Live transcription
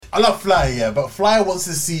I love Fly, yeah, but Fly wants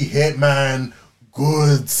to see Hitman,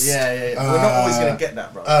 Goods. Yeah. We're not always gonna get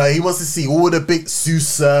that, bro. He wants to see all the big Sue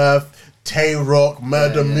Surf, Tay Rock,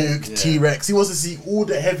 Murder Mook, T-Rex. He wants to see all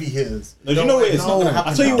the heavy hitters. No, you know what it is? It's not gonna happen.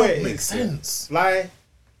 I'll tell you what it makes sense. Fly,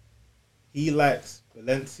 he likes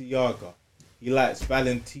Balenciaga. He likes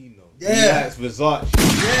Valentino. Yeah. He likes Versace.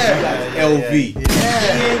 Yeah. He likes LV.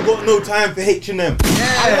 Yeah. He ain't got no time for H&M. Yeah.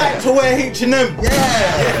 I like to wear H&M. Yeah.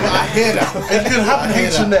 But I hear that. And you can have an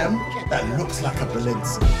H&M that looks like a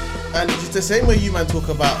Balenciaga. And just the same way you man talk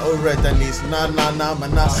about red and this like,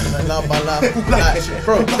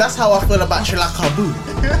 bro, that's how I feel about Chilaka Boo.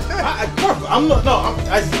 I'm not. No,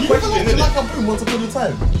 I question it. Like a boom once upon a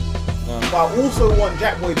time. But I also want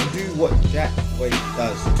Jackboy to do what Jackboy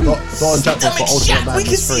does. Don't Jackboy for Ultimate Man. We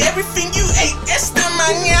can see everything you ate esta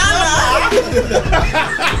mañana.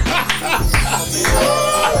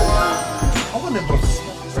 I want them both to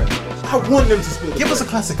split the bread. I want them to split. Give us a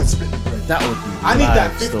classic and split the bread. That would be. I need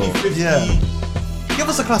that live still. 50-50. Yeah. Give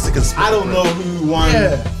us a classic and split I don't the know bread. who won.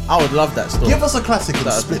 Yeah. I would love that still. Give us a classic and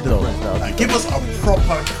That'd split be the dope. bread. That'd be Like, give us a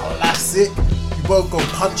proper classic. You both go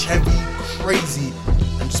punch heavy, crazy,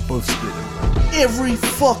 and just both split the bread. Every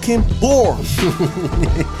fucking bar.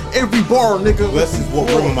 Every bar, nigga. Versus what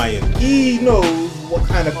room am I in? He knows what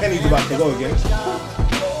kind of penny's about to go against.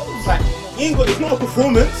 It's like, he ain't got, it's not a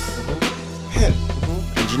performance. Pen.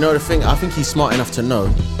 And do you know the thing? I think he's smart enough to know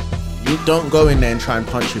you don't go in there and try and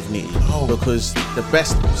punch with Nitty. No. Because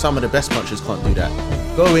some of the best punchers can't do that.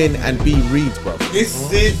 Go in and be Reed, bro. This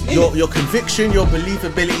is Your conviction, your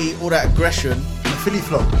believability, all that aggression. The Philly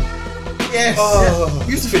flow. yes.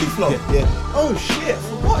 Use the Philly flow. Yeah. Oh shit!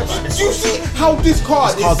 What? Do you see how this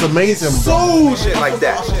card This card's is amazing, bro. so Shit like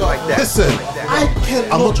that. Shit like that. Listen, I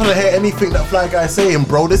cannot. I'm not trying to hear anything that Fly Guy's saying,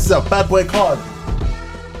 bro. This is a bad boy card.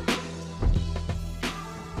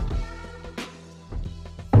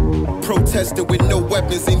 Protesting with no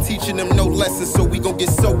weapons, ain't teaching them no lessons, so we gon' get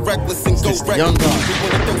so reckless and go It's the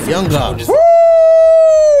reckless. young guard.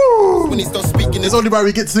 When he start speaking, It's only where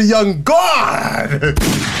we get to the young God.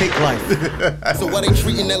 Take life. so why they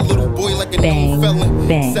treating that little boy like a Bang, known felon?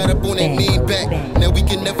 bang, Sat up on that bang, man back. bang. Now we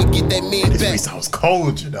can never get that man This back. freestyle's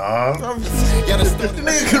cold, you know. Y'all done stuck the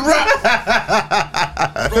Nigga can rap.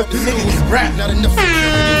 nigga can rap. Not enough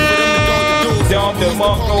security for them to guard the doors. Down the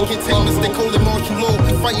Marco. Can't tell us they call him Marshall Law.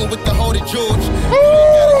 Fighting with the heart of George.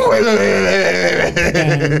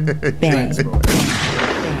 Bang, bang,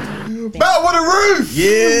 Battle with the roof.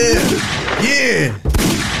 Yeah.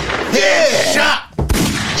 Shot.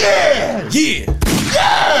 Yeah.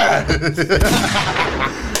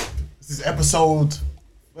 This is episode.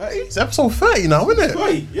 It's episode 30 now, isn't it?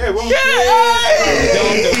 Wait, yeah, well, We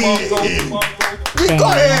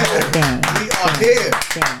got here. bang, We are here.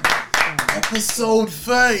 bang. Episode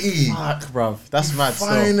 30. Fuck, bruv. That's mad stuff.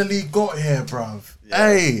 Finally got here, bruv.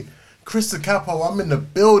 Hey, Chris Capo, I'm in the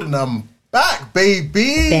building. I'm back,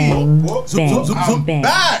 baby. Bang, What? bang, I'm bang.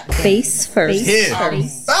 back. Face first. Here. I'm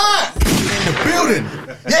back in the building.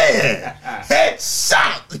 Yeah.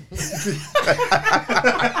 Headshot.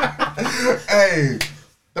 Hey,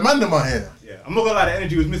 the man them are here. Yeah, I'm not gonna lie, the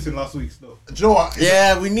energy was missing last week still. Do you know what?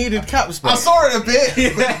 Yeah, we needed caps, bro. I saw it a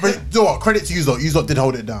bit, but do you know what? Credit to you lot. You lot did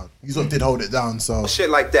hold it down. You lot did hold it down. So Shit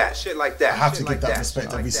like that. Shit like that. I have to Shit give like that that. respect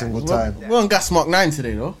Shit every like single that. time. We're on Gas Mark 9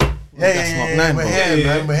 today, though. Yeah, Mark 9, we're bro. here,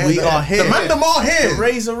 man. We're here. We are here. The man them are here. The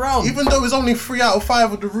rays around. Even though it's only 3 out of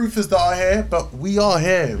 5 of the roofers that are here, but we are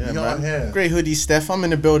here. Yeah, we are man. here. Grey hoodie, Steph. I'm in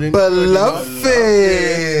the building. Beloved.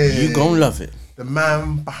 You gon' love it. The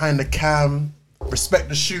man behind the cam. Respect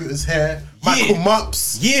the shooters here. Michael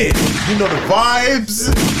Mups. Yeah. You know the vibes.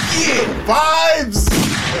 Yeah. Vibes.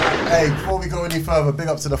 Hey, before we go any further, big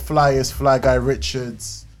up to the flyers, Fly Guy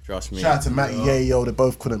Richards. Trust me. Shout out to Matty Yayo. They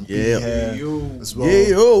both couldn't be Yeah. here Yayo. as well.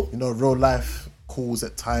 Yayo. You know, real life calls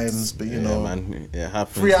at times, but you Yeah, know, man. It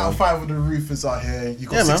happens. 3 out of man. 5 of the roofers are here. You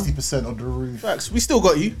got Yeah, man. 60% of the roof. Facts. We still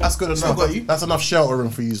got you. That's good Still enough. got you. That's enough sheltering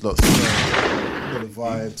for you lots. You know the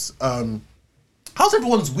vibes. How's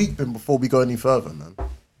everyone's week been before we go any further, man?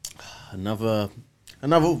 Another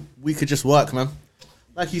week of just work, man.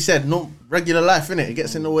 Like you said, not regular life, innit? It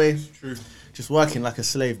gets in the way. True. Just working like a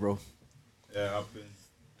slave, bro. Yeah, I've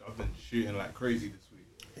been shooting like crazy this week.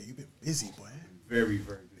 Yeah, you've been busy, boy. Very,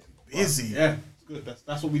 very busy. Busy. But, yeah, it's good.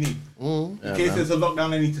 That's what we need. In Yeah, case man. there's a lockdown,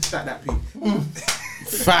 they need to stack that peak.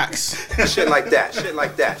 Facts. Shit like that. Shit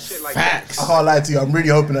like that. Shit like that. Facts. I can't lie to you. I'm really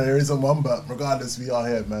hoping that there isn't one, but regardless, we are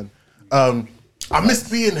here, man. I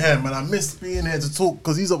missed being here, man. I missed being here to talk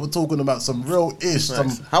because these were talking about some real ish.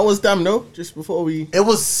 Facts. How was Damn, though? Just before we... It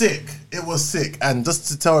was sick. It was sick. And just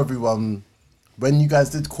to tell everyone, when you guys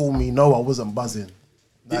did call me, no, I wasn't buzzing.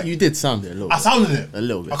 Like, You did sound it a little I bit. sounded it A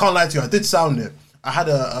little bit. I can't lie to you. I did sound it. I had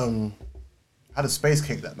a space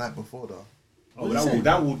cake that night before though. Oh,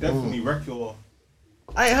 that will definitely wreck your.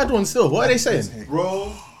 I ain't had one still. What are they saying?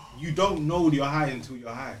 Bro, you don't know you're high until you're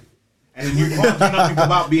high. And then you can't do nothing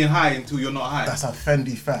about being high until you're not high. That's a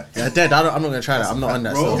Fendi fact. Yeah, dead. I'm not gonna try that. I'm not on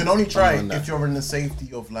that. Bro, still. You can only try I'm not on it that. if you're in the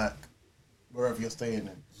safety of like wherever you're staying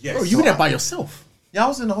in. Yes. Bro, you were there by yourself. Yeah, I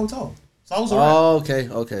was in the hotel, so I was alright.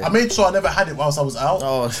 Oh, okay. I made sure I never had it whilst I was out.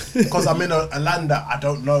 Oh, Because I'm in a land that I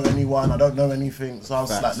don't know anyone, I don't know anything. So I was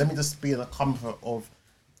Facts. like, let me just be in the comfort of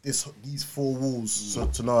these four walls so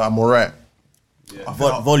to know I'm alright. I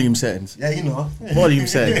felt- volume settings. Yeah, you know. Volume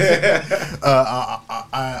settings.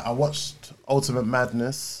 I watched Ultimate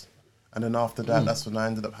Madness, and then after that, that's when I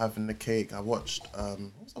ended up having the cake. I watched what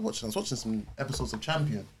was I watching? I was watching some episodes of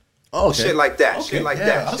Champion. Oh, okay. Shit like that. Shit like Yeah,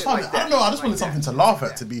 that. I just shit found like it, I don't know. I just wanted something to laugh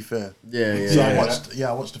at. To be fair. Yeah. So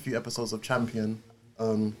I watched a few episodes of Champion.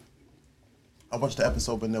 I watched the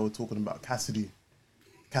episode when they were talking about Cassidy's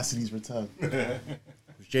return.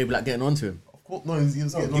 Was Jay Black getting onto him? Of course, no, he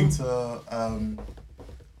was getting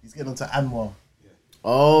onto Anwar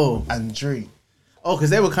Oh, and Dre. because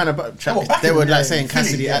they were kind of back they in were the like day, saying Philly,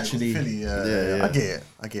 Cassidy yeah, it was actually. Philly, yeah.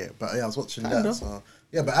 I get it. But yeah, I was watching that. So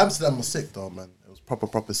yeah, but Amsterdam was sick though, man. It was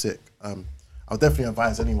proper sick. I would definitely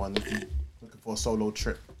advise anyone if you're looking for a solo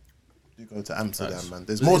trip, do go to Amsterdam, man.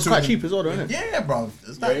 There's more It's to quite it. cheap as well, isn't it? Yeah, bro.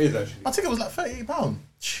 It's Yeah, it is actually. My ticket was like £38.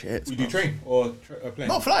 Shit. We do train or plane?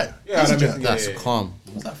 Not flight. Yeah, EasyJet. that makes- That's yeah. calm.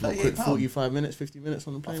 Was that What, quick £38? 45 minutes, 50 minutes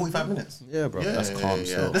on the plane. 45 minutes. Yeah, bro. That's calm.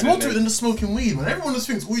 Still. There's more to it than the smoking weed, man. Everyone just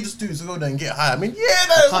thinks all you just do is go there and get high. I mean, yeah,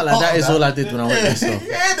 there's a Can't lie, part that of is all I did when I went there. So.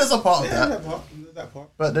 Yeah, there's a part of Yeah, that. that part.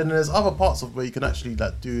 But then there's other parts of where you can actually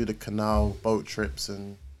like do the canal boat trips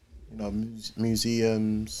and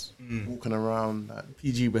museums, walking around. Like,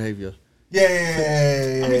 PG behavior.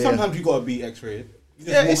 yeah. I mean, sometimes you gotta be X-rated. You just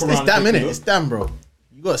Yeah, walk it's around and damn take a innit. look. It's damn, bro.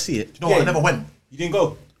 You gotta see it. You know what? I Yeah. never went. You didn't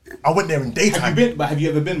go. I went there in daytime. Have you been? But have you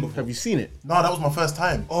ever been before? Have you seen it? No, that was my first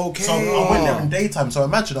time. Okay. So I went there in daytime. So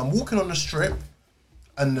imagine I'm walking on the strip,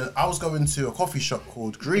 and I was going to a coffee shop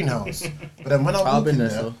called Greenhouse. But then when I'm I've been walking there,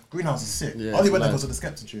 there, so. Greenhouse is sick. Yeah, I only it's went there nice. because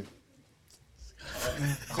of the Skepta tune.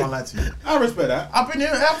 I can't lie to you. I respect that. I've been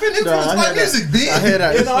influenced I by hear music, that. B. I hear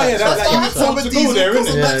that. Yeah, no, I hear that. It's Like, like- you it's told like- me to go there,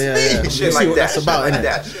 innit? That's Yeah, me. yeah. Shit See like what that. that's Shit about, like innit?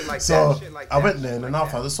 that. Shit like So that. Shit like I that. went there, and then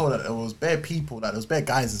after I just saw that there was bare people, like there was bare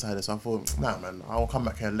guys inside there. So I thought, nah, man, I'll come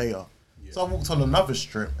back here later. So I walked on another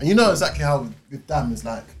strip, and you know exactly how with Damn is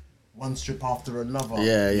like one strip after another.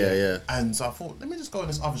 Yeah. And so I thought, let me just go on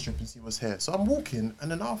this other strip and see what's here. So I'm walking,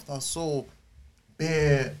 and then after I saw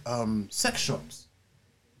bare sex shops.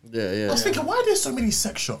 Yeah. I was thinking, why are there so many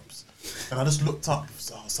sex shops? And I just looked up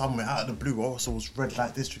somewhere out of the blue. Also, was Red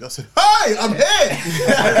Light District. I said, "Hey, I'm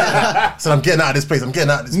here!" So I'm getting out of this place.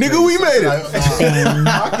 Nigga, we made it.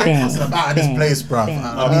 Bang, I said, I'm out of this bang, place, bruv. bang.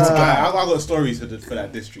 I need to go. I got stories for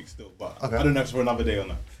that district still, but Okay. I don't know if it's for another day or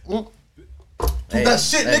not. Talk that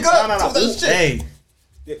shit, hey. nigga. No. Talk that shit.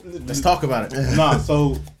 Hey, let's talk about it. Nah,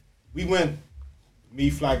 so we went, me,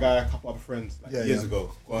 Fly Guy, a couple other friends, like Yeah, years yeah.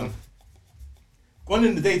 ago. Gone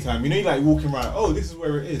in the daytime, you know, you like walking around, oh, this is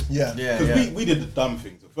where it is. Yeah. Because we did the dumb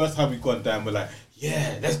things. The first time we've gone down, we're like,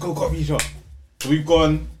 yeah, let's go coffee shop. So we've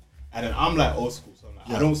gone, and then I'm like old school. So I'm like,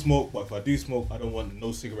 Yeah. I don't smoke, but if I do smoke, I don't want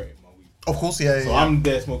no cigarette in my weed. Of course, yeah. So I'm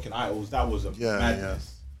there smoking idols. That was a Yeah,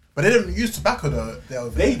 madness. But they don't use tobacco though.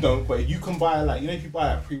 They don't, but you can buy like, you know, if you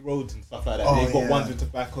buy like pre-rolls and stuff like that, Oh, they've got yeah. ones with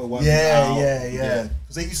tobacco, ones Yeah. without.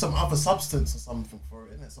 Because they use some other substance or something for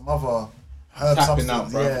it, innit? Some other herb Tapping substance.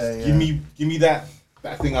 out, bro. Yeah. Give me that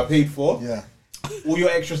thing I paid for. Yeah. All your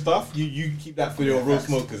extra stuff, you keep that for your road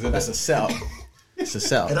smokers. That's a setup. It's a Hey,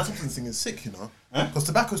 setup. that's what I'm saying is sick, you know? Huh? Because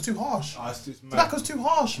tobacco's too harsh. It's just mad. Tobacco's too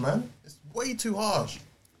harsh, man. It's way too harsh.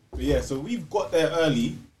 But yeah, so we've got there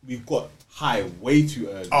early. We've got high way too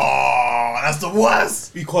early. Oh, that's the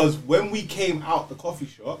worst. Because when we came out the coffee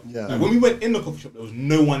shop, Yeah. like when we went in the coffee shop, there was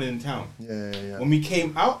no one in town. Yeah. When we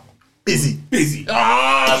came out, Busy. busy.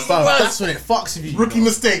 Ah, That's when it fucks with you. rookie bro.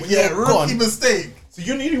 mistake. When Yeah, you're rookie gone. mistake. So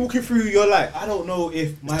you're nearly walking through, you're like, I don't know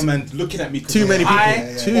if my man's looking at me 'cause Too I'm many people.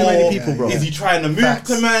 high, Too or many people, bro. Is he trying to move Facts,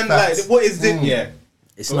 to man? facts. Like, what is it? Yeah.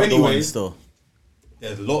 It's So not the one anyway, still.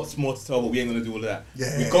 There's lots more to tell, but we ain't gonna do all of that.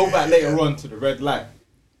 Yeah. We go back later on to the red light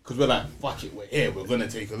because we're like, fuck it, we're here. We're gonna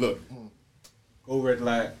take a look. Go red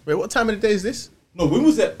light. Wait, what time of the day is this? No, when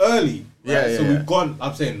was it early? Yeah, yeah, So yeah. we've gone.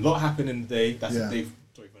 I'm saying a lot happened in the day. That's Yeah. a day.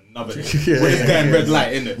 Sorry for another day. Yeah, We're just yeah, going yeah, red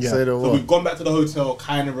light, innit? Yeah. Say the So what? we've gone back to the hotel,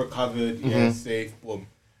 kind of recovered. Yeah, safe. Boom.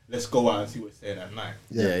 Let's go out and see what's saying at night.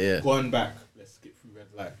 Yeah. Gone back. Let's skip through red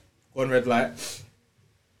light. Gone red light.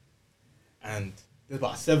 And there's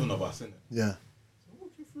about 7 of us, innit? Yeah.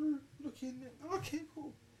 Walking through, looking. Okay,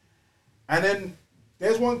 cool. And then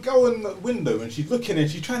there's one girl in the window and she's looking and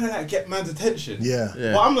she's trying to like get man's attention. Yeah.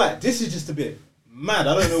 Yeah. But I'm like, this is just a bit mad.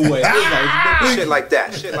 I don't know what it is. Like, it's a bit Shit like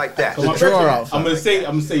that. Shit like that. So my drawer brethren, out, I'm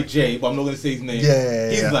gonna say Jay, but I'm not gonna say his name. Yeah.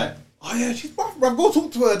 He's like, oh yeah, she's buff, bro. Go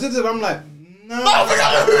talk to her. I'm like, no.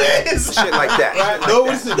 Who it is? Shit like that. Right? Shit No,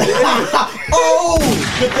 like listen. Oh!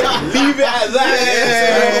 Leave it at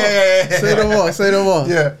that. Yeah. Say no more. Say no more.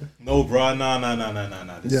 Yeah. No, bro.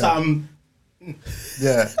 Nah. Yeah. Something.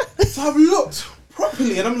 Yeah. So I've looked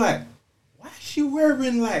properly and I'm like, why is she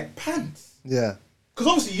wearing like pants? Yeah. Because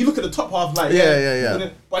obviously you look at the top half like Yeah.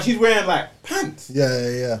 but she's wearing like pants.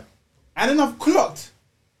 Yeah. And then I've clocked,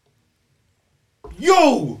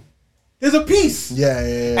 yo, there's a piece.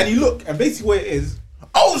 Yeah. And you look, and basically what it is,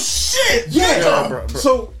 Oh shit! yeah. bro.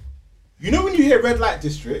 So you know when you hear red light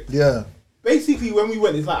district, Yeah. basically when we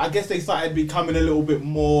went, it's like I guess they started becoming a little bit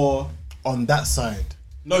more. On that side.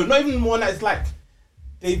 No, not even more. It's like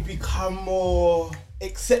they've become more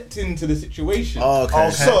accepting to the situation. Oh,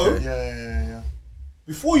 okay. So Yeah.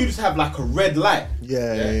 before you just have like a red light.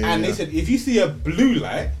 Yeah. And they said if you see a blue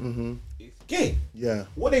light, it's gay. Yeah.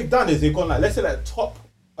 What they've done is they've gone like, let's say that top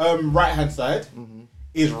right hand side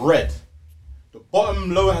is red. The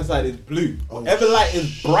bottom lower hand side is blue. Whatever light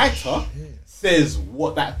is brighter says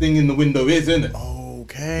what that thing in the window is, innit?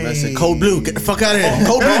 Okay. That's it. Cold blue. Get the fuck out of here.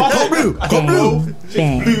 Cold blue. Cold blue. Cold blue. It's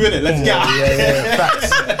blue, innit? Let's get out.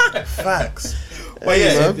 Yeah. Facts. But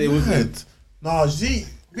yeah, Hey, it was good. No, see,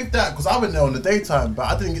 with that, because I went there on the daytime, but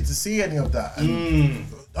I didn't get to see any of that. And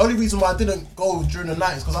the only reason why I didn't go during the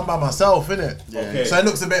night is because I'm by myself, innit? Okay. So it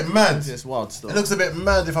looks a bit mad. It's wild stuff. It looks a bit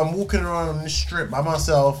mad if I'm walking around on this strip by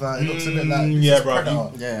myself. It looks a bit like yeah, this bro.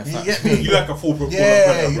 predator. Yeah, you facts. get me? You like a full Yeah,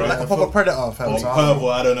 predator, you bro. look like a proper predator, fam. Or So I pervert,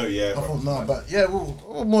 I don't know, yeah. bro. thought, no, but yeah,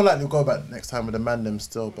 we'll more likely go back next time with the man them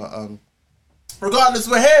still. But regardless,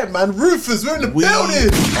 we're here, man. Rufus, we're in the We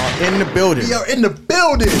building. are in the building. We are in the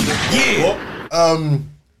building. What?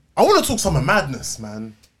 I want to talk some madness,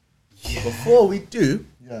 man. Before we do,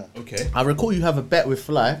 Yeah. Okay. I recall you have a bet with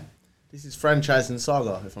Fly. This is franchise and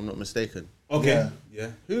saga, if I'm not mistaken. Okay. Yeah.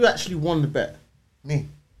 Who actually won the bet? Me.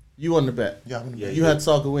 You won the bet. Yeah, I'm in the Yeah, building. You had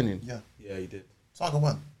Saga winning. Yeah. Yeah, he did. Saga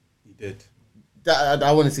won. He did.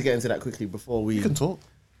 I wanted to get into that quickly before we. You can talk.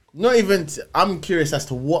 Not even. I'm curious as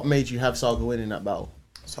to what made you have Saga win in that battle.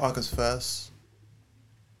 Saga's first.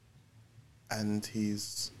 And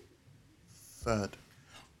he's third.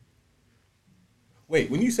 Wait,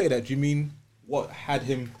 when you say that, do you mean what had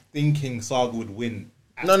him thinking Saga would win?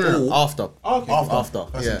 at No. all? After. Oh, okay. After.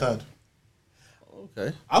 First Yeah. and third.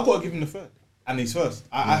 Okay. I've got to give him the third. And he's first.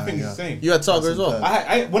 I think it's the same. You had Saga First as and well. third.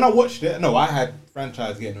 I when I watched it, no, I had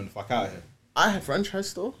franchise getting him the fuck out of here. I had franchise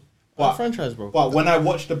still. I But- had franchise, bro. But when I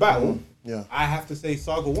watched the battle, Yeah. I have to say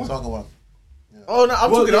Saga won. Saga won. Oh no,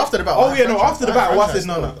 I'm talking yeah. after the battle. Oh yeah, no, after the battle, I said franchise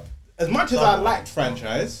no. As much as I liked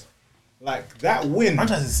franchise, like that win.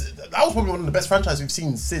 Franchise that was probably one of the best franchises we've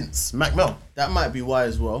seen since Mac Mel. That might be why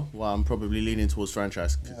as well. Why I'm probably leaning towards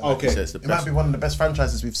franchise. Okay. You said it's the It might best. be one of the best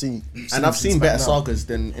franchises we've seen. And I've since seen better Mac Mel. sagas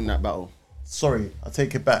than in that battle. Sorry, I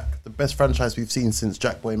take it back. The best franchise we've seen since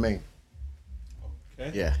Jack Boy Maine.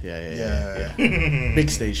 Okay. Yeah. Big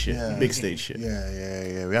stage shit. Yeah. Big stage shit.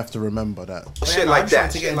 Yeah. We have to remember that. Shit like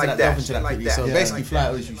that. Shit like that. Shit like that. So Yeah. basically, Fly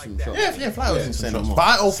owes you some shots. Yeah, Fly was in Say some no shots. more. But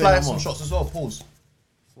I owe Say Fly no some more. shots as well. Pause.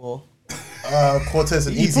 For- Cortez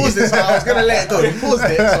and He Easy. paused it, so I was gonna let it go. He paused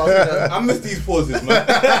it, so I was gonna. I miss these pauses, man.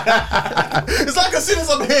 It's like as soon as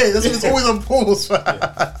I'm here, that's when it's always on pause.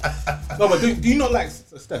 No, but do you not like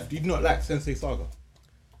Steph? Do you not like Sensei Saga?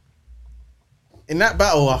 In that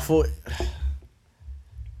battle, I thought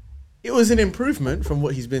it was an improvement from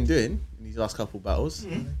what he's been doing in these last couple battles.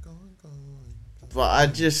 But I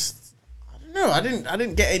don't know. I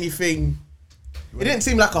didn't get anything. It didn't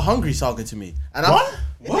seem like a hungry Saga to me. And What?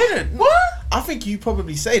 It didn't. What? I think you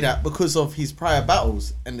probably say that because of his prior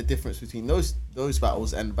battles and the difference between those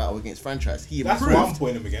battles and the battle against franchise. He That's improved. what I'm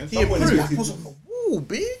pointing him against. He I'm pointing him improved. against- Ooh,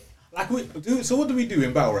 B. Like, so what do we do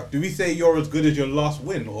in battle rap? Do we say you're as good as your last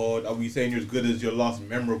win, or are we saying you're as good as your last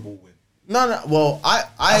memorable win? No. Well,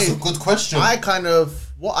 That's a good question. I kind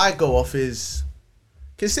of what I go off is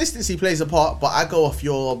consistency plays a part, but I go off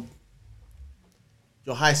your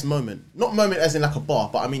highest moment. Not moment as in like a bar,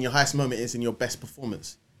 but I mean your highest moment is in your best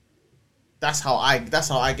performance. That's how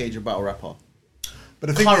I gauge a battle rapper. But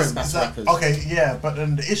the thing Current is battle that, rappers. okay, yeah, but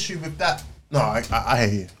then the issue with that, no, I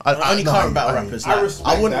hear you. Only no, current I battle hear you. rappers. I like, respect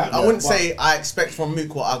I wouldn't. that, I wouldn't but- say I expect from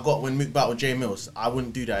Mook what I got when Mook battled Jay Mills. I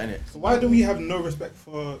wouldn't do that, innit? So why do we have no respect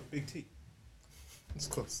for Big T? It's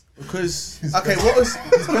close. Because what was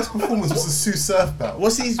His best performance was the Sue Surf battle.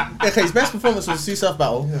 what's his his best performance was the Sue Surf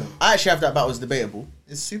battle. Yeah. I actually have that battle as debatable.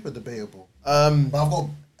 It's super debatable. Um, But I've got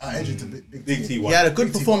I edged to Big Big T He one. had a good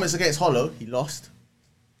Big T performance against Hollow. He lost.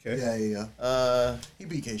 Okay. Yeah. He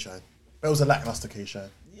beat K-Shine. That was a lackluster K-Shine.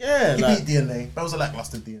 Yeah, He like, beat DNA. That was a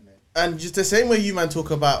lackluster DNA. and just the same way you man talk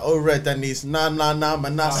about Red and these man like,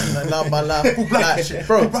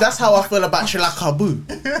 bro, that's how I feel about Chilaka Boo.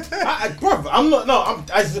 Bro, I'm not. No, I'm.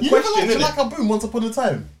 As a You question, never innit? liked Chilaka Boom once upon a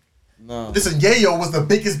time? No, Listen, Yayo was the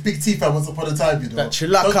biggest Big T fan once upon a time, you know. that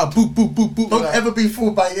Chilaka Boo. Don't like, ever be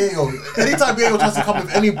fooled by Yayo. Anytime Yayo tries to come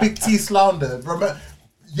with any Big T slander, remember,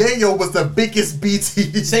 Yayo was the biggest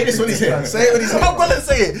BT. Say this when he's here. Say it when he's here. I'm gonna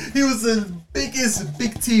say it. He was the biggest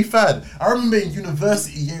Big T fan. I remember in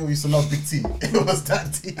university, Yayo used to love Big T. It was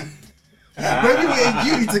that T. When we were in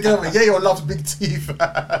uni together, Yayo loved Big T,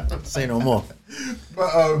 fam. Say no more.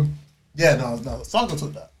 But yeah, no. Saga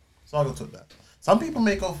took that. Some people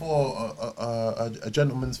may go for a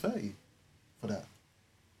gentleman's 30 for that.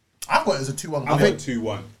 I've got it as a 2-1. I think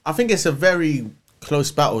 2-1. I think it's a very close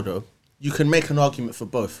battle though. You can make an argument for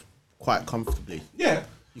both quite comfortably. Yeah.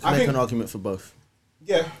 You can make an argument for both.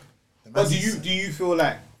 Yeah. But do you feel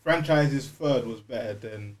like Franchise's third was better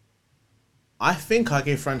than? I think I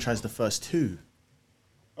gave Franchise the first two.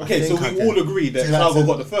 Okay, so we all agree that Do you like Saga Zen?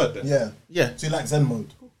 got the third then. Yeah. Yeah, So you like Zen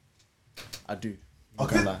mode? I do.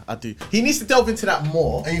 Okay. Okay. I do. He needs to delve into that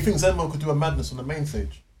more. And you think Zen mode could do a madness on the main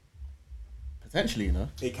stage? Potentially, you know.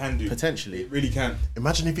 It can do. Potentially. It really can.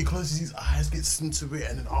 Imagine if he closes his eyes, gets into it,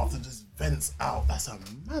 and then after just vents out. That's a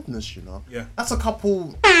madness, you know. Yeah. That's a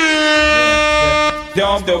couple. That's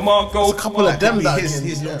A couple of them that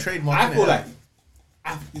his little trademark. I feel innit? like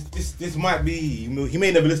this might be. He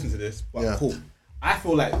may never listen to this, but Yeah. cool. I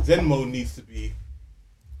feel like Zenmo needs to be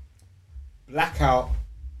blackout,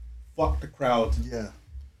 fuck the crowd, Yeah.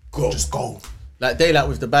 go. Just go. Like Daylight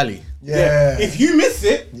with the Bally. Yeah. If you miss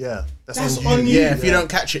it, Yeah. That's on on you. you. Yeah, if you don't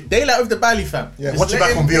catch it. Daylight with the Bally, fam. Yeah, Just watch it let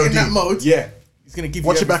back him on get in VOD. that mode. yeah. He's gonna give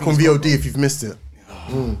Watch you it back on everything he's got, VOD if you've missed it.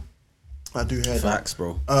 I do hear Facts,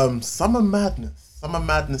 bro. that. Summer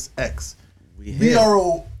Madness X. We We here. are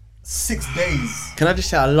all 6 days. Can I just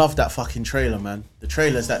say I love that fucking trailer, man. The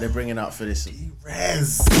trailers that they're bringing out for this. Res.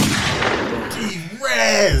 Res.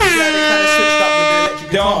 Yeah, they kind of switched up with the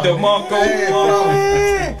electric guitar.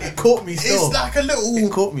 It caught me still. It's like a little.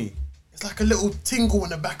 It caught me. It's like a little tingle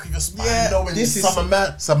in the back of your spine. Yeah, knowing this is-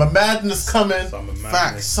 Summer Madness coming.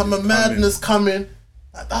 Facts. Summer Madness coming.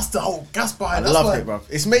 That's the whole gas I behind. That's love why it, bro.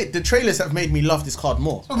 It's made the trailers have made me love this card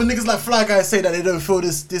more. when niggas like Fly Guys say that they don't feel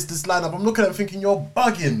this lineup, I'm looking at them thinking you're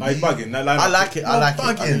bugging. No, he's bugging. That lineup, I like it. I like it.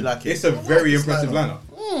 I bugging. do like it. It's a very this impressive lineup.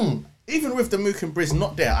 lineup. Even with the Mook and Briz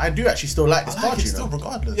not there, I do actually still like this I like card. it You still know.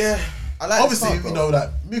 regardless. Yeah, I like. Obviously, this card, you bro. know that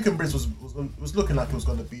Mook and Briz was looking like it was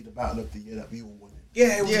going to be the battle of the year that we all wanted.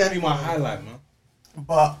 Yeah, it was Yeah. gonna be my highlight, man.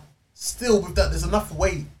 But still, with that, there's enough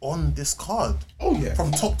weight on this card. Oh yeah.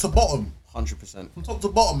 From top to bottom. 100%. From top to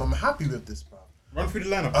bottom, I'm happy with this, bro. Run through the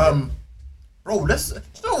lineup. Bro, let's. You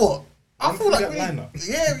know what? I Run feel through like that lineup.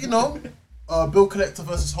 yeah, you know, Bill Collector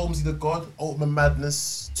versus Holmesy the God, Ultimate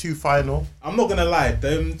Madness 2 final. I'm not gonna lie,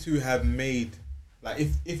 them two have made like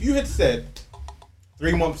if you had said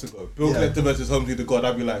 3 months ago, Bill Yeah. Collector versus Holmesy the God,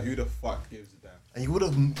 I'd be like, who the fuck gives a damn? And you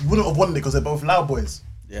wouldn't have wanted it because they're both loud boys.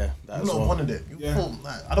 Yeah, You that's wouldn't have wanted it. You Yeah. thought,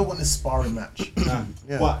 like, I don't want this sparring match. Nah.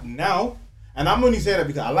 Yeah. But now, and I'm only saying that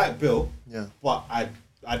because I like Bill, Yeah. but I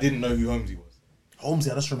didn't know who Holmesy was.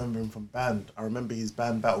 Holmesy, I just remember him from band. I remember his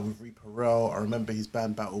band battle with Reed Perel. I remember his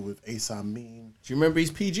band battle with Ace Amin. Do you remember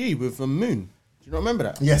his PG with Moon? Do you not remember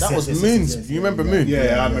that? Yes, that yes, was yes, Moon's. yes, Do you yes, remember yeah, Moon?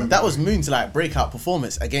 Yeah, I remember. That was Moon's like breakout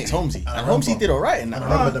performance against Holmesy, and Holmesy did alright in that. And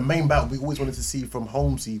I remember the main battle we always wanted to see from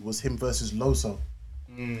Holmesy was him versus Loso.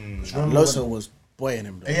 Loso was boying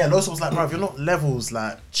him. Though. Yeah, Loso was like, bro, if you're not levels,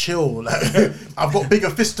 like, chill. Like, I've got bigger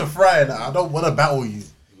fish to fry, and I don't want to battle you.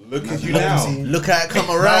 Look at you now. Holmesy- Look at it come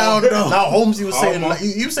around. though. Now Holmesy was saying, man. like,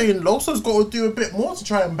 you saying Loso's got to do a bit more to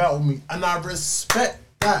try and battle me, and I respect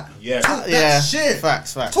that. Yeah. Talk that Yeah, shit.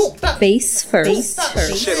 facts. Talk that. Face first. Talk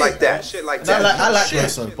that Shit like that. Shit like I that. like Shit.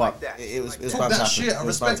 Loso, but it was Talk bound to that happen. shit. I It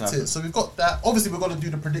was bound respect to happen. it. So we've got that. Obviously, we're gonna do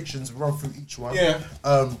the predictions. Run through each one. Yeah.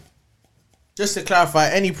 Just to clarify,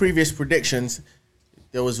 any previous predictions,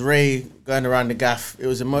 there was Ray going around the gaff. It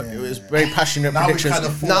was it was very passionate Now we predictions. kind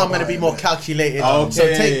of thought Now I'm about going to be it, more yeah. calculated. Okay. So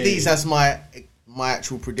take these as my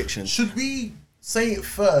actual predictions. Should we say it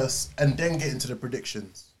first and then get into the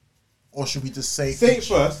predictions, or should we just say Say it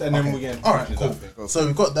first, and then Okay. we get into All right, predictions cool. after. So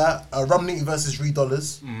we've got that Rumnitty versus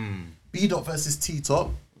 $3, B Dot versus T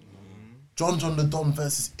Top, John the Don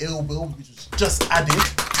versus Ill Will, which was just added.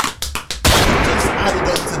 Just added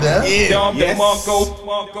onto there? Yes.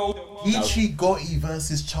 Ichi Gotti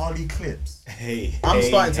versus Charlie Clips. Hey, I'm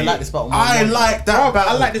starting to like this battle more. I like that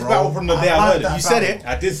battle. I like this bro. battle from the day I like heard it. that You said battle. it.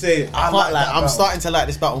 I did say it. I like that I'm battle. starting to like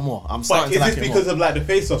this battle more. I'm But starting is to like this it because more. of like the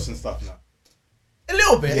face-offs and stuff now? A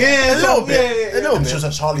little bit. Yeah, a little bit. yeah. A little And it bit. shows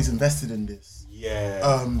that Charlie's invested in this.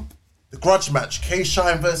 Yeah. The grudge match,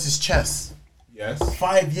 K-Shine versus Chess. Yes.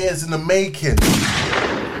 5 years in the making.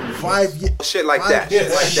 5 years. Shit like that. Shit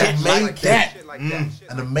like that. Like that. Shit like that.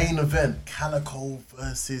 And the main event, Calico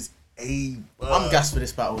versus A. I'm gassed for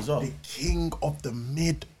this battle as well. The king of the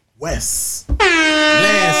Midwest.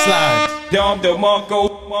 Landslide.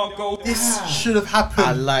 This should have happened.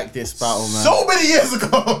 I like this battle, man. So many years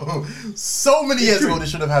ago. So many years ago, this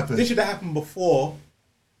should have happened. This should have happened before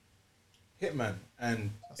Hitman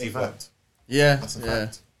and That's a Averb. fact. yeah, That's a yeah.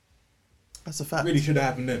 fact. That's a fact. Really should have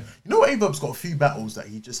happened then. You know, Averb's got a few battles that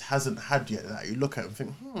he just hasn't had yet that you look at and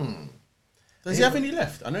think, Does he have any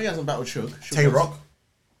left? I know he hasn't battled Shug. Tay Rock.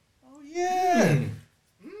 Oh yeah.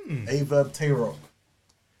 Averb, Tay Rock.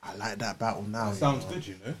 I like that battle now. Sounds you know. good,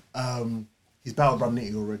 you know. He's battled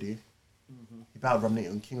Ramniti already. He battled Ramniti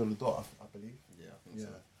on King of the Dot, I believe. Yeah, I think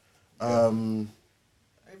Yeah.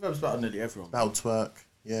 Averb's battled nearly everyone. Battled Twerk.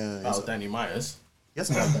 Yeah. Battled Danny Myers. He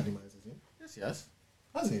hasn't battled Danny Myers, has he? Yes, he has.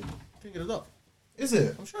 Has he? King of the Dot. Is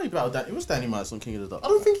it? I'm sure he battled Danny. It was Danny Myers on King of the I Dot.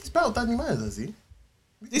 don't think he's battled Danny Myers, has he?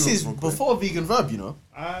 This is before Vegan Verb, you know.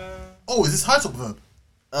 Oh, is this High Top Verb?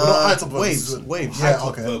 Well, not High Top Verb. Waves. this is- Waves. Yeah, Top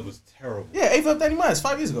okay. Verb was terrible. Yeah, Averb Danny Myers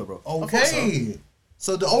 5 years ago, bro. I thought Okay.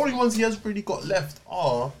 So the only ones he has really got left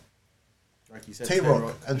are so. Like you said, Tay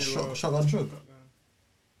Rock and Shotgun Shug.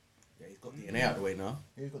 Yeah, he's got DNA out of the way now.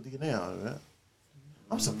 He's got DNA out of it.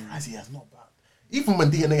 I'm surprised he has not battled. Even when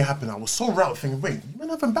DNA happened, I was so rapt thinking, wait, you man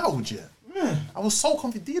haven't battled yet? I was so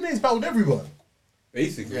confused. DNA's battled everyone.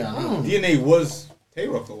 Basically. Yeah, I know. DNA was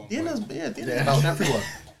Tay-Rock at one point. DNA's battled everyone.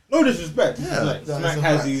 No disrespect. Yeah, Like, that's Smack a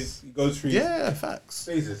has fact. he goes through his Yeah, facts.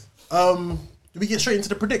 phases. Do we get straight into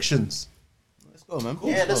the predictions? Let's go, man.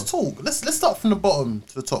 Yeah, let's talk. Let's start from the bottom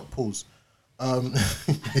to the top. Pause.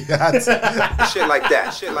 Yeah, Shit like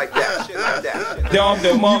that. Shit like that. Shit like that.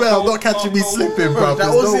 you better not catching me slipping, bro.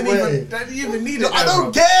 That There's wasn't no way. even. That didn't even need it. I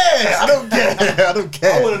don't care. I don't care. I don't I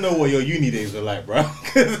care. want to know what your uni days were like, bro.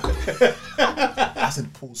 I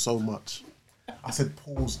said pause so much. I said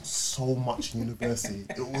pause so much in university.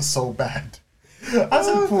 It was so bad. I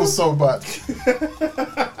said pause so much.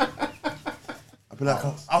 I'd be like,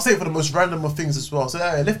 I'll say it for the most random of things as well. So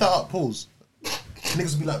hey, lift that up, pause.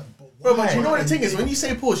 Niggas would be like, Bro, why? but you know what the thing is? When you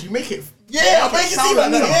say pause, you make it. Yeah, I make it seem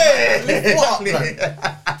like that. Yeah, what?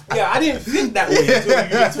 Like, Yeah, I didn't think that way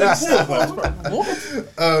until you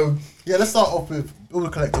what? Yeah, let's start off with Builder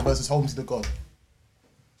Collector versus Holmesy the God.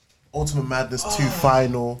 Ultimate Madness 2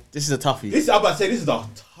 final. This is a toughie. I'm about to say this is a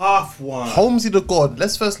tough one. Holmesy the God,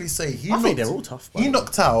 let's firstly say I think they're all tough. He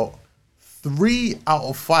knocked out 3 out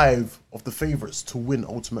of 5 of the favourites to win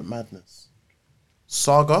Ultimate Madness.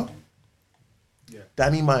 Saga, Yeah.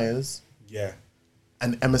 Danny Myers, Yeah.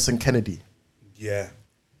 and Emerson Kennedy. Yeah.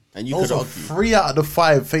 And you Those could are argue. 3 out of the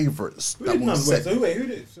 5 favourites Who that did were none? set. Who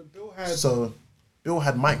did? So Bill had. So Bill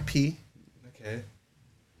had Mike P Okay.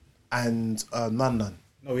 and Nan,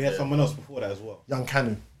 No, we had someone else before that as well. Young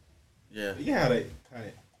Canu. Yeah. But yeah, had a kind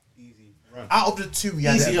of easy run. Out of the 2, he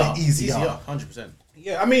had Easier. easier. 100%.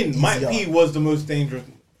 Yeah, I mean, Mike P was the most dangerous.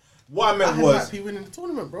 What I meant was, P winning the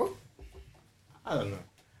tournament, bro. I don't know.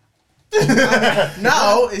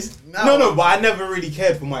 Now it's now. No, but I never really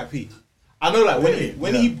cared for Mike P. I know, like Really?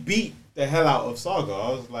 when he beat the hell out of Saga, I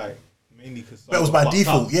was like, mainly because. But it was by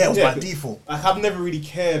default. Yeah, it was by default. Like I've never really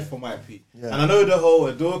cared for Mike P. Yeah. And I know the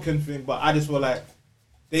whole Adorkin thing, but I just were like,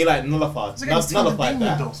 they like nullified It's against Team that.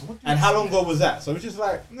 Demon, though, so what do you And how long ago was that? So it's just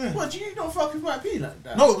like, eh. What, you don't fuck with Mike P like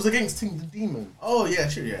that? No, it was against Ting the Demon. Oh, yeah,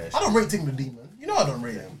 sure, yeah. I don't rate Ting the Demon. You know I don't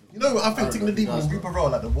rate him. You know I think Ting the Demon and Reaper Raw are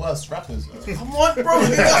like the worst rappers. Come on, bro.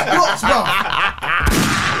 They got blocks, bro.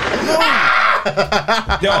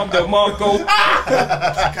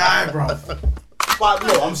 Guy, bro. But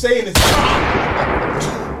no, I'm saying this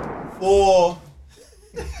for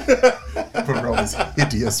Reaper Raw is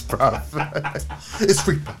hideous, bruv. It's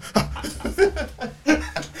Reaper.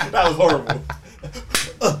 that was horrible.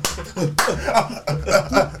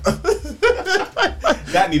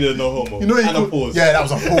 That needed a no homo. You know and a pause. Yeah, that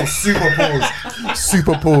was a pause. Super pause.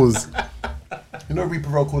 Super pause. You know Reaper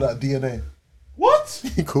Raw called out DNA. What?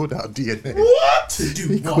 He called out DNA. What?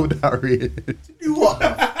 He called out Reed. Do what?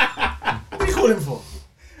 What do you call him for?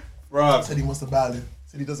 Bruh. Said he wants to battle him.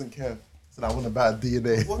 Said he doesn't care. Said I want to battle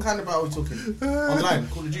DNA. What kind of battle are we talking? Online,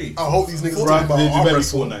 Call of Duty. I hope these niggas are Right, talking about this arm better be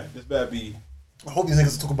wrestling. Fortnite. This better be. I hope these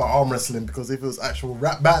niggas are talking about arm wrestling because if it was actual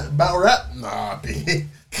rap battle rap, nah, B.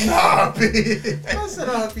 Nah, B. I said,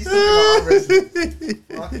 oh, if he's talking about arm wrestling.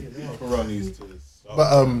 Fucking hell. Coroni's to this.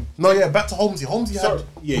 But no, yeah. Back to Holmesy. Holmesy Sorry,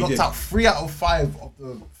 yeah, he knocked did. out 3 out of 5 of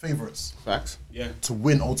the favorites Facts. Yeah. to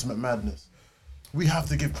win Ultimate Madness. We have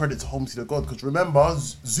to give credit to Holmesy the God because remember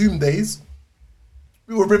Zoom days,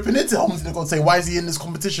 we were ripping into Holmesy the God, saying why is he in this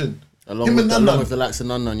competition? Along with the likes of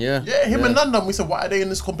Nunnan, yeah. Yeah, him and Nandan. We said why are they in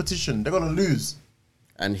this competition? They're gonna lose.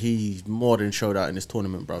 And he more than showed out in this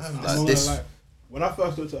tournament, bro. I'm Like not this. gonna lie. When I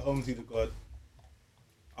first looked at Holmesy the God,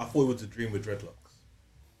 I thought it was a dream with dreadlocks.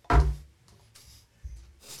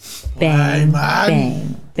 Bang,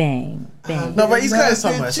 man. bang. No, but he's going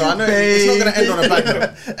somewhere, so I know it's not going to end on a bad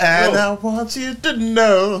note. And I want you to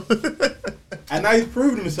know. And now he's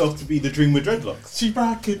proven himself to be the dream with dreadlocks. She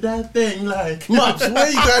rocking that thing like. Mups, where are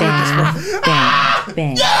you going with this, bro?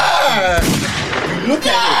 Bang, bang. You look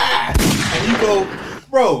at him and you go,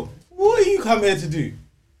 bro, what are you come here to do?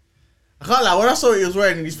 I can't lie, when I saw what he was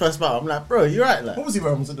wearing in his first battle, I'm like, bro, you right, like. What was he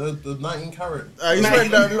wearing? Was it the 19 carat? He's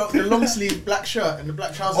wearing the long sleeve black shirt and the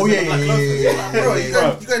black trousers Oh, and yeah, the black yeah, loafers. yeah, I'm like, bro,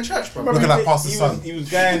 yeah. you going to church, bro? Look at that past the he sun. Was, he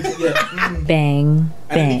was going to, yeah. Bang, And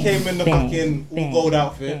then bang. he came in the bang, fucking all bang, gold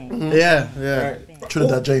outfit. bang. Yeah. Right.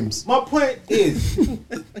 Trinidad James. My point is,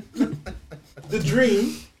 the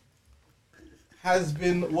dream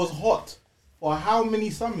was hot for how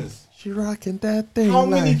many summers? She rocking that thing How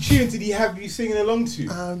many like. tunes did he have you singing along to?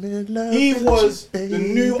 I'm in love. He with was you, the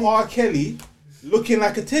new baby. R. Kelly looking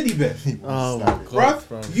like a teddy bear. Oh, my God, Bruv,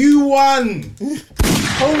 bro. you won.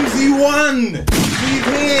 Holmesy won. He's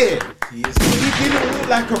here. He is He didn't look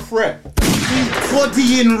like a threat. He's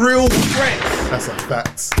bodying real threats. That's a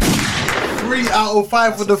fact. 3 out of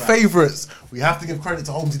 5 for the favourites. We have to give credit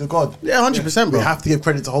to Holmesy the God. Yeah, 100%, We bro. have to give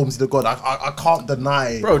credit to Holmesy the God. I can't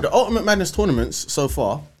deny. Bro, the Ultimate Madness tournaments so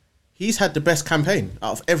far, he's had the best campaign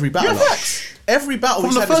out of every battle. Yeah, facts. Every battle From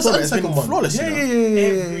he's the had this first and tournament has been second one. flawless. Yeah,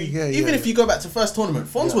 you know? yeah. Even if you go back to first tournament,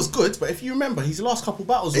 Fonz was good, but if you remember, his last couple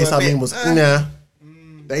battles were Ace a bit, Amin was nah.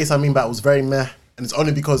 The Ace Amin battle was very meh, and it's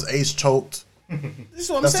only because Ace choked. This is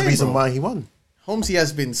what I'm That's saying, the reason bro. why he won. Holmesy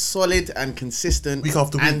has been solid and consistent Week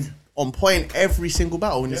after week. and on point every single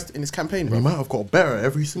battle in his campaign, He bro. might have got better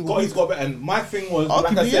every single He's week. got better. And my thing was, Arguably,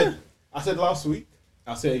 like I said, yeah. I said last week,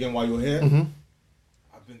 I'll say it again while you're here. Mm-hmm.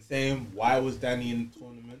 I've been saying, why was Danny in the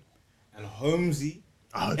tournament? And Holmesy,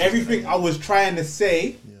 Oh, everything I was trying to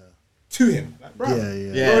say to him. Like, bro, Yeah.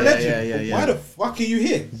 you're a legend. yeah. Why the fuck are you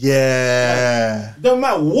here? Yeah. Don't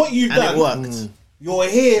matter what you've And done. it worked. You're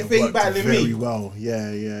here for Worked battling very me. well.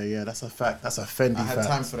 Yeah. That's a fact. That's a Fendi I had fact.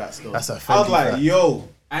 time for that still. That's a Fendi I was like, fact. yo,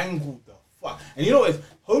 angle the fuck. And you know what?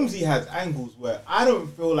 Holmesy has angles where I don't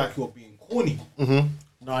feel like you're being corny.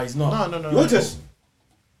 No, he's not. No. You're just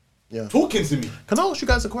Yeah. talking to me. Can I ask you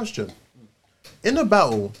guys a question? In a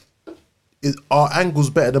battle, are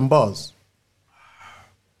angles better than bars?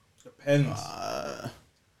 Depends.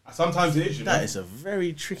 Sometimes it is, you know. That is a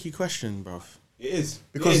very tricky question, bro. It is.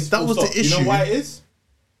 Because It is, that full was the stop. You issue. know why it is?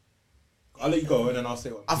 I'll let you go and then I'll say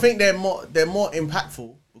what. I think they're more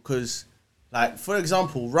impactful because, like, for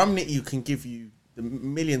example, Rum Nitty can give you the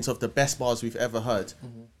millions of the best bars we've ever heard,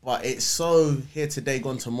 but it's so here today,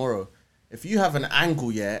 gone tomorrow. If you have an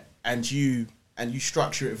angle, and you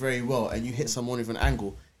structure it very well, and you hit someone with an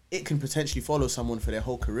angle, it can potentially follow someone for their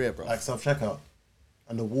whole career, bro. Like self-checkout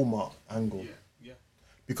and the Walmart angle. Yeah.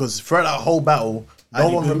 Because throughout that whole battle, no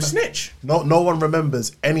Ali one Boom snitch. No one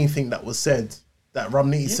remembers anything that was said that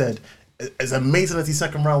Ramniti said. As amazing as the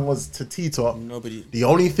second round was to T-Top, Nobody- the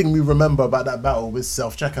only thing we remember about that battle was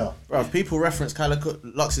self-checkout. Bro, people reference Calico,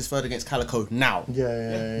 Lux's third against Calico now.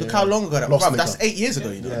 Yeah. Look how long ago that Lost was. nigga. That's 8 years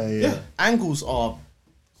ago, you know. Yeah. Angles are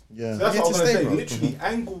Yeah. So that's Here what I was to gonna stay, say. bro. Literally,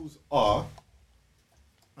 angles are.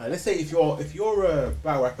 Alright, let's say if you're a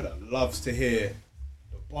battle rapper that loves to hear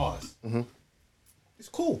the bars, it's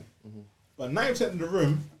cool. But 90% of the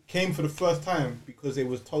room came for the first time because they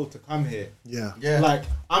was told to come here. Yeah. Like,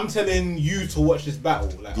 I'm telling you to watch this battle.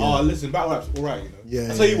 Like, listen, battle rap's alright, you know.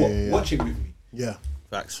 Yeah, I tell you yeah, what, yeah. watch it with me. Yeah.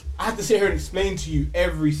 facts. I have to sit here and explain to you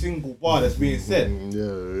every single bar that's being said.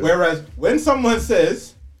 Yeah. Whereas when someone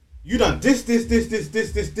says, you done this,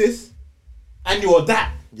 and you're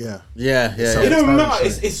that, Yeah. Yeah. it don't matter.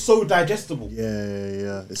 It's so digestible.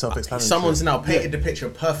 Yeah. It's self-explanatory. Someone's now painted the picture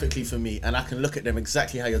perfectly for me, and I can look at them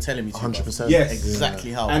exactly how you're telling me to. 100%. Yes.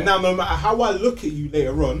 Exactly how. And now, no matter how I look at you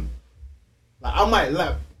later on, like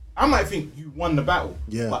I might think you won the battle.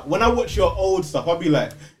 Yeah. But when I watch your old stuff, I'll be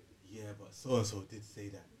like, yeah, but so and so did say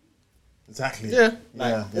that. Exactly. Yeah.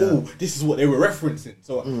 Like, Yeah. oh, this is what they were referencing.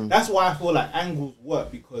 So that's why I feel like angles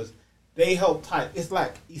work, because they help tie. It's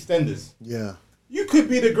like EastEnders. Yeah. You could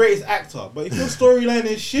be the greatest actor, but if your storyline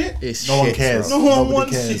is shit, It's No one shit, cares. bro. No one Nobody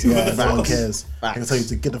wants cares. you. Yeah, no one Facts. cares. I can Facts. tell you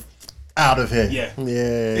to get the out of here. Yeah.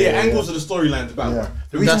 Yeah. angles of the storylines about Yeah. it.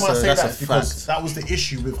 The reason why I That's say a that is because fact. that was the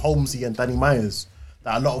issue with Holmesy and Danny Myers.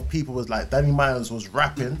 That a lot of people was like, Danny Myers was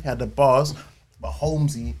rapping, he had the bars, but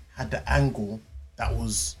Holmesy had the angle that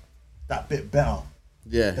was that bit better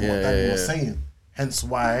Yeah, than yeah, what Danny yeah, was yeah. saying. Hence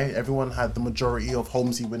why everyone had the majority of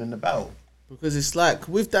Holmesy winning the battle. Because it's like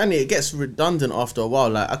with Danny, it gets redundant after a while.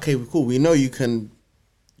 Like, okay, cool, we know you can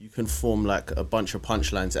form like a bunch of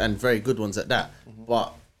punchlines and very good ones at that.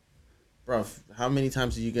 But, bruv, how many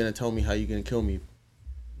times are you gonna tell me how you're gonna kill me?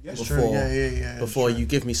 Yeah. It's true. Yeah. Before it's true. you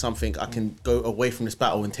give me something I can go away from this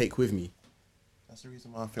battle and take with me. That's the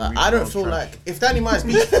reason why I feel Like, Reaper I don't was feel trash. like if Danny Myers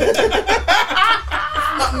beat,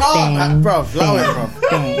 bruv, allow it, bruv.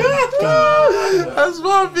 Bang. That's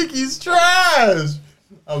why I think he's trash.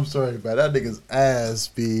 I'm sorry, man. That nigga's ass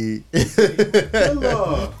be.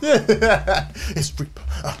 Hello. It's Reaper.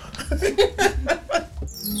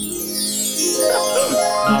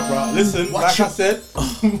 Nah, bro. Listen, like I said,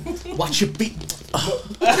 Watch your beat.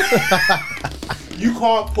 you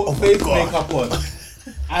can't put my face God. makeup on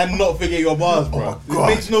and not forget your bars, bro. my It God.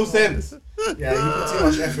 makes no sense. Yeah, you put too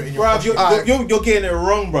much effort in your. Bro, you're getting it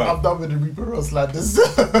wrong, bro. I'm done with the Reaper Row slanders.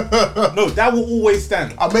 No, that will always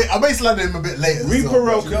stand. I may slander him a bit later. Reaper still,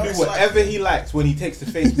 Row but- can do whatever he likes when he takes the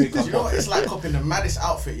face makeup You know off. what? It's like copying the maddest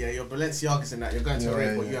outfit. Yeah, your Balenciagas and that. You're going to a Yeah,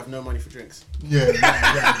 rave, but yeah. you have no money for drinks. Yeah.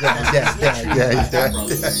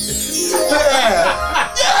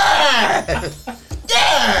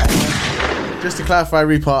 Just to clarify,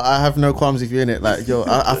 Reaper, I have no qualms if you're in it. Like, yo,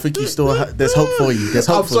 I think you still. There's hope for you. There's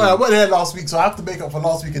hope I'm for sorry, I you. wasn't here last week, so I have to make up for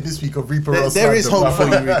last week and this week of Reaper Row. There is slander, hope for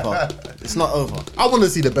bruv. you, Reaper. It's not over. I want to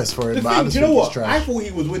see the best for him, The but I thing, just do you know think what? he's I trash. thought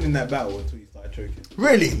he was winning that battle until he started choking.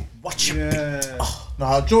 Really? Watch your Yeah.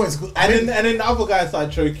 No, Joy's good. And then the other guy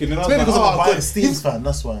started choking, and I was maybe like, because I'm a oh, biased good. Steams fan,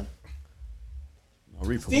 that's why. No,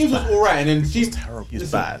 Reaper Steams was alright, and then she terrible. He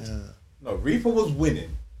was Listen, bad. No, Reaper was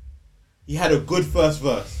winning. He had a good first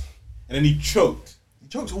verse, and then he choked. He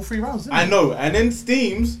choked all 3 rounds, didn't I he? know, and then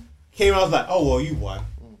Steams came. I was like, oh well, you won,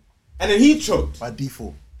 and then he choked, By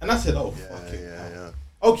default. and I said, oh fuck it. Yeah.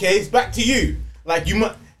 Okay, it's back to you. Like you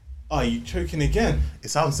might. Are you choking again? It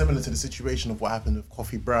sounds similar to the situation of what happened with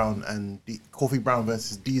Coffee Brown and Coffee Brown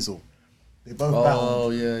versus Diesel. They both Oh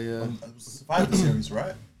battled. yeah, yeah, It was a Survivor Series,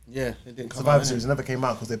 right? yeah. It didn't come Survivor out, Series innit? never came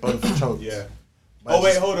out because they both choked. Yeah. But Oh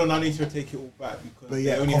wait, just- hold on. I need to take it all back because But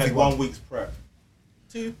yeah, they only Coffee had won. 1 week's prep.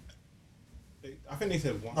 2. I think they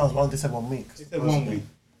said 1. No, they said 1 week. They said 1 week.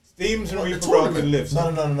 Steams and What, the Reaper Row tournament? can live.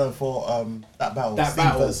 No, for that battle. That Steam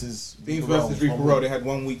battle versus Steams versus Reaper one Row, week. they had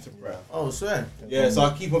 1 week to prep. Oh, swear. Yeah, so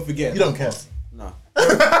I keep on forgetting. You don't care. No.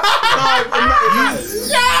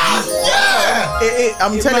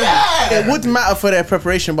 I'm telling you, it would matter for their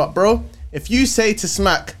preparation, but bro, if you say to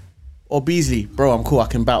Smack or Beasley, bro, I'm cool, I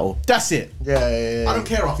can battle. That's it. Yeah. I don't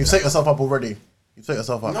care after You've set yourself up already. You've set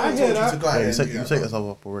yourself up. No one hear told you that. to go Yeah, ahead you and set, do you that, set bro.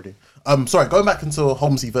 yourself up already. Sorry, going back into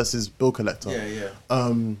Holmesy versus Bill Collector. Yeah.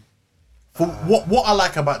 For what I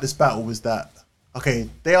like about this battle is that okay,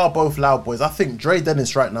 they are both loud boys. I think Dre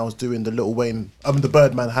Dennis right now is doing the Lil Wayne, the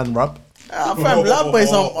Birdman hand rub. Fam, Loud Boys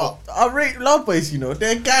I rate Loud Boys, you know,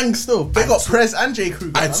 they're gang still. They got Prez and J.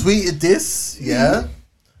 Kruger. I tweeted this, yeah.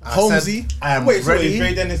 I Holmesy. said, I am Wait, so ready. is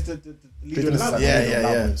Dre Dennis the leader of the lab?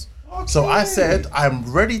 Yeah. So I said I am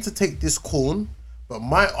ready to take this corn, but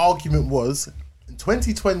my argument was in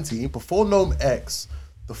 2020, before Gnome X,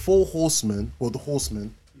 the Four Horsemen, or the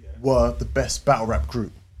Horsemen, were the best battle rap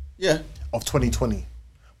group Yeah. of 2020.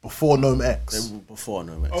 Before Gnome X. Before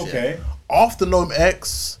No Max. Okay. After Gnome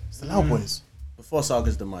X, it's the Loud Boys. Before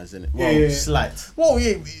Saga's demise, innit? Well, Yeah. slight. Well,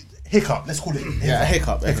 yeah, hiccup. Let's call it Yeah, a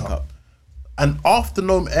hiccup. And after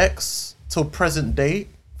Gnome X till present day,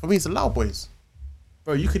 for me, it's the Loud Boys.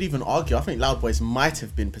 Bro, you could even argue. I think Loud Boys might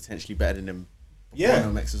have been potentially better than them. Yeah.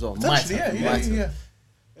 No Max as well. Potentially, Might have. yeah.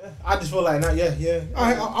 I just feel like that. Yeah.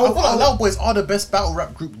 I feel like Loud Boys are the best battle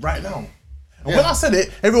rap group right now. And when I said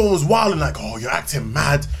it, everyone was wilding like, "Oh, you're acting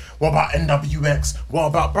mad. What about NWX? What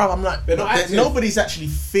about bro?" I'm like, They're not active. Nobody's actually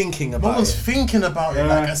thinking no about one's it. thinking about it.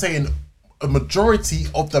 Like I'm saying, a majority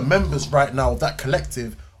of the members right now of that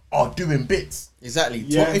collective are doing bits. Exactly.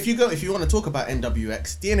 Yeah. If you want to talk about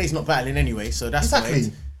NWX, DNA's not battling anyway, so that's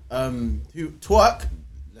Exactly. Who Twerk?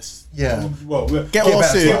 Let's Yeah. Well, get well back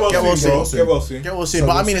soon. to Get well Get well soon, bro. soon. Get well soon. Get well soon. So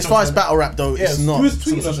But I we'll mean, see as far as something. battle rap though, it's Yeah, not. He was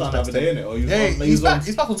tweeting us the other day, innit? Or he was Yeah, on- he he's was on- back.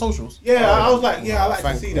 He's back on socials. Yeah, I was like, yeah, I like to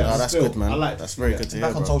Thank see you. that. No, that's still. good, man. I like That's to see very that. good to He's hear,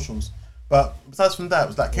 back on bro. socials. But besides from that, it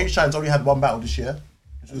was like K-Shine's only had one battle this year.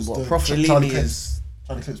 Which was What, the Profilini Charlie is-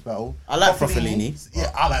 Clips battle. I like Profilini.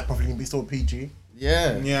 Yeah, I like Profilini, but he's still PG.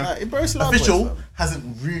 Yeah. Like, bro, it's Loud Official Boys, fam.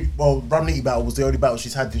 hasn't well, Ramniti battle was the only battle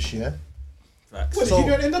she's had this year. Facts. What, So-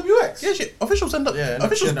 did she do an NWX? Yeah, Official's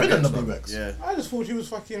Official's been in WX. Yeah. I just thought she was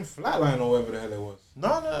fucking flatline or whatever the hell it was.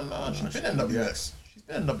 No. She's been in WX. She's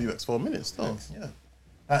been in WX for a minute still.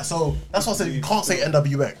 Yeah. So that's why I said you can't say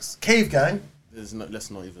NWX. Cave Gang. Let's not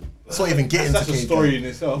even. Let's not even get into That's a Cave story Gang. in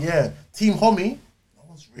itself. Yeah. Team Homie. No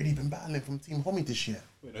one's really been battling from Team Homie this year.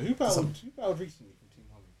 Wait, no, who battled recently from Team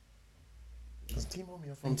Homie? Because Team Homie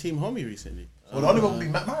are From Team Homie recently. Well, the only one would be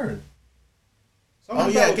Matt Myron. Someone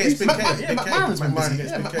yeah, battled against Big recently. K. Yeah, Matt Myron's been busy.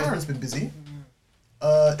 against Yeah, Big Matt K. Myron's been busy.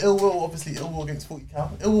 Ill Will, obviously, Ill Will against 40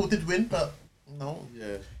 cal. Ill Will did win, but no.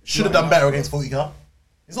 Yeah. Should have done better against 40 cal.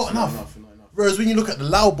 It's not enough. Not enough. Whereas when you look at the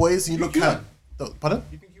Loud Boys and you look You at. Pardon?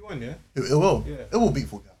 You think you won, yeah? It will. Yeah. It will beat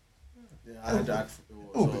 40 cal. Yeah, I had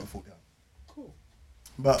It will beat 40 cal. Cool.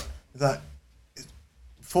 But it's like,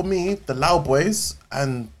 for me, the Loud Boys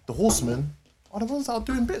and the Horsemen are the ones that are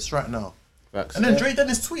doing bits right now. Facts. And then Dre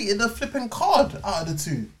Dennis tweeted the flipping card out of the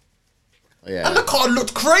two. Yeah. And the card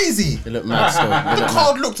looked crazy. They look mad still. They The look mad.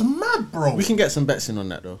 card looked mad, bro. We can get some bets in on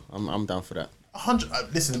that though. I'm down for that.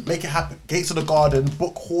 100. Listen, make it happen. Gates of the Garden,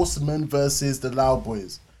 book Horsemen versus the Loud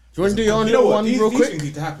Boys. Do you want to do your own You know little what? one These real things quick?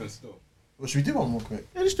 need to happen still. What should we do one real quick?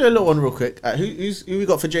 Yeah, just do a little one real quick. Who we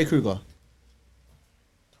got for Jay Kruger?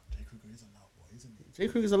 Jay Kruger is a Loud Boy, isn't he? Jay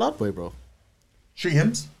Kruger's a loud boy, bro. Street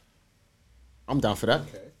Hymns. I'm down for that.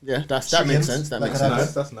 Okay. Yeah, that Street makes hymns, sense. That like makes an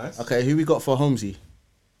sense. album. That's nice. Okay, who we got for Holmesy?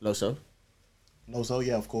 Loso. Lozo,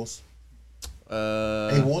 yeah, of course. Uh,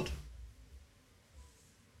 A-Ward.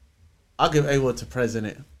 I'll give A-Ward to Prez in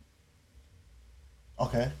it.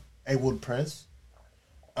 Okay. A-Ward Prez.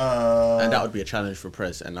 And that would be a challenge for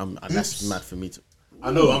Prez, and that's Oops. mad for me to.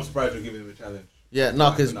 I know. I'm surprised you're giving him a challenge. Yeah, no,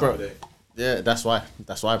 because Back bro. in the day. Yeah, that's why,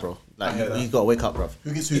 bro. Like I hear that. you gotta wake up, bro.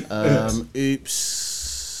 Who gets who?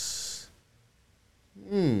 Oops.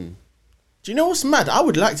 Do you know what's mad? I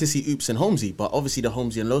would like to see Oops and Holmesy, but obviously the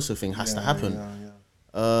Holmesy and Loso thing has to happen.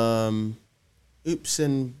 Oops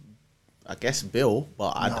and I guess Bill,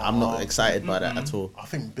 but I'm not excited by that at all. I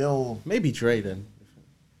think Bill. Maybe Dre then.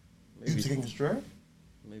 Oops against Dre?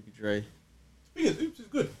 Maybe Dre. Speaking of Oops is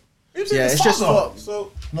good. Oops Yeah, against it's just Saga. for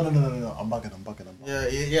So No. I'm bugging.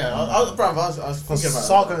 yeah. I was Because thinking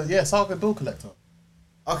about Saga Bill Collector.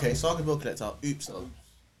 Okay, Saga Bill Collector. Oops though.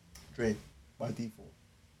 Dre, by default.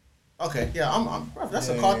 Okay, yeah, bro, that's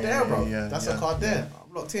a card there, bro. That's a card there.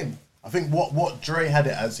 I'm locked in. I think what Dre had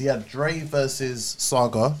it as, he had Dre versus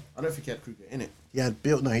Saga. I don't think he had Kruger in it. He had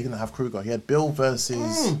Bill. No, he didn't have Kruger. He had Bill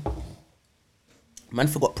versus. Man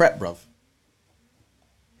forgot Prep, bruv.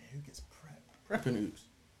 Who gets Prep? Prep and Oops.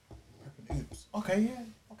 Prep and Oops. Okay, yeah.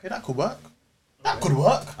 Okay, that could work. That could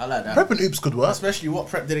work. I like that. Prep and Oops could work. Especially what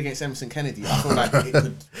Prep did against Emerson Kennedy. I feel like it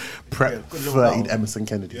could. Prep yeah, good little 30'd battle. Emerson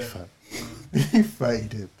Kennedy, fam. He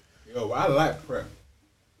 30'd him. yo, I like Prep.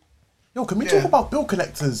 Yo, can we talk about Bill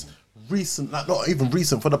Collector's recent, like not even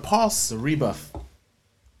recent, for the past, The rebirth.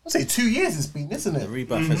 I'd say 2 years it's been, isn't The it?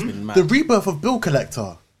 rebirth has been mad. The rebirth of Bill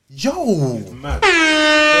Collector. Yo! Man,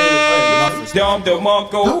 Dom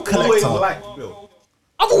DeMarco. Bill always Collector. liked Bill.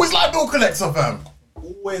 I've always liked Bill Collector, fam.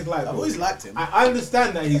 Always liked. I've Bill. always liked him. I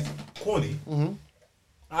understand that he's corny.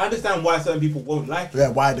 I understand why certain people won't like him. Yeah,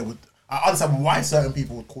 why they would. I understand why certain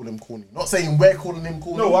people would call him corny. Not saying we're calling him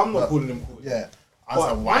corny. No, I'm not but calling him corny. Yeah. I But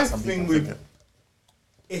understand why my some thing people with think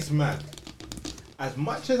it. it's mad. As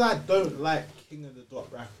much as I don't like King of the Dot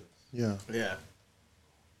rappers, Yeah. Yeah.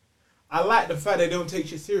 I like the fact they don't take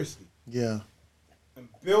shit seriously. Yeah. And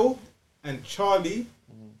Bill and Charlie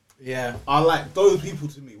Yeah. are like those people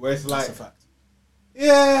to me, where it's like, That's a fact.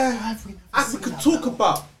 yeah, I could talk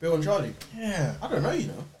about. Bill and Charlie. Yeah. I don't know, you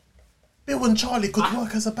know. Bill and Charlie could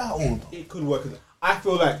work as a battle. It could work. I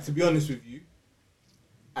feel like, to be honest with you,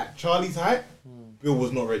 at Charlie's height, Bill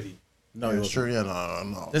was not ready. No, Yeah, you're it's true. Yeah,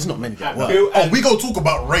 no. There's not many that At work. Bill Oh, and, we go talk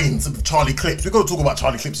about Reigns of Charlie Clips. We go talk about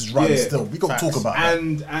Charlie Clips' run Yeah, still. We go facts. talk about that.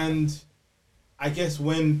 and I guess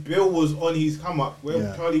when Bill was on his come up,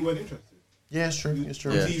 Yeah. Charlie weren't interested. Yeah, it's true. It's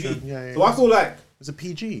true. On Yeah. It's true. TV. Yeah. So I feel like It was a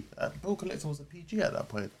PG. Bill Collector was a PG at that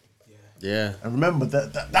point. Yeah. And remember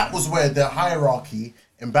that was where the hierarchy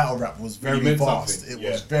in battle rap was very Really meant vast. something, It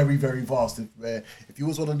yeah. was very, very vast. If you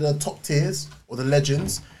was one of the top tiers or the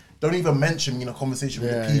legends, don't even mention me in a conversation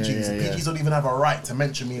Yeah, with the PGs. yeah, The yeah. PGs don't even have a right to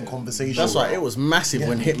mention me in conversation. That's why it was massive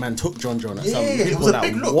when Hitman took John at Yeah, some it people was a like,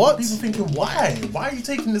 big look. What? People thinking, why? Why are you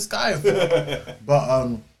taking this guy for?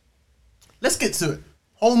 But let's get to it.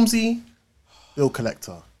 Holmesy, Bill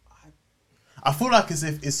Collector. I feel like as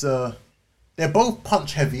if it's they're both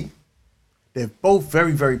punch heavy. They're both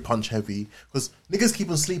very, very punch heavy because niggas keep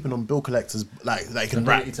on sleeping on Bill Collector's like he can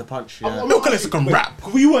rap. Ability to punch. I'm Yeah. Bill Collector can rap.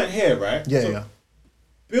 We weren't here, right? Yeah, So yeah.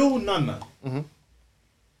 Bill Nunner.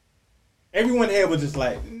 Everyone here was just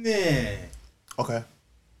like, nah. Okay.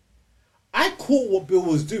 I caught what Bill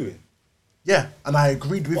was doing. Yeah, and I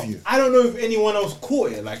agreed with you. I don't know if anyone else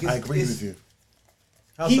caught it. Like, I agree with you.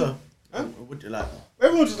 How He- so? Huh? What would you like?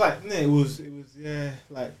 Everyone was just like, nah, it was, yeah,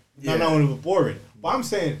 like, no one was boring. But I'm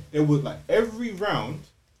saying, it was like, every round,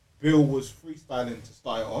 Bill was freestyling to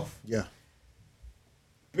start it off. Yeah.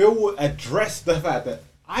 Bill would address the fact that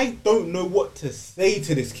I don't know what to say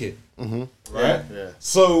to this kid. Right? Yeah.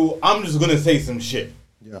 So I'm just going to say some shit.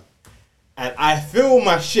 Yeah. And I feel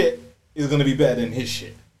my shit is going to be better than his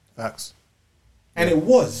shit. Facts. And it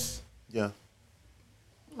was. Yeah.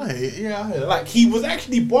 I hear that. Like, he was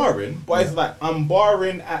actually barring, but it's like, I'm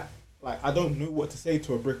barring at, like, I don't know what to say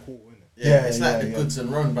to a brick wall, innit? Yeah, it's like yeah, the yeah. goods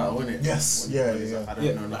and run battle, isn't it? Yes. When Yeah, he's yeah. like, I don't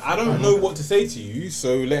Yeah, know like, nothing. I don't know what to say to you,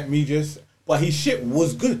 so let me just... But his shit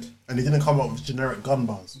was good. And he didn't come up with generic gun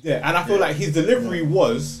bars. Yeah, and I feel like his delivery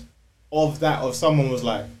was of someone was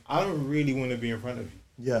like, I don't really want to be in front of you.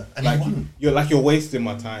 Yeah. And Like, he won. you're wasting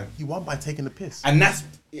my time. He won by taking the piss. And that's...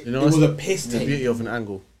 It what's was a piss the take. beauty of an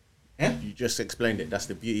angle. Yeah? You just explained it. That's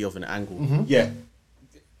the beauty of an angle. Yeah.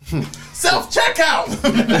 Self-checkout!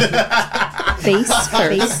 Face first.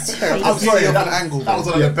 I'm sorry, of that, an angle, that was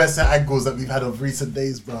bro. one of the best angles that we've had of recent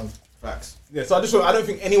days, bro. Facts. Yeah, so I don't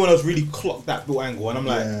think anyone else really clocked that Bill angle. And I'm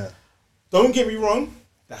like, Yeah. don't get me wrong,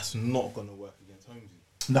 that's not going to work against Holmesy.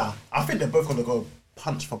 Nah, I think they're both going to go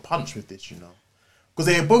punch for punch with this, you know. Because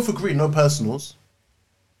they both agree, no personals.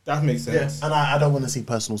 That makes sense. And I don't want to see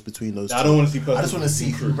personals between those two. I don't wanna see personals I just want to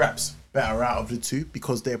see between who raps better out of the two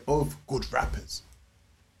because they're both good rappers.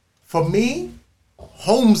 For me,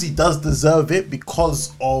 Holmesy does deserve it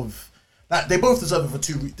because of... Like, they both deserve it for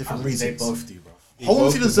two different reasons. They both do, bro.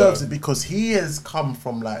 Holmesy both deserves deserve it because he has come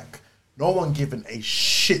from like no one giving a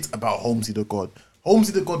shit about Holmesy the God.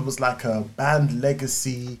 Holmesy the God was like a band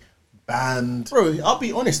legacy band. Bro, I'll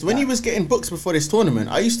be honest. When he was getting books before this tournament,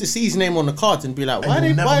 I used to see his name on the cards and be like, And why are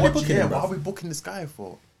you'll they never watch- booking yeah, him, why bro? are we booking this guy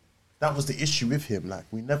for? That was the issue with him. Like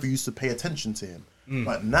we never used to pay attention to him.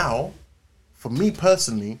 But now, for me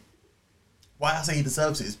personally, why I say he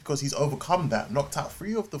deserves it is because he's overcome that, knocked out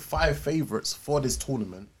 3 of the 5 favourites for this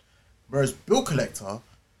tournament. Whereas Bill Collector,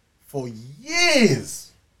 for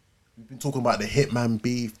years, we've been talking about the Hitman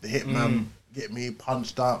beef, the Hitman get me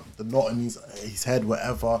punched up, the knot in his head,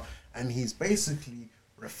 whatever. And he's basically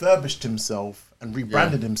refurbished himself and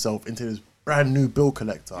rebranded himself into this brand new Bill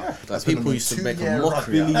Collector. Like, people used to make a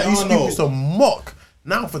mockery out of Like, it. people used to mock.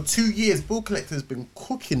 Now for 2 years, Bill Collector has been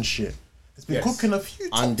cooking shit. He's been Yes. cooking a few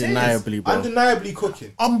top Undeniably, bro. Undeniably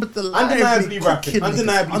cooking. undeniably rapping, cooking,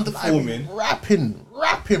 undeniably performing.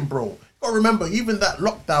 rapping, bro. You gotta remember, even that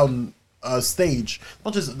lockdown stage,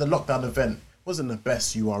 not just the lockdown event, wasn't the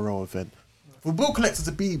best URL event. For Bill Collector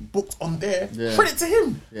to be booked on there, Yeah. credit to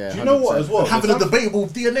him. Yeah, Do you know what 100%. as well? Having a There's debatable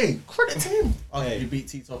DNA, credit to him. Oh, Hey. you beat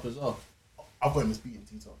T-Top as well. I've got him as beating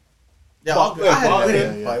T-Top. Yeah, But- I had but- it,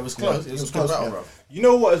 yeah, yeah. but it was close. Yeah, It was a good battle, bro. You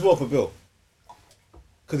know what as well for Bill?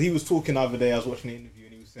 Because he was talking the other day, I was watching the interview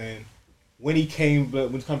and he was saying, when he came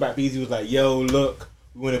back, Beezy was like, yo, look,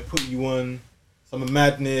 we want to put you on Summer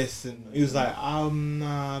Madness. And he was like,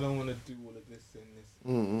 nah, I don't want to do all of this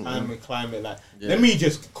in this time and climate. Like, let me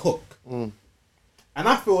just cook. And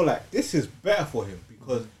I feel like this is better for him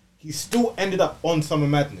because he still ended up on Summer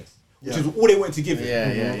Madness, which is all they went to give him.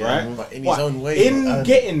 Yeah. Right? But in his own way, In bro.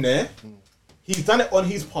 getting there, he's done it on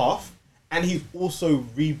his path, and he's also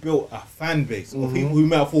rebuilt a fan base of people who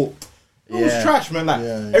might have thought it was Yeah. trash, man. Like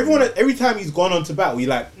Yeah, everyone, every time he's gone on to battle, you're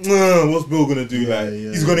like, what's Bill gonna do? Yeah, like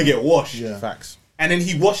yeah, he's gonna get washed, Yeah. Facts. and then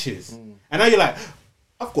he washes, and now you're like,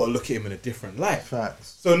 I've got to look at him in a different light.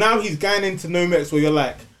 Facts. So now he's going into Nomex where you're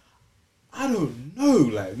like, I don't know,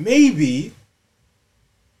 like maybe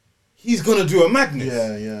he's gonna do a madness.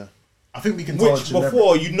 Yeah, yeah. I think we can tell Which generic.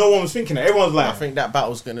 before no one was thinking that. Everyone's I like, think that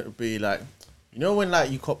battle's gonna be like, you know when like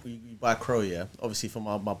you buy Crow, yeah. Obviously for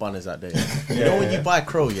my bunners out there, you know when you buy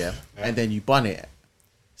Crow, yeah, and then you bun it. As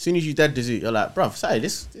soon as you dead the zoo, you're like, bruv, say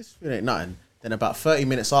this ain't nothing. Then about 30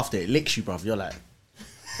 minutes after it licks you, bruv. You're like,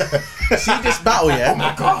 see this battle, yeah. Oh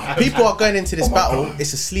my god! People are going into this battle.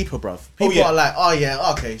 It's a sleeper, bruv. People yeah. are like, oh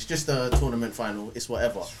yeah, okay, it's just a tournament final. It's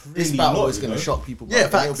whatever. This really battle not, is gonna you know? shock people. Bruv. Yeah,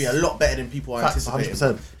 And it'll facts. be a lot better than people are Facts, anticipating.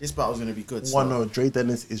 100%. bruv. This battle's gonna be good. One, So. no, Dre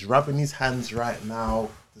Dennis is rubbing his hands right now,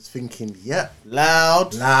 just thinking, yep,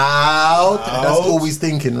 Loud. loud. That's all he's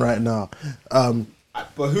thinking right now.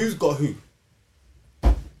 but who's got who?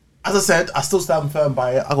 As I said, I still stand firm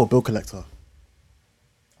by it. I got Bill Collector.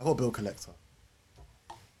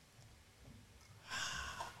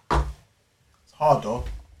 It's hard though.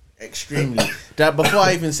 Extremely. That before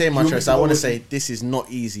I even say my choice, I want to say this is not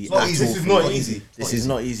easy. not at easy. all This is for not me. easy. This is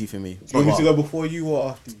not easy for me. You want me to go before you or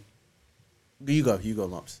after you? You go,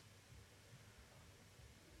 Mops.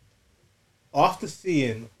 After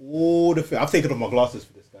seeing all the I've taken off my glasses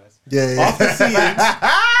for this, guys. Yeah, yeah. After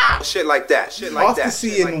seeing Shit like that. Shit like After that.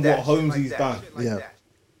 seeing shit like what that, Holmesy's shit like done. that, shit like Yeah. that.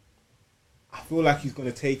 I feel like he's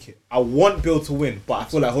gonna take it. I want Bill to win, but I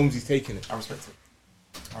feel like Holmesy's taking it. I respect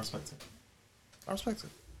it. I respect it. I respect it.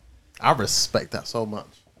 I respect that so much.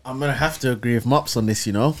 I'm gonna have to agree with Mops on this.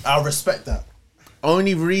 You know, I respect that.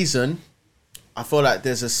 only reason I feel like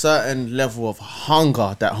there's a certain level of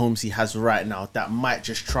hunger that Holmesy has right now that might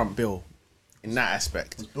just trump Bill in that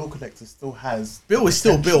aspect. Bill Collector still has. Bill is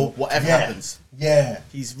still potential. Bill, whatever Yeah. happens. Yeah.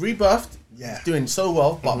 He's rebirthed. Yeah. He's doing so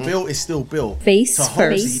well, but Bill is still Bill. Face to first,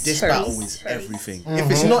 Holmesy, this first, battle is first. everything. If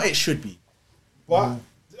it's not, it should be. But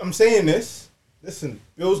I'm saying this. Listen,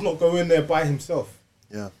 Bill's not going there by himself.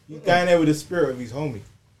 Yeah. He's going there with the spirit of his homie.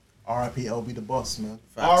 R.I.P. LB the boss, man.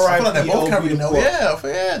 Facts. I feel like R.I.P. they're both LB carrying the L. boss.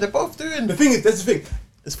 Yeah, they're both doing. The thing is, that's the thing.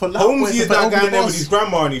 It's for Loud Holmesy Boys, is it's for now LB the going there with boss. his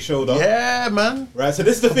grandma on his shoulder. Yeah, man. Right, so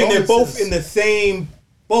this is the thing. They're both in the same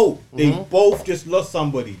boat. They both just lost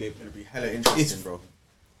somebody. They It'll be hella interesting, It's- bro.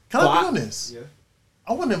 Can I But be honest? Yeah.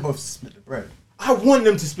 I want them both to split the bread. I want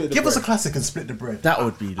them to split the Give us a bread. classic and split the bread. That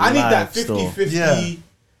would be. I need that live still. 50-50. Yeah.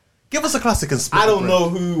 Give us a classic and split I the don't bread. know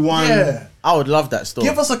who won. Yeah. I would love that still.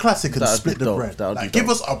 Give us a classic and That'd split be the dope. bread. That would Like, be give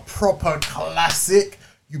dope. us a proper classic.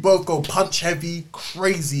 You both go punch heavy,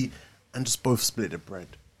 crazy, and just both split the bread.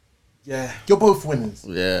 Yeah. You're both winners.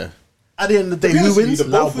 Yeah. At the end of the day, To be who honest with you, wins? the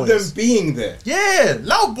Loud both of Boys. them being there. Yeah,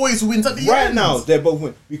 Loud Boys wins at the Right end. now, they're both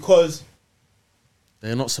winning because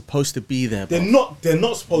They're not supposed to be there, they're bro.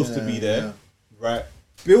 not supposed to be there. Right.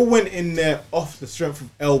 Bill went in there off the strength of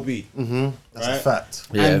LB. That's a right? fact.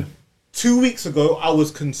 Yeah. And 2 weeks ago, I was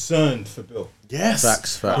concerned for Bill. Yes.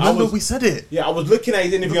 Facts. Remember, I was- we said it. Yeah, I was looking at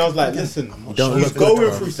his interview. I was like, listen, don't he's look good, going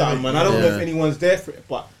bro. through something, man. I don't know Yeah. if anyone's there for it,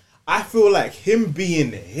 but I feel like him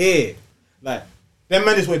being here, like, them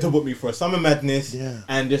man just went to book me for a summer madness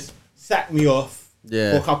and just sacked me off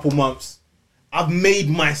Yeah. for a couple months. I've made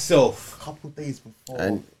myself. A couple days before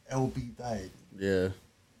And- LB died. Yeah.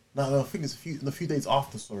 No, I think it's a few days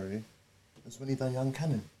after, sorry. That's when he done Young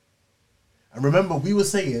Cannon. And remember, we were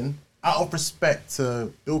saying, out of respect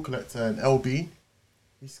to Bill Collector and LB,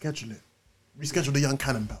 reschedule it. Reschedule the Young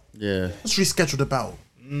Cannon battle. Yeah. Let's reschedule the battle.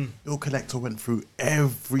 Bill Collector went through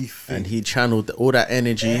everything. And he channeled all that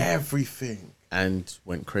energy everything. and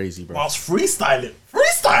went crazy, bro. Whilst freestyling.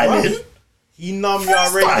 Freestyling? He numb you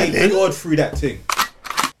already. They Freestyling? poured through that thing.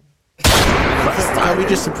 Can we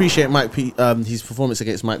just appreciate Mike P? His performance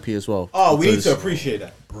against Mike P as well. Oh, we need Because- to appreciate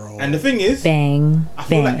that. Bro. And the thing is, Bang. I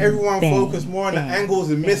feel bang, like everyone bang, focused more on the bang, angles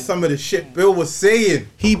and missed some of the shit Bill was saying.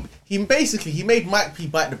 He basically he made Mike P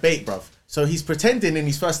bite the bait, bruv. So he's pretending in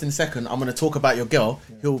his first and second, I'm gonna talk about your girl.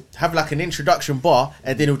 He'll have like an introduction bar,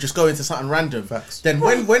 and then he'll just go into something random. Facts. Then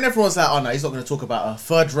when everyone's like, oh no, he's not gonna talk about her.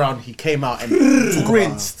 Third round, he came out and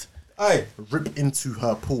rinsed. Aye, Rip into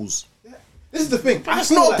her pools. this is the thing. That's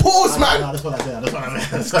not a pause, man. That's what I said. That's what I meant.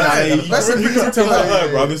 That's That's a you can tell her,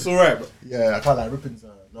 bro. It's alright, bro. Yeah, I can't like rip into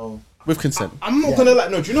her. No, With consent. I'm not gonna like.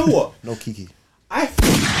 No, do you know what? no Kiki. I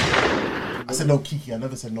feel, I said no Kiki. I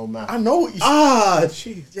never said no math. I know what you said.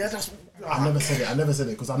 jeez. Yeah, that's. I never said it. I never said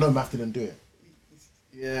it because I know math didn't do it.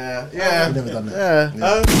 Yeah, He yeah. never done that.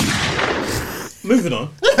 Yeah. Moving on.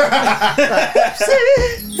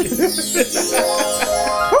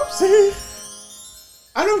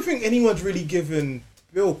 I don't think anyone's really given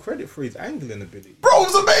Bill credit for his angling ability. Bro,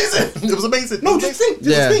 it was amazing. It was amazing. No, just think. Just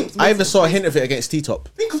Yeah. think. I even saw a hint of it against T-Top.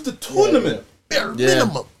 Think of the tournament. Bare Yeah.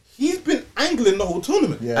 minimum. He's been angling the whole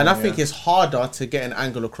tournament. Yeah, And I think it's harder to get an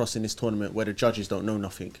angle across in this tournament where the judges don't know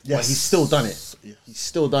nothing. But Yes. he's still done it. Yes. He's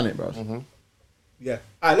still done it, bro. Yeah.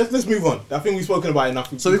 All right, let's move on. I think we've spoken about it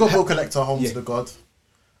enough. So we got Bill Collector, Holmes Yeah. the God.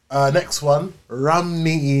 Next one,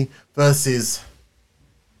 Ramniti versus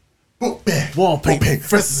Book Bear. Wallpaper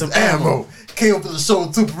versus some ammo. Came up to the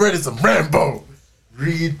show, super ready, some Rambo.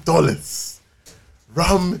 Reed Dollars.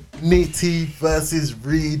 Ramniti versus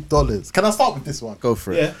Reed Dollars. Can I start with this one? Go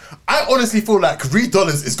for it. Yeah. I honestly feel like Reed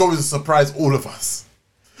Dollars is going to surprise all of us.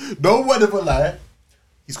 No one ever lie.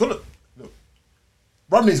 He's gonna look.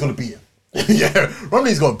 Romney's gonna beat him. Yeah,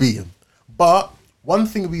 Romney's gonna beat him. But one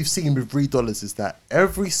thing we've seen with Reed Dollars is that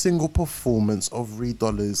every single performance of Reed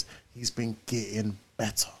Dollars, he's been getting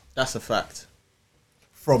better. That's a fact.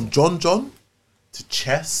 From John to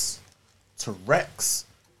Chess to Rex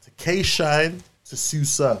to K Shine to Sue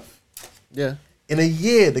Surf. Yeah. In a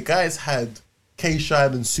year, the guys had K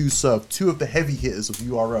Shine and Sue Surf, two of the heavy hitters of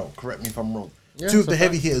URL. Correct me if I'm wrong. Yeah, Two of that's the a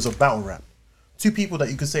heavy hitters of battle rap. two people that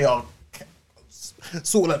you could say are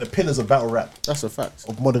sort of like the pillars of battle rap, That's a fact.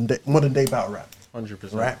 of modern day battle rap,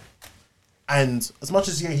 100%. right? And as much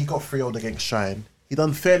as he got 3-0 against Shine, he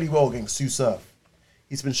done fairly well against Sue Surf.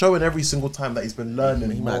 He's been showing every single time that he's been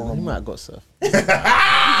learning. He more might and more. have got surf.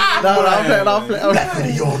 I'll play. Black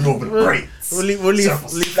video, you all know the braids. We'll leave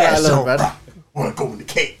Surf, that alone, surf, man. rock. Wanna go in the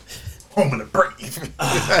cave, home in the brave.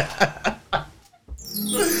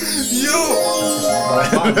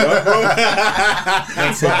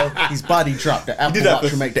 His body dropped. The Apple did that Watch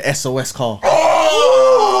first. to make the SOS call.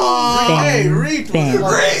 Hey, Reed,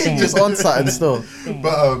 Bang. Just on something still.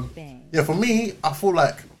 But yeah, for me, I feel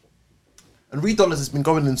like, and Reed Dollars has been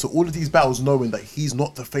going into all of these battles knowing that he's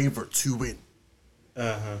not the favorite to win.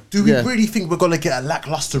 Do we Yeah. really think we're gonna get a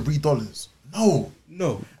lackluster Reed Dollars? No.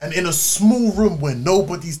 No. And in a small room where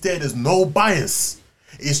nobody's there, there's no bias.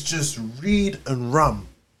 It's just Reed and Rum.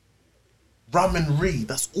 Rum and Reed.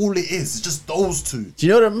 That's all it is. It's just those two. Do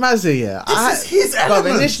you know the Mazza, yeah? This is his Bruv,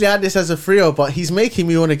 element. initially I had this as a 3-0, but he's making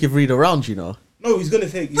me want to give Reed a round, you know? No, he's gonna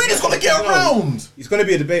take. Reed is gonna get around. He's gonna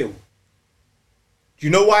be a debatable. Do you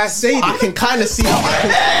know why I say I this? can kind of see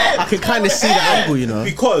I can kind of see the angle, you know?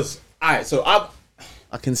 Because alright, so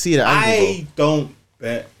I can see the angle, I don't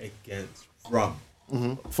bet against Rum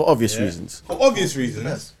bro, for obvious reasons. for obvious reasons.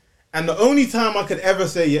 Yes. And the only time I could ever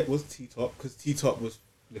say it was T-Top, because T-Top was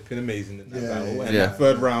flipping amazing in that Yeah, battle, yeah, and yeah. that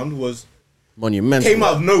third round was Monumental. came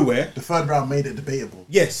out of nowhere. The third round made it debatable.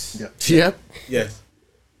 Yes, Yeah. Yep. yes,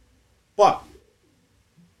 but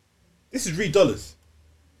this is Reed Dollars,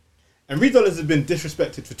 and Reed Dollars has been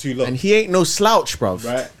disrespected for too long. And he ain't no slouch, bruv.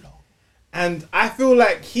 Right? And I feel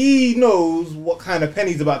like he knows what kind of pen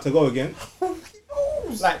he's about to go against.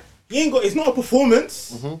 Like, he ain't got, it's not a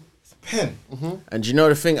performance, it's a pen. And do you know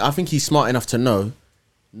the thing? I think he's smart enough to know.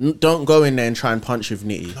 Don't go in there and try and punch with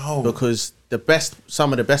Nitty. No. Because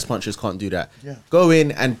some of the best punchers can't do that. Yeah. Go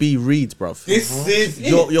in and be Reed, bruv. This is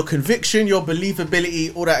Your conviction, your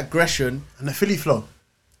believability, all that aggression. And the Philly flow.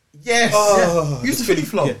 Yes. Yeah. Use the Philly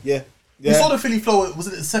flow. Yeah. You saw the Philly flow, was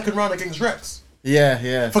it the second round against Rex?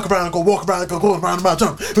 Yeah. Fuck around and go walk around and go around the mouth,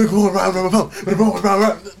 jump. Go around.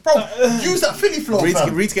 Bro, use that Philly flow,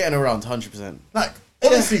 fam. Reed's getting around 100%. Like,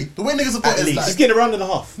 honestly, the way niggas have got it is He's like, getting a round and a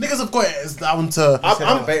half. niggas have got it is down to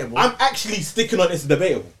debatable. I'm actually sticking on this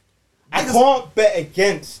debatable. I can't bet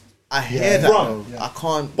against, I hear that, Rum. though. I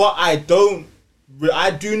can't. but I do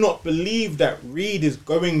not believe that Reed is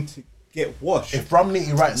going to get washed. if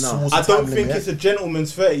Romney writes towards the I don't time think limit, it's a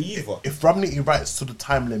gentleman's 30 either. if Romney writes to the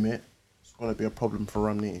time limit, it's gonna be a problem for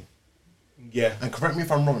Romney. Yeah. And correct me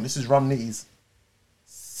if I'm wrong, this is Romney's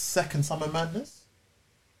second Summer Madness?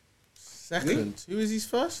 Second. Who is his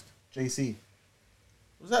first? JC.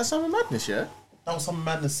 Was that Summer Madness, yeah? That was Summer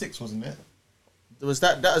Madness 6, wasn't it? Was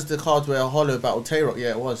that was the card where Hollow battled Tay-Rock?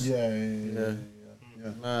 Yeah, it was. Yeah.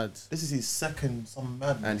 Mad. This is his second Summer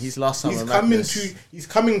Madness. And his last Summer He's Madness.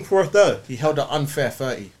 coming for a third. He held an unfair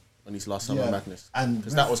 30 on his last Summer Yeah. Madness. And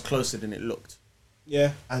Because that was closer than it looked.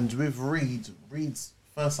 Yeah. And with Reed's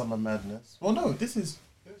first Summer Madness. Well, no, this is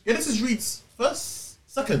Reed's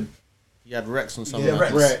second. He had Rex on Summer Yeah,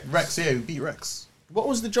 Rex. Madness. Rex, yeah, he beat Rex. What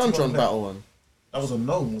was the John battle one? That was a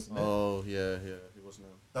gnome, wasn't it? Oh, yeah, it was known.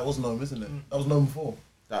 That was gnome, isn't it? That was gnome 4.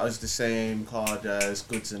 That was the same card as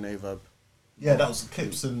Goods and Avab. Yeah, that was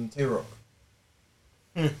Clips and Tay-Rock.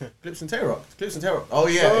 Clips and Tay-Rock. Oh,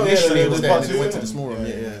 yeah, Oh, initially yeah, it was the there, and then party, it went to yeah. the small room.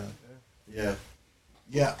 Yeah.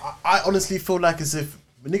 Yeah, I honestly feel like as if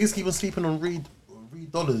when niggas keep on sleeping on Reed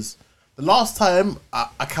Dollars. The last time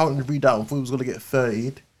I counted Reed out and thought he was going to get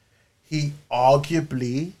 30'd, he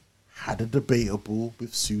arguably had a debatable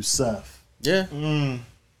with Sue Surf. Yeah.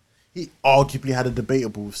 He arguably had a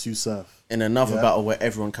debatable with Sue Surf. In another Yeah. battle where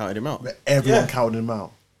everyone counted him out. Where everyone Yeah. counted him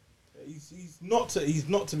out. He's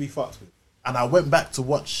not to be fucked with. And I went back to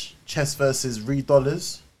watch Chess versus Reed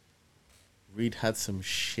Dollars. Reed had some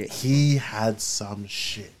shit. He had some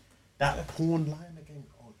shit. That pawn line again.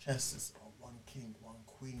 Oh, Chess is 1 king, 1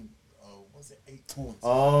 queen. Was it 8 pawns?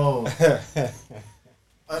 Oh.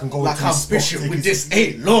 Can go Like into how his spot, Bishop take with his- this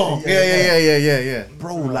ain't long. Yeah.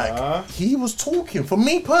 Bro, like he was talking. For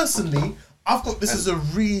me personally, I've got this is a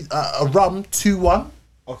Rum 2-1,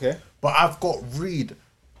 Okay. but I've got Reed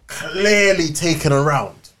clearly taken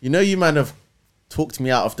around. You know, you man have talked me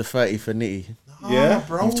out of the 30 for Nitty. Yeah,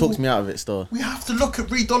 bro. You've talked me out of it still. We have to look at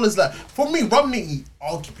Reed Dollars. Like for me, Rum Nitty,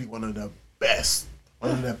 arguably one of the best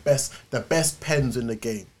pens in the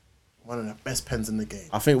game. One of the best pens in the game.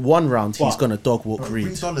 I think one round he's But- going to dog walk But Reed.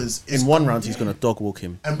 Reed Dollars is In one round he's going to dog walk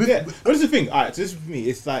him. And with, Yeah. What is the thing? Alright, so this is for me.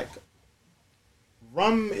 It's like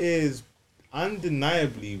Rum is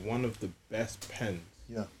undeniably one of the best pens.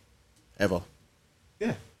 yeah. Ever.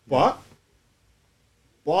 Yeah. But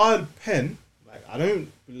Bar Pen, like, I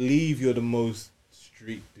don't believe you're the most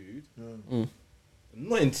street dude. I'm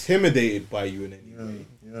not intimidated by you in any way.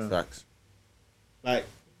 Yeah. Facts. Like,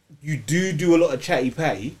 you do a lot of chatty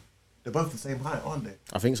patty. They're both the same height, aren't they?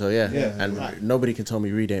 I think so, yeah. Yeah, And right. nobody can tell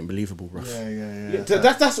me Reed ain't believable, bro. Yeah.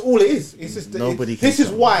 That's all it is. It's just Nobody can this is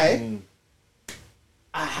tell. why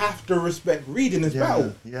I have to respect Reed in this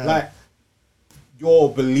battle. yeah. Like, you're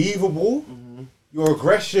believable. Your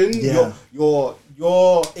aggression, Yeah.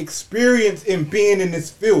 your experience in being in this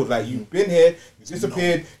field. Like, you've been here, you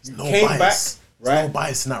disappeared, you No came bias. back, There's right? no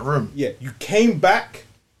bias in that room. Yeah, you came back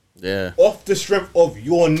Yeah. off the strength of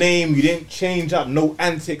your name. You didn't change up, no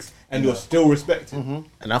antics, and you're still respected.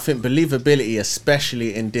 And I think believability,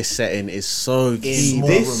 especially in this setting, is so key. Small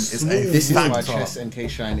this room is small- a This is why factor. Chess and K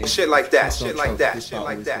Shine is Shit like that, it's shit not like choked. that, This shit battle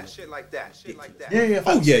like is that, gonna- shit like that, shit like that. Yeah,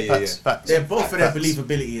 facts. yeah. Facts. They're both for their Facts.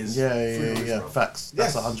 believability is. Yeah. Facts.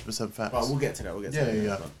 That's Yes. 100% facts. But we'll get to that. We'll get to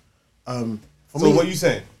Yeah. that. For So me, what you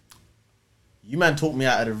saying? You man talked me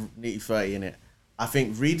out of the nitty 30 in it. I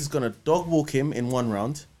think Reed's gonna dog walk him in one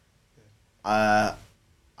round. I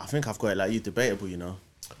think I've got it like you, debatable. You know,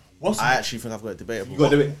 I actually think I've got it debatable.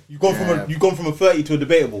 You've gone from a 30 to a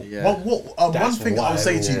debatable. Yeah. one That's thing I'll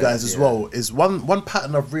say to you wild. guys as well is one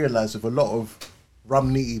pattern I've realised with a lot of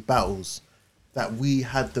Rumniti battles that we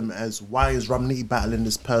had them as, why is Rumniti battling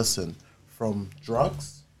this person, from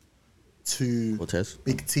drugs to Cortez.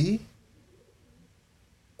 Big T,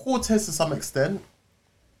 Cortez to some extent,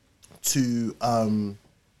 to who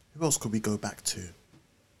else could we go back to?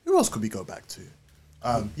 I'll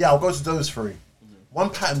go to those three. One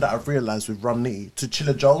pattern that I've realised with Rumniti to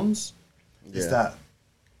Chilla Jones is Yeah. that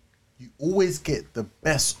you always get the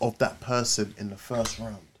best of that person in the first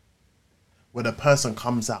round. Where the person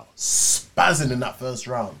comes out spazzing in that first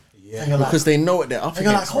round. Yeah. Because they know what they're up and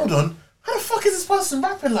you're like, against. hold on, how the fuck is this person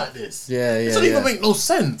rapping like this? Yeah, It yeah, doesn't even yeah. make no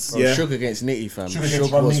sense. Bro, Suge against Nitty, fam. Suge Suge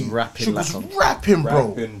against was Rumniti. rapping Suge like was a... rapping,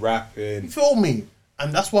 bro. Rapping. You feel me?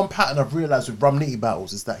 And that's one pattern I've realised with Rumniti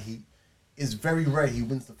battles is that he is very rare he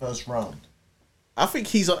wins the first round. I think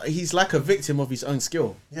he's like a victim of his own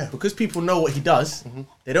skill. Yeah. Because people know what he does,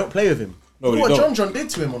 they don't play with him. No, Look they what don't. John did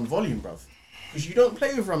to him on Volume, bruv. Because you don't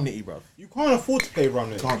play with Rumniti, bruv. You can't afford to play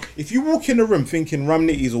Rumniti. Can't. If you walk in the room thinking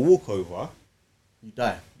Rumniti is a walkover, You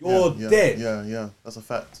die. you're dead. Yeah, that's a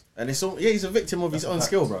fact. And it's all, he's a victim of his own Fact.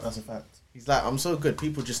 skill, bruv. That's a fact. He's like, I'm so good,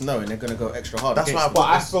 people just know and they're going to go extra hard. That's against why me. But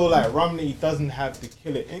I feel like Rumniti doesn't have the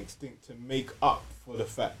killer instinct to make up for the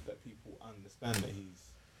fact that people understand that he's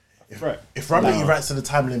a threat. If Rumniti writes to the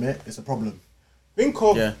time limit, it's a problem. Think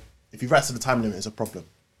of Yeah. If he writes to the time limit, it's a problem.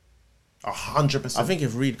 100%. I think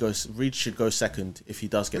if Reed should go second if he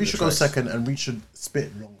does get Reed the should choice. go second and Reed should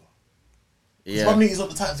spit longer. Yeah. Rumniti's not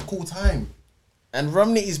the type to call time. And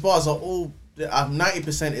Rumniti's bars are all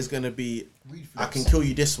 90% is going to be Reed I flips. can kill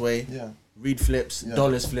you this way. Yeah. Reed flips, Yeah.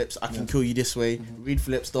 dollars flips, I can kill you this way. Reed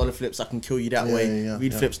flips, dollar flips, I can kill you that Yeah, way. yeah, yeah,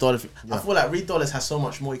 Reed yeah. flips, dollar flips. Yeah. I feel like Reed Dollars has so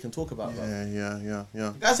much more you can talk about. Bro. Yeah.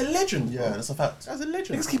 The guy's a legend. Yeah, bro. that's a fact. That's a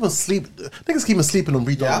legend. Niggas keep on sleeping on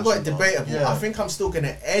Reed Yeah, I Dollars, got it you know. debatable. Yeah. I think I'm still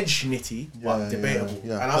gonna edge Nitty, but Yeah, debatable.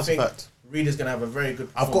 yeah, And I that's a think fact. Reed is gonna have a very good.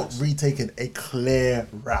 I've got performance. Reed taking a clear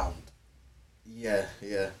round. Yeah.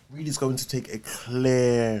 Reed is going to take a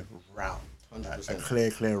clear round. 100%. A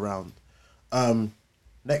clear round.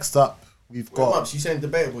 Next up, we've got... Mumps, you saying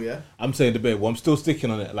debatable? Yeah. I'm saying debatable. I'm still sticking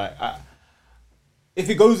on it. Like, if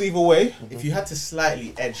it goes either way, If you had to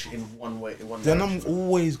slightly edge in one way, in one then direction, I'm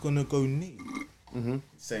always gonna go knee.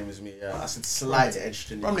 same as me. Yeah, I said slight edge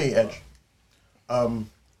to Nitty. Rumniti edge.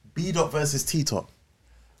 B-Dot versus T-Top.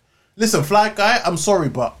 Listen, Fly Guy, I'm sorry,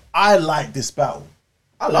 but I like this battle.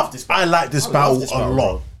 I love this. I like this I love battle this a battle,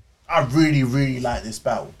 lot. bro. I really like this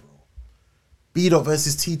battle, bro. B-Dot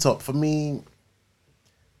versus T-Top, for me,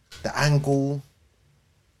 the angle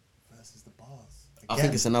versus the bars. I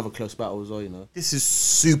think it's another close battle as well. You know, This is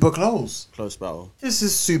super close. close battle. This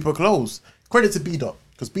is super close. Credit to B-Dot,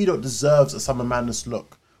 because B-Dot deserves a Summer Madness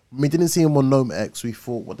look. When we didn't see him on Gnome X, we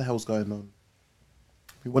thought, what the hell's going on?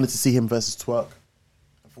 We wanted to see him versus Twerk.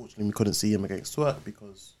 Unfortunately, we couldn't see him against Twerk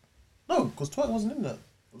because Twerk wasn't in there.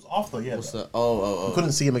 It was after, yeah. What's that? Oh. We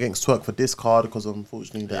couldn't see him against Twerk for this card because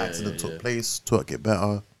unfortunately the Yeah, accident yeah, took yeah. place. Twerk get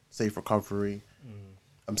better, safe recovery,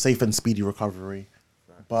 safe and speedy recovery.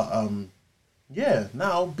 But yeah,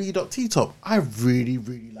 now B.T Top. I really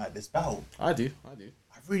like this battle. I do. I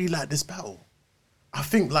really like this battle. I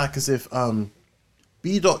think like as if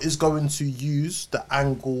B.Dot is going to use the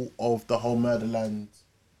angle of the whole Murderland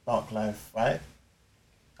Dark Life, right?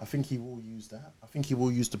 I think he will use that. I think he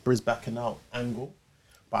will use the Briz backing out angle.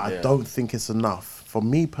 But I Yeah. don't think it's enough. For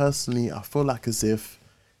me personally, I feel like as if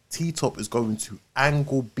T-Top is going to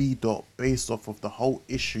angle B-Dot based off of the whole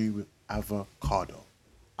issue with Avocado?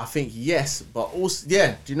 I think yes, but also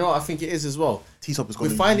do you know what I think it is as well? T-Top is We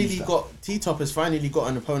going to finally got T-Top has finally got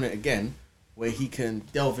an opponent again where he can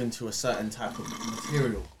delve into a certain type of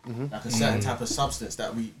material, like a certain type of substance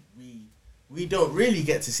that we don't really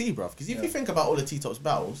get to see, bruv. Because if you think about all the T-Top's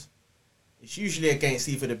battles, it's usually against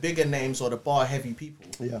either the bigger names or the bar heavy people.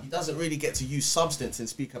 Yeah. He doesn't really get to use substance and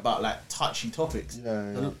speak about like touchy topics.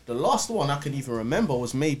 Yeah. The last one I can even remember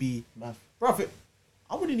was maybe, Math. bruv,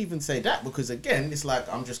 I wouldn't even say that because again, it's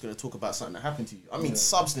like I'm just going to talk about something that happened to you. I mean,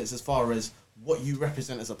 substance as far as what you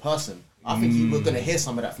represent as a person. I think you were going to hear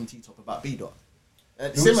some of that from T-Top about B-Dot. Who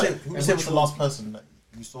was the last person that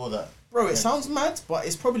you saw that? Bro, it sounds mad, but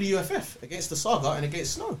it's probably UFF against the Saga and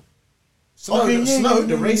against Snow. Snow, Okay,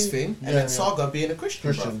 the race thing, and then Saga being a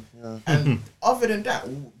Christian. Yeah. And other than that,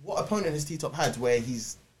 what opponent has T-Top had where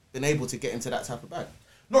he's been able to get into that type of bag?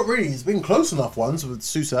 Not really. He's been close enough ones with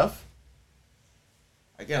Susaf.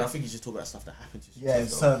 Again, I think he's just talking about stuff that happened to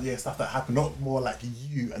you. Stuff that happened, not more like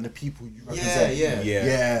you and the people you represent.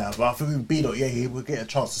 Yeah. But I think with B-Dot, he will get a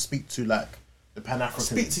chance to speak to like the Pan-African.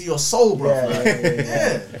 Speak to your soul, bro.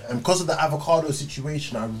 Yeah. And because of the Avocado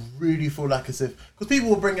situation, I really feel like as if because people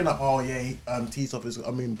were bringing up, T-Top is,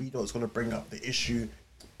 B-Dot is going to bring up the issue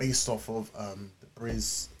based off of the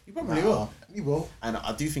Briz. He probably will. He will. And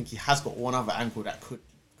I do think he has got one other angle that could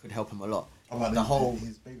help him a lot.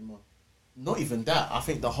 His baby mom. Not even that. I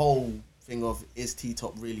think the whole thing of is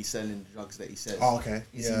T-Top really selling the drugs that he says? Oh, okay.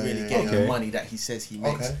 Is he really getting the money that he says he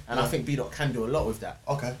makes? Okay. And I think B-Dot can do a lot with that.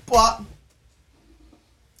 Okay. But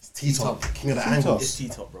It's T-Top, king of the It's angles.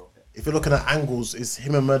 T-Top, bro. If you're looking at angles, it's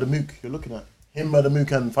him and Murder Mook. You're looking at him, Murder Mook,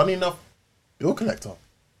 and funny enough, Bill Collector.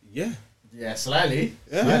 Yeah. Yeah, slightly.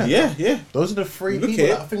 Yeah. Those are the three Look people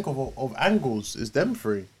at it. that I think of angles. Is them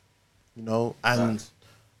three, And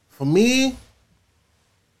for me,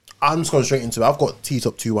 I'm just going straight into it. I've got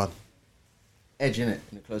T-Top 2-1. Edge in it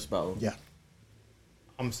in a close battle. Yeah.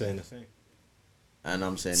 I'm saying the same. And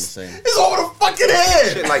I'm saying the same. It's all I want to fucking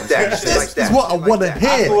hear. Shit like that. Shit like This that. is what I shit want to like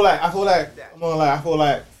that. hear. I feel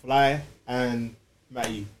like Fly and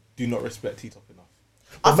Matty do not respect T-Top enough.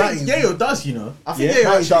 I But think Matty- Yayo does, you know. I think Yeah, Yayo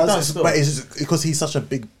Matty actually does does, still. but it's just because he's such a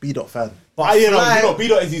big B-Dot fan. But Fly-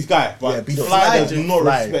 B-Dot is his guy, but Yeah, B-Dot. Fly does Fly- not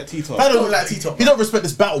Fly. respect T-Top. Fly don't like T-Top, He don't respect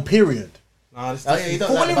this battle, period. Nah, this Oh, yeah, he But don't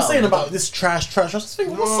when like he was battle, saying he about don't- this trash, I was just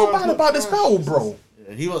thinking, what's so bad about this battle, bro?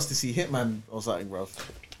 Yeah, he wants to see Hitman or something, bro.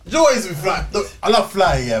 You know what is with Fly? Look, I love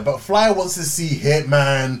Fly, yeah, but Fly wants to see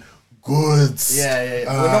Hitman, Goods. Yeah.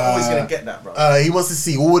 We're not always going to get that, bro. He wants to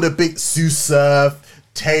see all the big Sue Surf,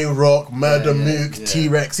 Tay Rock, Murder Mook, yeah.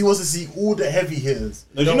 T-Rex. He wants to see all the heavy hitters.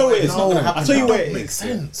 No, you know what it is? It's not gonna happen I'll tell you now. what it Makes is.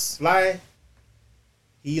 sense. Fly,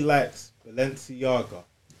 he likes Balenciaga.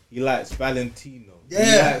 He likes Valentino. He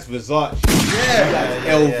Yeah. likes Versace. He likes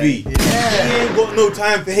LV. He ain't got no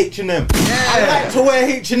time for H&M. I like to wear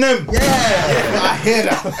H&M. I hear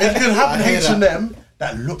that. And you can have an I hear that. H&M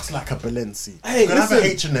that looks like a Balenci. Hey, you can have a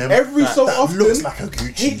listen, H&M every so that often, looks like a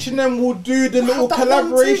Gucci. H&M will do the little That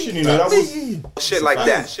collaboration, one you know. That was, thing. Shit like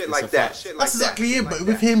that. Shit like that. Shit like That's that. exactly it. But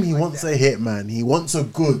with him, he wants a Hitman. He wants a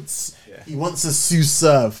Goods. He wants a Sue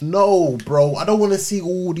Surf. No, bro. I don't want to see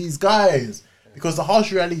all these guys. Because the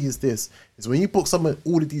harsh reality is this. Is when you book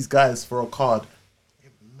all of these guys for a card,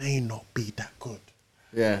 it may not be that good.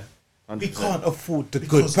 Yeah. we can't afford the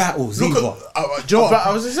Because good battles look either. at, do you know But what?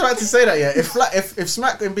 I was just about to say that, yeah. If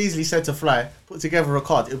Smack and Beasley said to Fly, put together a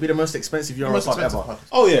card, it would be the most expensive Euro Most card expensive ever. card.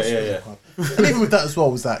 Oh, yeah. And even with that as well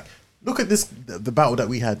was like, look at this, the battle that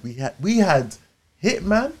we had. We had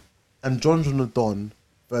Hitman and John the Don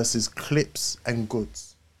versus Clips and Goods.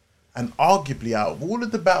 And arguably out of all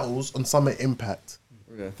of the battles on Summer Impact,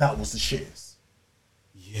 Okay. that was the shittest.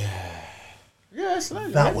 Yeah,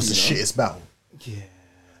 slightly. That was the you know. shittest battle. Yeah.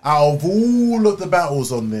 Out of all of the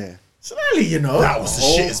battles on there, Slightly, you know. that was the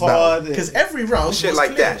shittest battle. Because every round Shit was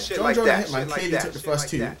like clear. that, shit John like John that, and Hitman shit like clearly that, took the shit first like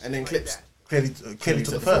two, that, and then shit Clips. like Clearly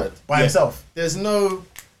took the third by Yeah. himself. There's no.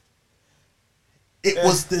 It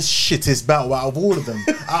was the shittest battle out of all of them.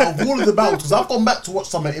 Out of all of the battles, because I've gone back to watch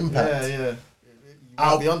Summer Impact. Yeah.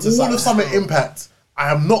 Out be of onto all something. of Summer Impact, I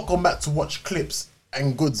have not gone back to watch Clips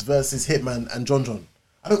and Goods versus Hitman and John.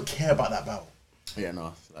 I don't care about that battle. Yeah,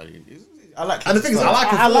 no. I like. And the thing is, I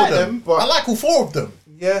like all I four like of them. them, but- I like all four of them.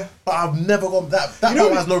 Yeah. But I've never gone that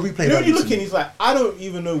battle has no replay. You know, when value you to look in, me. he's like, I don't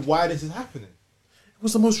even know why this is happening. It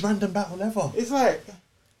was the most random battle ever. It's like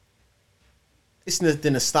It's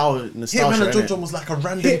the nostalgia. Hitman and innit? John was like a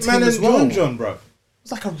random team Hitman as and well. John, bro.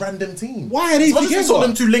 was like a random team. Why are they As much as we together? saw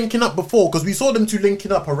them two linking up before, because we saw them two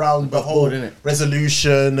linking up around the whole board, innit?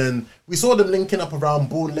 resolution, and we saw them linking up around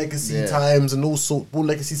Born Legacy times and all sort. Born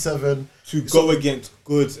Legacy 7 to go against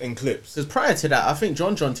Goods and Clips. Because prior to that, I think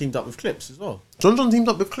John teamed up with Clips as well. John teamed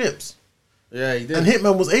up with Clips, Yeah, he did. and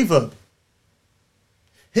Hitman was Averb.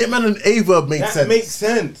 Hitman and Averb made That sense. makes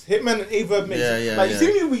sense. Hitman and Averb makes sense. Yeah, Like, yeah.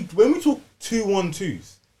 see, when we talk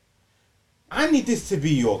 2-1-2s, I need this to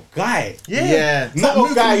be your guy. Yeah. It's Not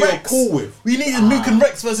like a guy and you're Rex. cool with. We needed Mook and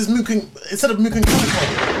Rex versus Mook and instead of Mook and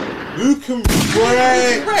Calico. Mook and Mook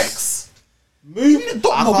and Rex. Rex. Mook.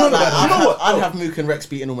 Dot Mob. No, No, no, you know what? I'd have Mook and Rex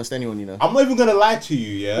beating almost anyone, you know. I'm not even gonna lie to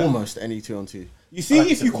you, yeah. Almost any 2-on-2. You see, I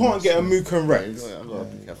like if to you say can't almost, get a yeah. Mook and Rex, I've got to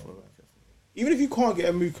be careful. even if you can't get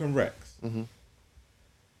a Mook and Rex,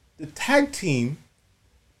 the tag team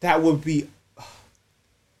that would be. I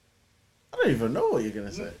don't even know what you're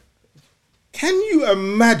gonna say. Can you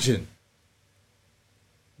imagine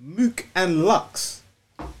Mook and Lux?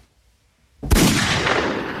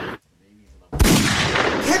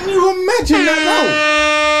 Can you imagine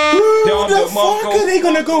that now? Who the fuck are they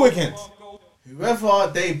gonna go against?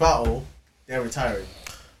 Whoever they battle, they're retiring.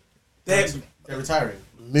 They're- They're retiring.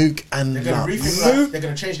 Mook and They're gonna Lux. rethink life. They're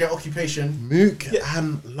gonna change their occupation. Mook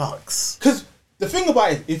and Lux. Because the thing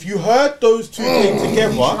about it, if you heard those two came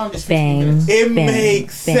together, Round is 15 Bang. minutes. it Bang,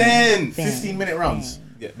 makes bang, sense. bang. 15-minute rounds.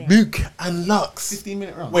 Mook and Lux.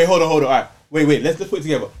 15-minute rounds. Wait, hold on. All right. Wait. Let's put it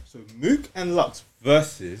together. So Mook and Lux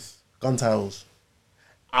versus. Gun towels.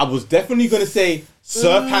 I was definitely gonna say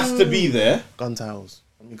Surf has to be there. Gun towels.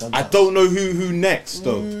 Gun I towels. don't know who next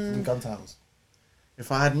though. Gun towels.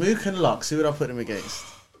 If I had Mook and Lux, who would I put them against?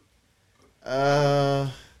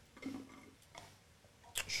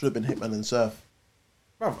 Should have been Hitman and Surf.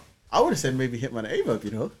 Bruv, I would have said maybe Hitman and Averb,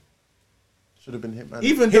 you know? Should have been Hitman.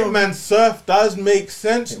 Even though Hitman Surf does make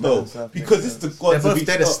sense Hitman though, and Surf because makes it's the sense. gods they're of both each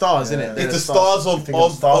they're the star. stars, innit? They're It's the the stars of Think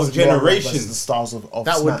of stars of of War versus generations. The stars of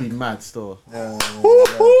That Smack. would be mad still. Yeah, I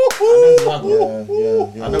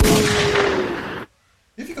know Who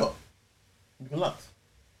have you got? Mook and Lux.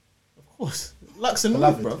 Of course. Lux and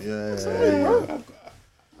Mook, Beloved. bro. Yeah.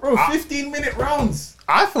 Bro, 15-minute rounds.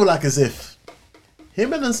 I feel like as if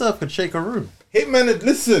Hitman and Surf could shake a room. Hitman,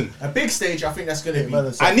 listen. A big stage, I think that's going to be... Hitman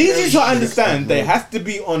and Surf. I need you to Very understand shake they a room. has to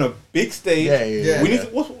be on a big stage. Yeah. We need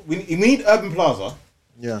we need Urban Plaza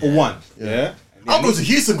Yeah. for one. Yeah. I'll go to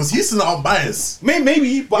Houston because Houston aren't biased.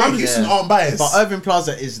 Maybe, but I'm just Houston aren't biased. But Irving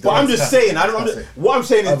Plaza is the... But I'm just saying. I don't. Classic. What I'm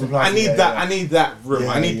saying is, Urban Plaza, I need yeah, that. yeah. I need that room. Yeah,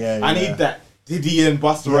 I need. yeah, I yeah. need that Diddy and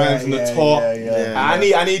Busta Rhymes in the top.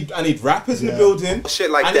 I need rappers in the building. Shit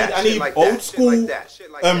like I that, need shit like old that, shit school like that, shit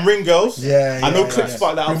like that. ring girls. Yeah, I know yeah, Clips yeah.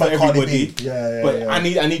 spark that Bring up for back Cardi everybody. B. Yeah, But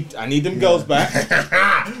yeah. I need them girls back.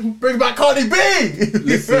 Bring back Cardi B.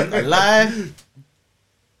 Listen, A lie.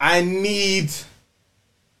 I need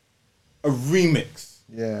a remix.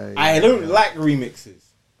 Yeah. I don't like remixes.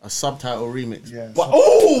 A subtitle remix. Yeah. But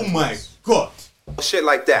oh my god. Shit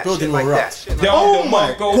like that. Building Shit like will that. rock. Shit like Oh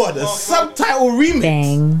my god, a subtitle remix.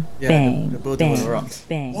 Bang, Yeah, bang, the building bang, will rock.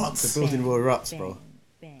 bang, What? The building will erupt, bro.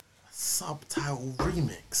 Subtitle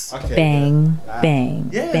remix. Okay. bang, bang,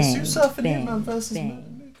 Yeah, bang, Sue Surf and bang, Hitman versus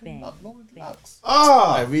bang, bang. Lux.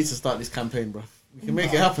 Ah. We need to start this campaign, bro. We can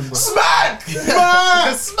make it happen, bro. Smack!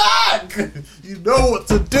 Smack! Smack! You know what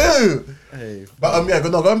to do. Hey. But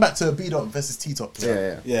going back to B Dot versus T Top.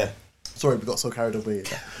 Yeah. Yeah. Sorry, we got so carried away.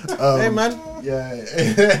 Hey, man. Yeah.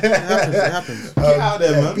 It happens. Get out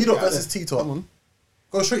there, man. B Dot Get out versus T Top. Come on.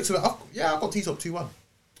 Go straight to it. I got T Top 2-1.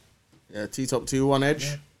 Yeah, T-Top 2-1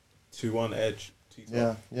 edge. 2-1 edge.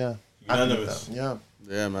 Yeah. Unanimous. Happy with that. Yeah.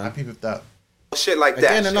 Yeah, man. Happy with that. Shit like that.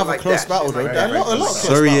 Again, shit another like close that, battle, shit though. like There that. are a lot of close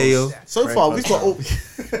Sorry, battles. Yayo. So Very far, close we've got all...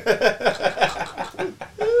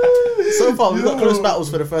 So far, we've got close battles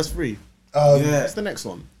for the first three. Yeah. What's the next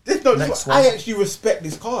one? Next I one. actually respect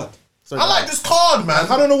this card. So I like this card, man.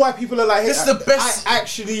 I don't know why people are like, This is the best- I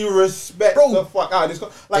actually respect Bro. the fuck out of this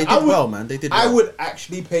card. Like, They did I would, well, man. They did I well. would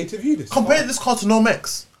actually pay to view this. Compare card. this card to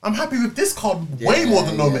Nomex. I'm happy with this card way more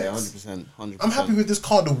than Nomex. 100%. 100%. I'm happy with this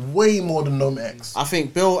card way more than Nomex. I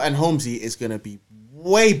think Bill and Holmesy is going to be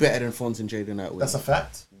way better than Fonz and Jaden Atwood. That's a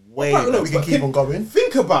fact. way Right, better. look, We can but keep on going.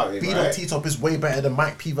 Think about it, B right? Dot T Top is way better than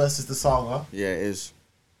Mike P versus the Saga. Yeah, it is.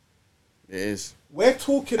 It is. We're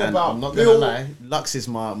talking And about I'm not Bill. gonna lie, Lux is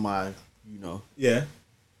my you know. Yeah.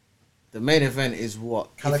 The main event is what?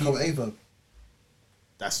 If Calico you- Ava.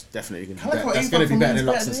 That's definitely gonna be Calico better. That's Ava gonna be from better me than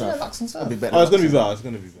is Lux and better than- yeah, Surf. Lux and Surf. It'll be better Oh, it's than gonna be Lux better. It's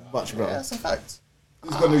gonna be better. and- much Yeah, better. that's a fact.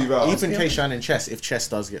 It's gonna be better. Even K-Shine and Chess, if Chess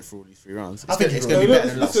does get through all these 3 rounds, I think it's he gonna be will. better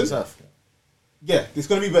than Lux and Listen. Surf. Yeah, it's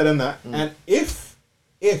gonna be better than that. And if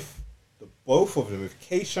the both of them, if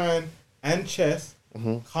K Shine and Chess,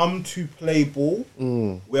 come to play ball,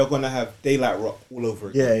 we're gonna have Daylight Rock all over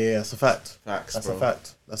again. Yeah, that's a fact. Facts, That's bro. a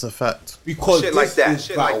fact. That's a fact. Because Shit like this that, is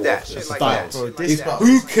shit like battle that, of shit the like styles. that. Bro, this It's battle-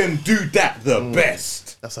 who can do that the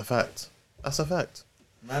best. That's a fact. That's a fact.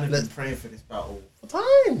 Man, I've been praying for this battle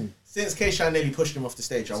Time. since K-Shine nearly pushed him off the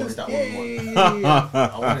stage. I wanted that one. Yeah.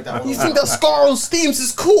 I wanted that one. You think that scar on Steams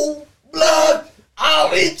is cool? Blood,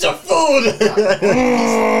 I'll eat your food.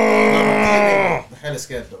 I'm hella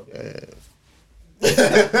scared though.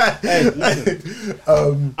 Hey,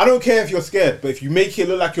 listen. I don't care if you're scared, but if you make it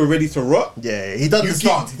look like you're ready to rock, Yeah, he done the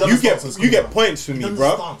stance. He done you the get stance, so it's you good get enough. points for He me, done the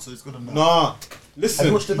bro. stance, so it's good enough. Nah, Have you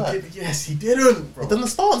listen. watched it back? Yes, he didn't, bro. He done the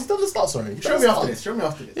stance. He done the stance. Sorry. He Show done me the after stance. this. Show me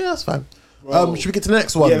after this. Yeah, that's fine. Bro. Should we get to the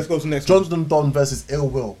next one? Yeah, let's go to the next one. Jonathan Don versus Ill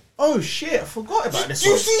Will. Oh shit! I forgot about this. Do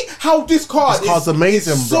you one. see how this card This card's is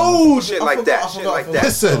amazing, so Shit I like forgot, that, I shit forgot, like I that.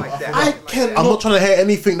 Listen, shit like that, I shit like that. cannot- I'm not trying to hear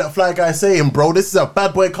anything that Fly Guy's saying, bro. This is a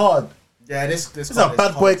bad boy card. Yeah, this This is a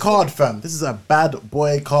bad boy card, fam. This is a bad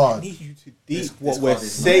boy I card. need you to This deep what card we're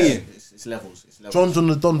is saying. nuts. It's levels. It's levels. Jonathan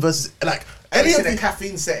the Don versus like And any it's of in a the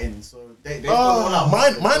caffeine setting, so they go all out.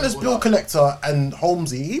 mine They mine go is all Bill out. Collector and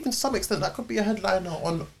Holmesy. Even to some extent, that could be a headliner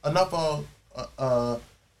on another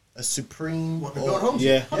a Supreme. What, the or- Bill Holmes?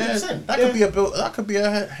 Yeah. 100%. that could be a Bill. That could be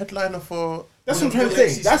a headliner for. That's what I'm Bill trying to say.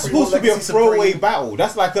 Legacy That's Supreme. supposed to be a Legacy throwaway Supreme. battle.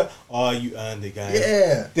 That's like a, oh, you earned it, guys.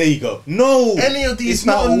 Yeah. There you go. No. Any of these it's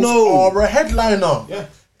not a battles no. are a headliner. Yeah.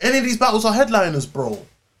 Any of these battles are headliners, bro.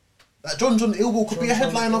 Like John Ill Will could be a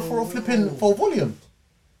headliner for a flipping for a volume.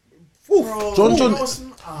 Bro, John you John know what's-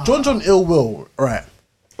 John Ill Will, right?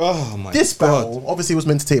 Oh my This God. battle obviously was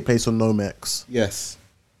meant to take place on Nomex. Yes.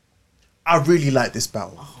 I really like this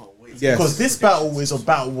battle Oh, wait. Yes. because this battle is a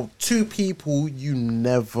battle of two people you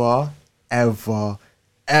never, ever,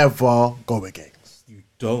 ever go against. You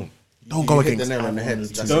don't. Don't You go hit against the nail on the head. either one of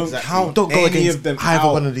the That's two. Don't exactly count what- Don't go any against of them either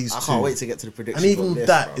out. one of these I two. can't wait to get to the prediction. And even of this,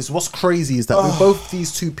 that bro. is what's crazy is that with both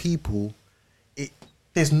these two people,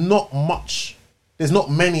 there's not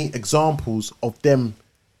many examples of them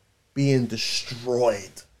being destroyed.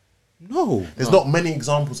 No. There's not many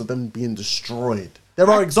examples of them being destroyed. There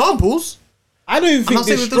are examples. I don't even I'm think not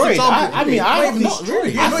saying with those destroyed. examples. I mean, Not I even think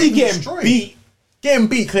destroyed. I Not see even getting destroyed. beat. Getting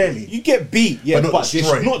beat clearly. You get beat, yeah, but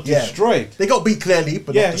it's not Yeah. destroyed. They got beat clearly,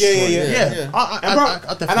 but Yeah, not yeah, destroyed. yeah, yeah. Yeah. And, bro, I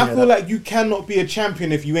definitely and I hear feel that. like you cannot be a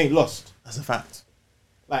champion if you ain't lost. That's a fact.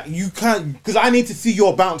 Like you can't, because I need to see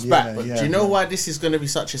your bounce back. Yeah. Do you know why this is going to be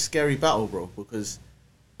such a scary battle, bro? Because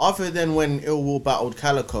other than when Ill Will battled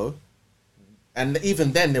Calico, and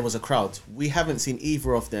even then there was a crowd, we haven't seen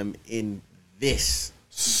either of them in this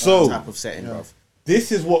So type of setting, bro.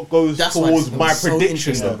 this is what goes That's why towards it's my so prediction.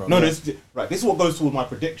 interesting, though. bro. No, Yeah. this is what goes towards my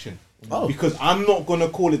prediction. Oh. Because I'm not gonna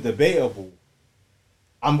call it debatable.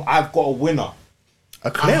 I've got a winner. A I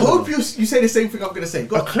clear hope winner. you say the same thing I'm going to say.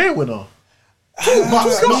 Go A clear winner.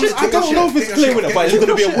 I don't know if it's clear winner, but it's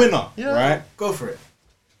gonna be a winner, Yeah. right? Go for it.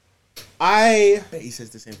 I I bet he says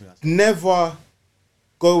the same thing. never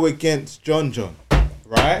go against John,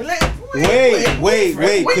 right? Wait Wait, for it,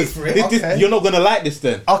 wait because for it. Okay. you're not gonna like this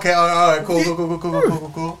then. Okay, all right,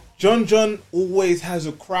 cool. John always has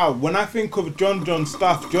a crowd. When I think of John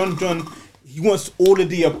stuff, John, he wants all of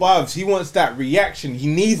the aboves. He wants that reaction. He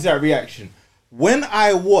needs that reaction. When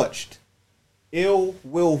I watched Ill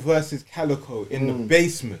Will versus Calico in the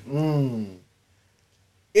basement,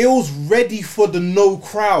 Ill's ready for the no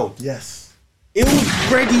crowd. Yes.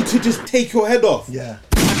 Ill's ready to just take your head off. Yeah.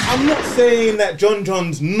 I'm not saying that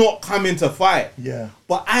John's not coming to fight. Yeah.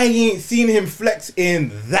 But I ain't seen him flex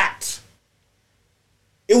in that.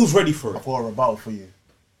 Ill's ready for it. For a battle for you.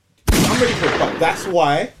 I'm ready for it. But that's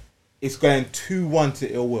why it's going 2-1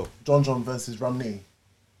 to Ill Will. John versus Ramney.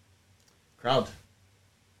 Crowd.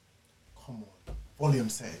 Come on. Volume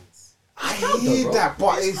settings. I though, hear bro. that,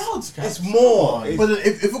 but It's crowds, guys. it's more. Come It's- But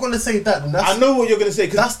if we're gonna say that, then I know what you're gonna say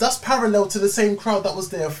because that's parallel to the same crowd that was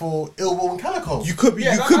there for Ill Will and Calico. you could be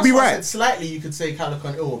Yeah, you that- could that's be why I right. said slightly, you could say Calico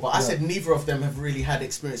and Ill Will, but I said neither of them have really had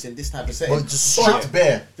experience in this type of setting. But just stripped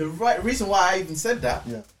bare. The right reason why I even said that,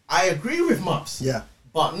 Yeah. I agree with Mups. Yeah.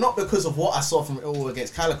 But not because of what I saw from Ill Will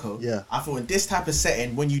against Calico. Yeah. I thought in this type of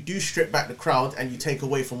setting, when you do strip back the crowd and you take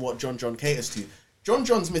away from what John caters to,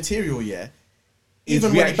 John's material, yeah, even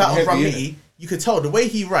when he reaction battled heavy, Ramiti, you could tell the way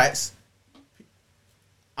he writes,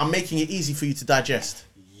 I'm making it easy for you to digest.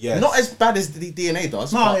 Yes. Not as bad as the DNA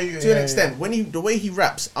does, No, but yeah, to an yeah, extent. When the way he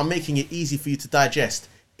raps, I'm making it easy for you to digest.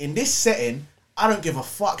 In this setting, I don't give a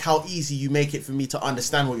fuck how easy you make it for me to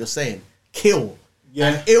understand what you're saying. Kill. Yeah.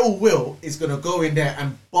 And Ill Will is gonna go in there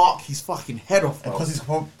and bark his fucking head off, bro. Because he's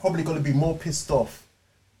probably gonna be more pissed off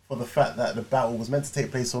for the fact that the battle was meant to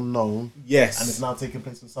take place on Known. Yes. And it's now taking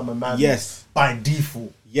place on Summer Madness. Yes. By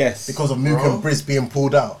default. Yes. Because of Mook and Briz being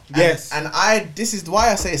pulled out. Yes. And this is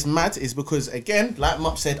why I say it's mad, is because, again, like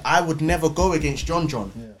Mup said, I would never go against John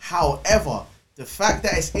John. Yeah. However, the fact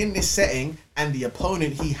that it's in this setting and the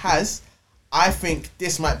opponent he has, I think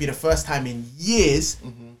this might be the first time in years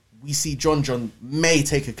we see John John may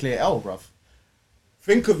take a clear L, bruv.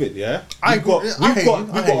 Think of it, yeah. I We've got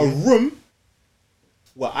hear a you. room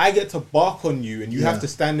where I get to bark on you and you Yeah. have to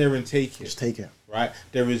stand there and take it. Just take it. Right?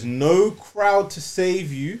 There is no crowd to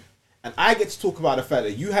save you, and I get to talk about the fact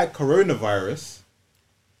that you had coronavirus.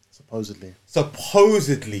 Supposedly,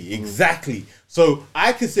 exactly. So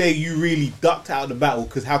I could say you really ducked out of the battle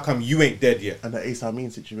because how come you ain't dead yet? And the Ace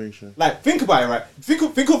Amin situation. Like, think about it, right? Think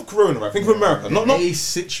of Corona, right? Think of America, not A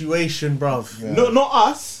situation, bruv. Yeah. not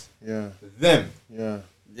us, Yeah. them. Yeah.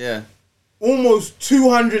 Yeah. Almost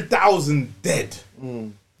 200,000 dead.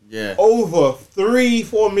 Yeah. Over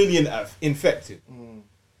 3-4 million infected.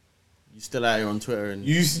 You still out here on Twitter and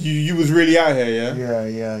You was really out here,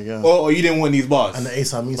 yeah? Yeah. Or you didn't want these bars. And the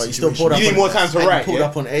Ace Amin but you situation. still pulled up You need on more time to and you write, pulled yeah?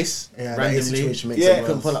 up on Ace Yeah, the Ace randomly. situation makes Yeah. it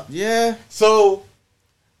Couldn't worse. pull up. Yeah. So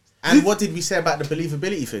And what did we say about the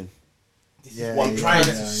believability thing? Yeah, what I'm yeah, trying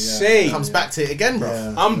yeah, to yeah. say. Comes back to it again,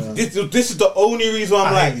 bruv. Yeah. This is the only reason I'm I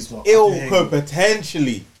hear like, you, Scott. ill I do hear could you.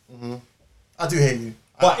 potentially. I do hear you.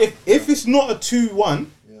 But if it's not a 2-1,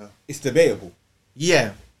 Yeah. it's debatable.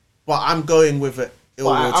 Yeah. But I'm going with it. But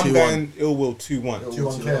I'm going ill will 2-1.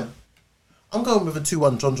 2-1 clear. I'm going with a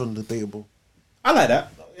 2-1 John John debatable. I like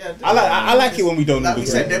that. Yeah, I like it when we don't Like we know.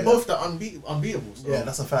 said, they're both the unbeatable. So. Yeah,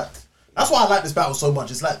 that's a fact. That's why I like this battle so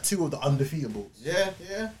much. It's like two of the undefeatables. Yeah.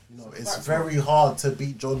 You know, it's very hard to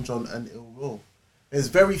beat John John and Ill Will. There's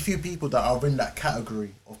very few people that are in that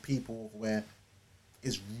category of people where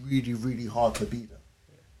it's really, really hard to beat them.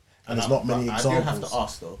 And there's not many examples. I do have to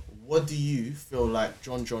ask though, what do you feel like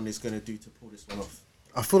John John is going to do to pull this one off?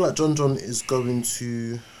 I feel like John John is going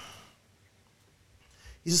to...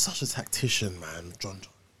 He's just such a tactician, man, John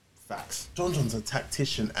John. Facts. John John's a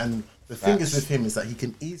tactician, and the thing is with him is that he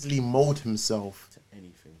can easily mold himself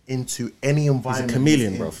Anything. into any environment.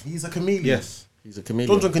 chameleon, he's in. bruv. He's a chameleon. Yes. He's a chameleon.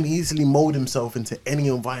 John John can easily mold himself into any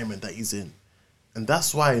environment that he's in. And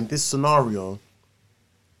that's why in this scenario,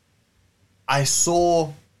 I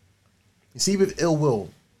saw... You see, with Ill Will,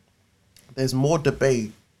 there's more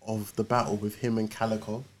debate of the battle with him and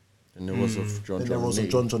Calico And there was of John than John. there was of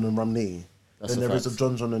John John and Romney. That's Than a there is fact. of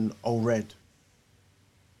John John and Old Red.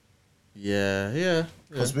 Yeah.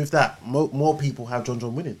 Because with that, more people have John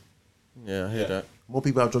John winning. Yeah, I hear that. More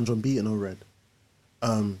people have John John beating Old Red.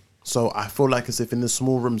 So I feel like as if in the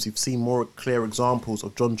small rooms, you've seen more clear examples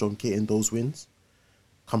of John John getting those wins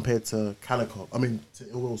compared to Calico. I mean, to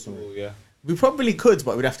Ill Will, sorry. Oh, yeah. We probably could,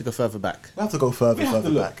 but we'd have to go further back. We have to go further have to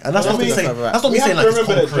look. back. And that's I not me mean, saying, further back. that's not We me have saying to like it's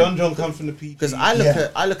remember that concrete. John John comes from the PT. Because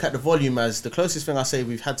I look at the volume as the closest thing I say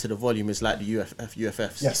we've had to the volume is like the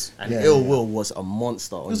UFFs. Yes. And Yeah, Ill yeah. Will was a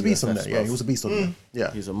monster. He was a beast on that. Yeah, he was a beast on that. Yeah.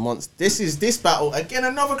 He's a monster. This battle again,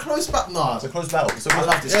 another close battle. Nah, It's a close battle. So I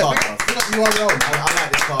love this card, bro. Pick up the URL. I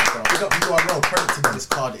like this card, bro. Pick up the URL. Credit to them. This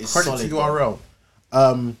card is Credit solid. to bro.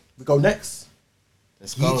 URL. We go next.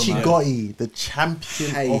 Let's go, Ichi man. Gotti, the champion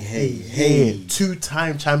Hey, of hey, the hey. year,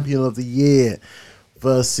 2-time champion of the year,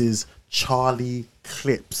 versus Charlie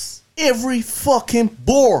Clips. Every fucking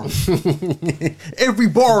bore. Every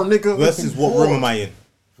bar, nigga. Versus what room am I in?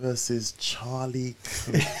 Versus Charlie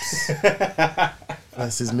Clips.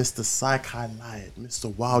 Versus Mr. Psych I Lied,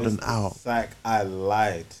 Mr. Wild and Out. Like, I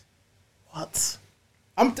lied. What?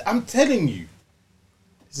 I'm telling you.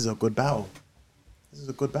 This is a good battle. This is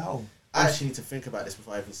a good battle. I actually need to think about this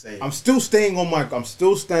before I even say it. I'm still standing on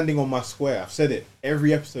my square. I've said it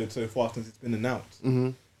every episode so far since it's been announced.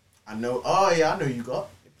 I know. Oh yeah, I know you got.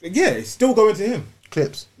 Yeah, it's still going to him.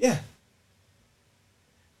 Clips. Yeah.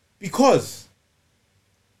 Because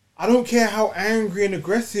I don't care how angry and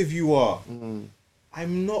aggressive you are.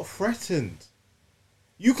 I'm not threatened.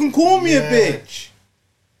 You can call me a Yeah. bitch.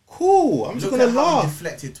 Cool. I'm just Look gonna at how he laugh.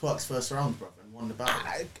 deflected Twerk's first round, brother, and won the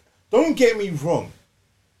battle. Don't get me wrong.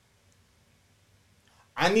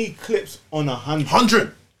 I need Clips on 100.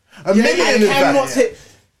 100. A I million is cannot that. take.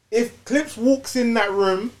 If Clips walks in that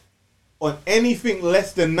room on anything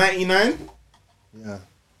less than 99, Yeah.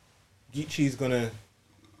 Geechi's gonna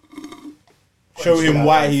show him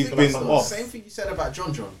why he's been off. Same thing you said about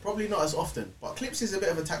John John. Probably not as often, but Clips is a bit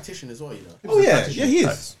of a tactician as well, you know. Oh yeah, Tactician. yeah, he is.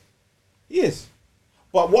 Facts. He is.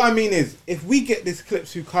 But what I mean is, if we get this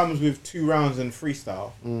Clips who comes with 2 rounds and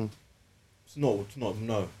freestyle, it's not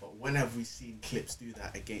no. But when have we seen Clips do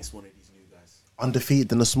that against one of these new guys?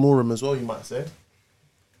 Undefeated in a small room as well, you might say.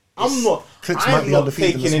 Clips might I'm be not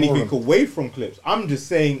undefeated in taking the small anything room. away from Clips. I'm just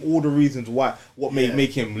saying all the reasons what may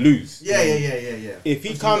make him lose. Yeah. If he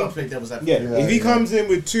Because you gotta comes, play devil's advocate. if he comes in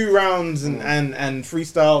with 2 rounds and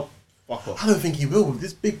freestyle, fuck off. I don't think he will with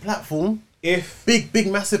this big platform. If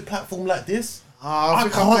Big, massive platform like this. I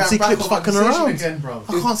think can't I'm see back Clips on my fucking decision around. again, bro.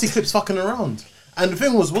 I can't see Clips fucking around. And the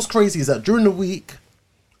thing was, what's crazy is that during the week,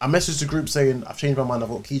 I messaged the group saying, I've changed my mind, I've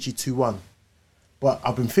got Kichi 2-1. But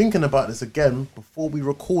I've been thinking about this again before we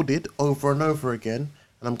recorded over and over again.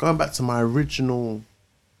 And I'm going back to my original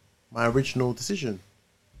decision.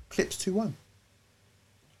 Clips 2-1.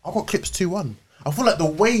 I've got Clips 2-1. I feel like the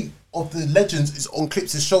weight of the legends is on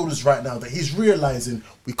Clips' shoulders right now, that he's realising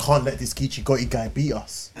we can't let this Geechee Gotti guy beat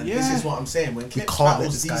us. And this is what I'm saying. When Clips can't let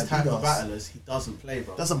battles this guy these type beat of us. battlers, he doesn't play,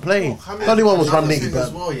 bro. Doesn't play. How The only one was another Ram thing Nitty, but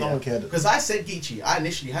as well, no one cared. Because I said Geechee. I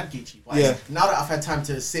initially had Geechee. But Yeah. now that I've had time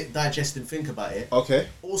to sit, digest, and think about it, okay,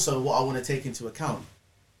 also what I want to take into account,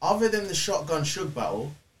 other than the Shotgun Shug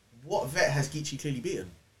battle, what vet has Geechee clearly beaten?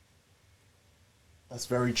 That's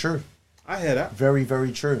very true. I hear that. Very,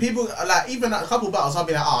 very true. People like even at a couple battles, I'll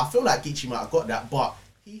be like, I feel like Geechee might have got that, but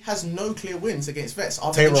he has no clear wins against vets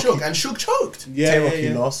other than Tay-Rocky. Shug, and Shug choked. Yeah, Tay-Rocky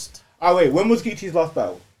lost. Oh wait, when was Geechee's last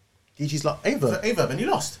battle? Geechee's like For Ava. Averb, and he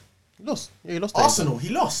lost. He lost. Yeah, he lost. to Arsenal, he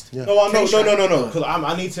lost. Yeah. No, no. K-Shine. Because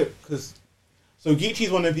I need to. Because so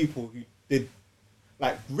Geechee's one of the people who did,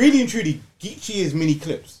 like, really and truly. Geechee is mini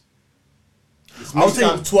Clips. This I was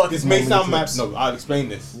saying Twerk This is may more sound mini mad. Clips. No, I'll explain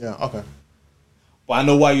this. Yeah. Okay. But I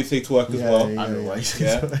know why you say Twerk as well. Yeah, I know yeah, why. yeah. You say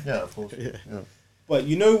yeah. Yeah, of course. Yeah. But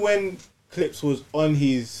you know when Clips was on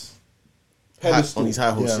his pedestal, On his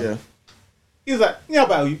high horse, Yeah. yeah. he was like, "Yeah, I'll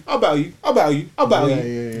battle you. I'll battle you. I'll battle you. I'll battle Yeah,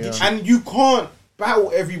 you." yeah. And you can't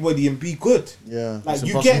battle everybody and be good. Yeah. Like It's you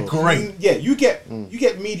impossible. get Great. Yeah, you get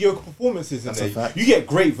mediocre performances in That's a there. fact. You get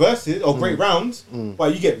great verses or great rounds,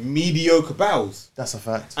 but you get mediocre battles. That's a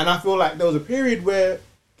fact. And I feel like there was a period where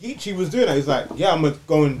Geechee was doing that. He's like, "Yeah, I'm gonna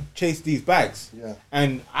go and chase these bags." Yeah.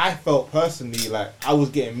 And I felt personally like I was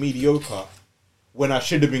getting mediocre when I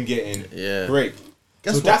should have been getting great.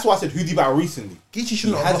 Guess So what? that's why I said, who did he battle recently? Geechee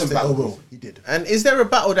shouldn't He have lost hasn't it. Oh, battled. well, he did. And is there a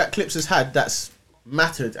battle that Clips has had that's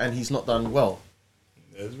mattered and he's not done well?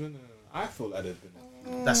 There's been I feel like there's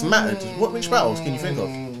been That's mattered. Which battles can you think of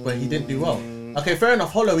where he didn't do well? Okay, fair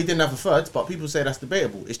enough. Hollow, he didn't have a third, but people say that's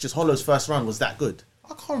debatable. It's just Hollow's first round was that good.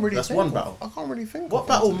 I can't really. That's think one of- battle. I can't really think. What of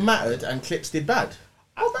battle one. mattered and Clips did bad?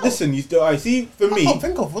 Listen, you still I see for I me. can't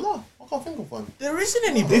think of one. No, I can't think of one. There isn't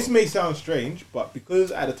any. This may sound strange, but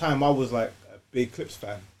because at the time I was like a big Clips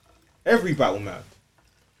fan, every battle mattered.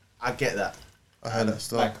 I get that. I heard that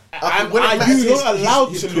stuff. Like, when it matters, you're his- allowed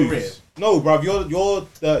his to career. lose. No, bruv,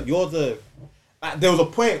 you're the. Like, there was a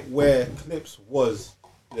point where Clips was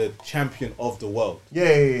the champion of the world,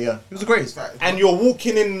 Yeah. He was the greatest. and you're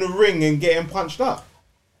walking in the ring and getting punched up.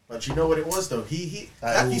 But you know what it was though? He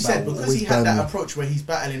That like you all said, battle because always he had that burned me. approach where he's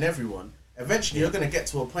battling everyone. Eventually, you're gonna get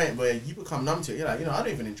to a point where you become numb to it. You're like, I don't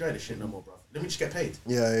even enjoy this shit no more, bro. Let me just get paid.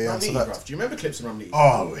 Yeah. Ramniti, So that, bruv. Do you remember Clips and Ramniti?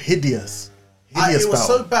 oh, hideous. It Hideous was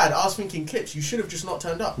battle. so bad. I was thinking, Clips, you should have just not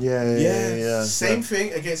turned up. Yeah. Same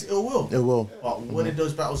thing against Ill Will. It will. But what did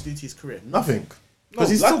those battles do to his career? Nothing. No, Because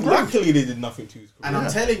he's still great. luckily they did nothing to his career. And I'm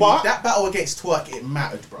telling But you, that battle against Twerk, it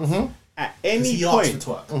mattered, bro. at Because any he point, asked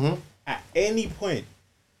for Twerk. at any point,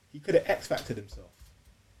 he could have X Factored himself.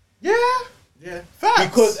 Yeah. Yeah. Facts.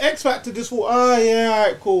 Because X Factor just thought, oh yeah,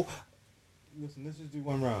 alright, cool. Listen, let's just do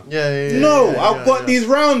one round. Yeah. No, I've got these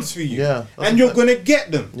rounds for you. Yeah, that's And a you're fact. gonna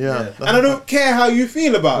get them. Yeah. And I don't care how you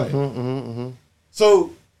feel about it.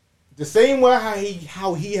 So the same way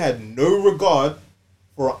how he had no regard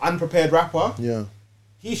for an unprepared rapper, Yeah.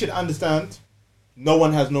 he should understand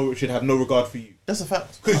should have no regard for you. That's a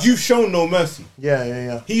fact. Because you've shown no mercy.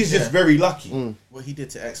 Yeah. He's just very lucky. What he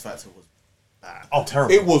did to X Factor was bad. Oh,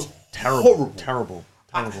 terrible. It was terrible. horrible. Terrible.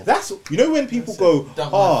 That's when people go,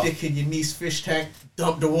 Dump oh, my dick in your niece's fish tank.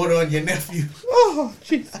 Dump the water on your nephew. oh,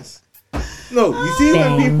 Jesus. No, you see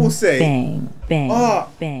when people say, bang, ah,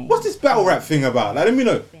 bang. what's this battle rap thing about? Like, let me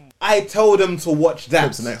know. I told them to watch that.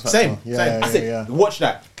 Clips and X Factor. Same. Yeah. I said, watch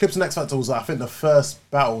that. Clips and X Factor was, I think, the first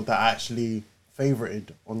battle that I actually favorited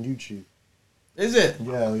on YouTube. Is it?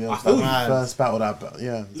 Yeah. I That feel was you. the first battle that,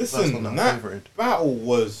 yeah. the first Listen, one that I that favorited. battle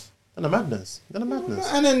was, And the madness. and then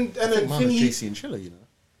Mine was Finny, JC and Chiller, you know.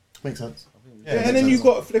 Makes sense. yeah, and then you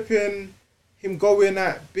got flipping him going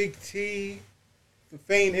at Big T for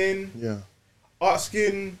fainting, Yeah.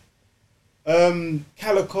 asking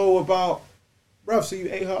Calico about, bruv, so you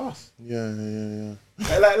ate her ass. Yeah.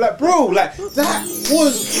 Like, bro, like, that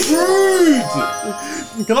was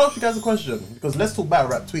rude. Can I ask you guys a question? Because Let's Talk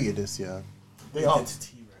Battle Rap tweeted this, yeah. They He are. did to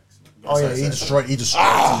T-Rex. Oh yeah, he destroyed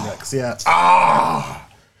T-Rex, yeah.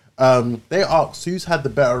 They asked who's had the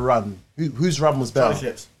better run. Whose run was better? Charlie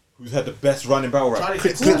Clips. Who's had the best run in battle rap? Charlie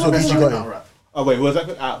Clips Clips. or Best Geechee run in Gotti? battle rap. Oh wait, was that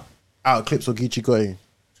out? Out of Clips or Geechee Gotti?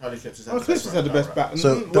 Charlie Clips has Oh, Clips has had the best battle.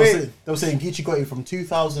 So Wait, they were saying Geechee Gotti from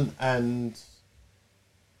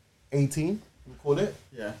 2018. We call it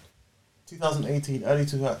Yeah. 2018, early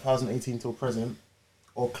 2018 till present,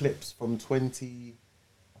 or Clips from 2013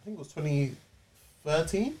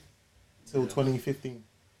 till 2015.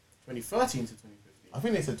 2013 to 2015. I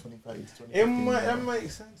think they said 2013 to 2015. it might that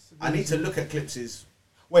makes sense. I need to look at Clips's.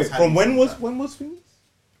 Wait, from when was tallies. Phoenix?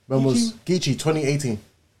 When was Geechee? 2018.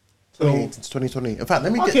 2018 to 2020. In fact,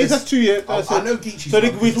 let me get Okay, this. that's 2 years. I know Geechee's So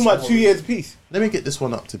one, we talking about because 2 years piece. Let me get this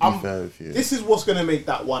one up to be fair with you. This is what's gonna make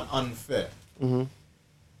that one unfair.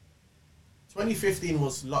 2015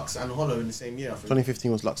 was Lux and Hollow in the same year, I think.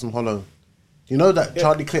 2015 was Lux and Hollow. Do you know that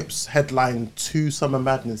Charlie Clips headlined 2 Summer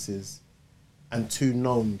Madnesses and 2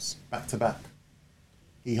 Gnomes back to back?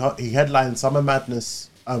 He headlined Summer Madness,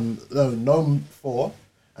 Gnome 4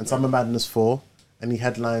 and Summer Madness 4, and he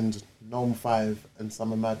headlined Gnome 5 and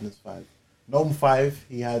Summer Madness 5. Gnome 5,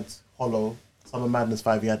 he had Hollow. Summer Madness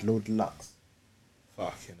 5, he had Lord Lux.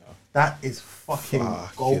 Fucking hell. That is fucking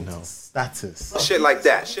gold hell. status. Shit like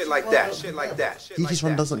that. Shit like that. Shit like that. Shit like Geechee's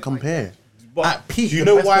run that. doesn't compare. But At peak, do you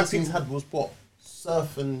the know best why person he's people- had was what?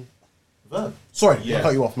 Surf and Verb. Sorry, I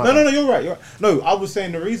cut you off, man. No, you're right. You're right. No, I was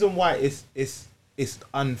saying the reason why it's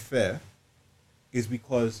unfair is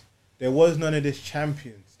because there was none of this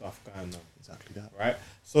champion stuff going on. Exactly that. Right?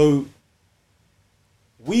 So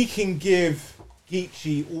we can give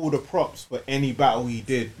Geechee all the props for any battle he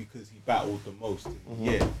did because he battled the most in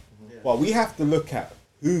the year. But we have to look at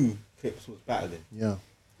who Clips was battling. Yeah,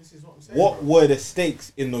 This is what I'm saying. What bro. were the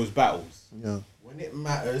stakes in those battles? yeah. When it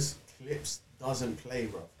matters, Clips doesn't play,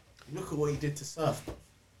 bro. Look at what he did to Surf, bro.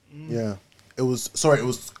 Yeah, it was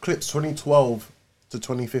Clips 2012 to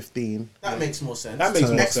 2015. That makes more sense. That makes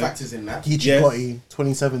more X sense. Factor's in that. Geechee Yes. Gotti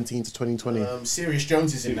 2017 to 2020. Sirius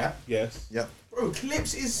Jones is in that. Yes. Yeah, Bro,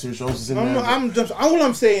 Clips is. Sirius Jones is in I'm there. not, I'm just all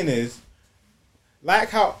I'm saying is like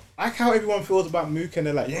how everyone feels about Mook and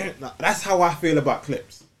they're like, yeah, nah, that's how I feel about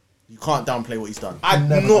Clips. You can't downplay what he's done. I do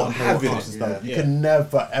Never not downplay have what Clips has it. done. You can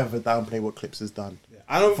never ever downplay what Clips has done.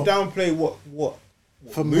 I don't downplay what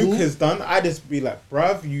For Mook me- has done. I just be like,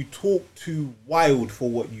 bruv, you talk too wild for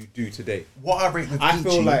what you do today. What I rate with I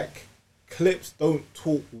feel Geechee- like Clips don't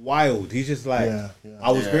talk wild. He's just like, Yeah.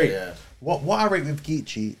 I was great. Yeah. What I rate with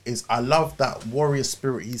Geechee is I love that warrior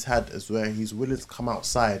spirit he's had as where he's willing to come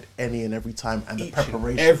outside any and every time and the Each and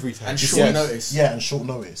preparation. every time. And Yes. short notice. Yeah, and short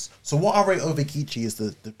notice. So what I rate over Geechee is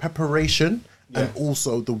the preparation and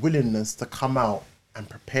also the willingness to come out and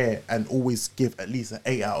prepare and always give at least an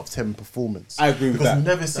 8 out of 10 performance. I agree with because that. we've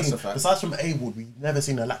never That's seen, a fact. besides from A-Wood, we've never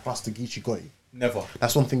seen a lackluster Geechee Gotti. Never.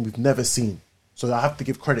 That's one thing we've never seen. So I have to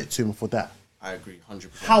give credit to him for that. I agree, 100%.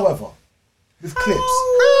 However, with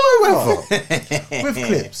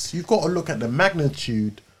Clips, you've got to look at the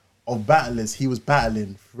magnitude of battlers he was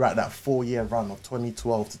battling throughout that 4-year run of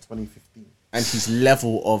 2012 to 2015. And his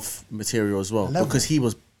level of material as well. Level. Because he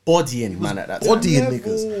was bodying man at that time. Bodying Level.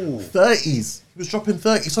 niggas. 30s. He was dropping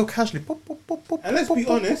 30 so casually. Pop, pop, pop, pop, And let's pop, be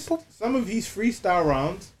pop, honest, pop, pop. some of these freestyle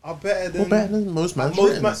rounds are better than Well, better than most man's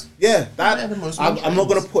most writtens. man. Yeah, Better that than most I'm man's not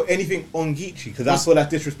gonna writtens. put anything on Geechee because I feel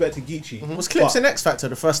that's disrespecting Geechee. Was Clips But, in X Factor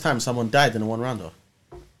the first time someone died in a one rounder?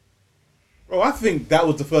 bro, I think that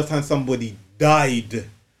was the first time somebody died.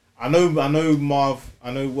 I know Marv.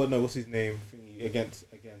 What's his name? Against.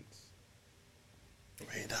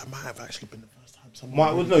 Wait, that might have actually been the first time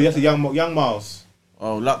someone... Yes, a young Miles.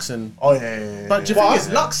 Oh, Lux and. Oh, yeah. But the But- thing is,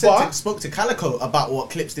 Lux but- spoke to Calico about what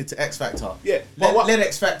Clips did to X Factor. Yeah, but Let, what- let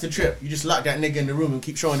X Factor trip. You just lock that nigga in the room and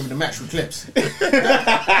keep showing him the match with Clips.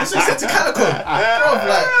 That's what he said to Calico. Bro,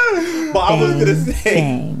 like, But I was gonna say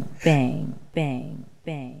Bang, bang, bang,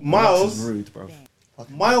 bang. Lux is Miles. rude, bro.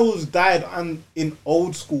 Miles died in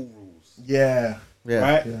old school rules, Yeah. Yeah.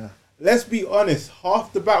 right? Yeah. Let's be honest.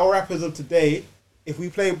 Half the battle rappers of today, if we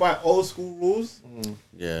play by old school rules,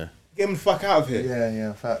 Yeah. get them the fuck out of here.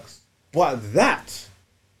 Yeah, facts. But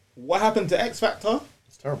what happened to X Factor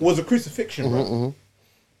It's terrible. was a crucifixion, bro.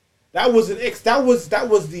 That was that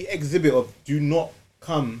was the exhibit of do not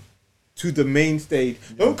come to the main stage.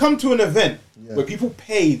 Don't come to an event where people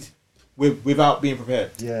paid without being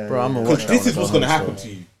prepared. Yeah. Bro, I'm gonna Because watch this that is when I what's go gonna home, happen so- to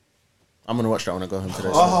you. I'm gonna watch that when I go home today.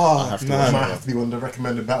 So Oh, I have to man. watch Might that. have to be one of the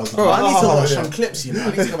recommended battles. Bro, I need to watch yeah. some clips, you know. I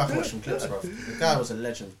need to go back and watch some clips, bro. The guy was a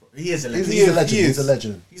legend, bro. He is a legend. He's a legend. He He's a is.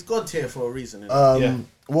 legend. He's God tier for a reason. innit?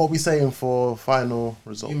 What are we saying for final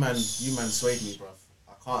results? You man swayed me, bro.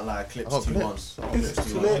 I can't lie. Clips I got 2-1. Clips. I got Clips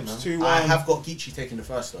 2-1. Clips 2-1. I have got Geechee taking the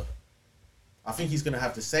first though. I think he's gonna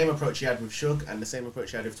have the same approach he had with Suge and the same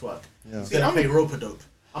approach he had with Twerk. Yeah. He's gonna play rope-a-dope.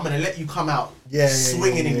 I'm gonna let you come out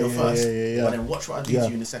swinging in your first, and then watch what I do to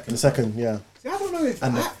you in the second. In the second, yeah. See, I don't know if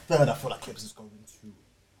And the third, I feel like Clips is going to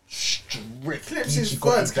strict. Clips'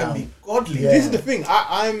 thirds can be godly. This is the thing.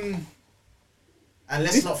 I'm. And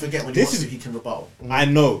let's not forget when he wants to, he can rebuttal. I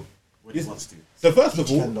know. When he wants to. So first of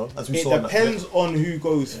all, can, though, as we it saw in that depends on who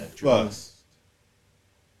goes first.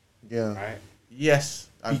 Yeah. Right. Yes,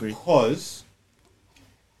 I agree. Because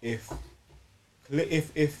if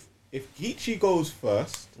Geechee goes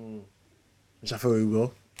first, Which I feel we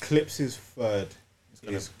will. Clips' third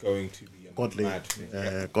is going to be a Godly. mad thing.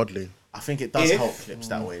 Yeah, godly. I think it does If- help Clips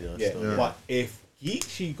that way though. Yeah, still. but if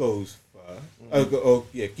Geechee goes first,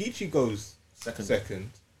 Geechee goes second,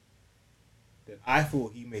 then I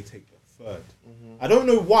thought he may take the third. I don't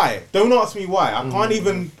know why. Don't ask me why. I can't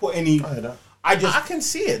even put any. I heard that. I can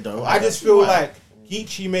see it though. I just feel like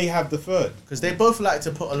Geechee may have the third. because they both like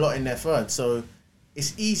to put a lot in their third, so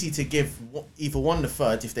it's easy to give either one the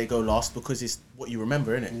third if they go last because it's what you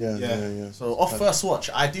remember, innit? Yeah. So off first watch,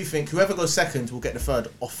 I do think whoever goes second will get the third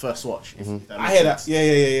off first watch. If that I makes hear that. sense.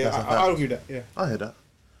 Yeah. That's a fact. I'll agree with that. Yeah. I hear that.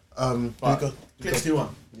 But do we go, Clips 2-1.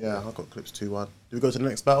 yeah, I got Clips 2-1. Do we go to the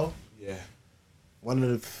next battle? Yeah. One of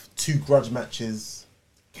the two grudge matches: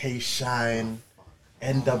 K Shine,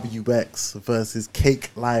 NWX versus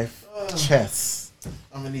Cake Life Chess.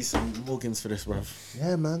 I'm gonna need some Morgans for this, bruv.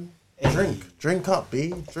 Yeah, man. Drink up,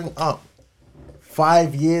 B. Drink up.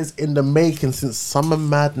 5 years in the making since Summer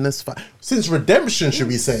Madness. Since Redemption, should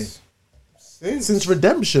we say? Since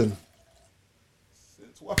Redemption.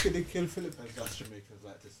 Since Wacky they kill Philip, as us Jamaicans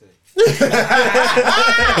like to say.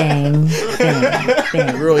 Bang, bang,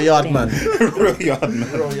 bang. Real yard man. Real yard,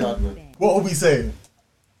 man. Real yard man. What are we saying?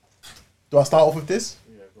 Do I start off with this?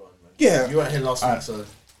 Yeah, go on, man. Yeah. You weren't here last week, so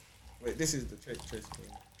wait. This is the trace.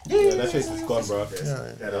 Yeah, that face is gone, bro.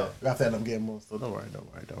 Yeah. We have to end up getting more, so don't worry.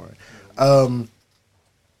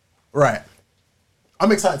 Right.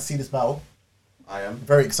 I'm excited to see this battle. I am.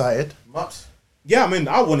 Very excited. Much. Yeah, I mean,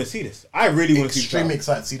 I want to see this. I really want to see this. Extremely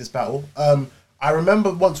excited to see this battle. I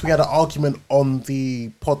remember once we had an argument on the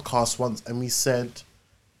podcast once, and we said,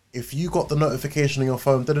 if you got the notification on your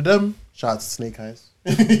phone, da-da-dum, shout out to Snake Eyes.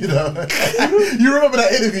 You know, you remember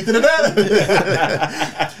that interview, da-da-dum?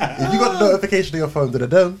 If you got the notification on your phone,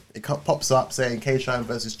 da-da-dum, it pops up saying K-Shine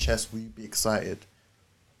versus Chess, will you be excited?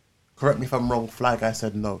 Correct me if I'm wrong, Fly Guy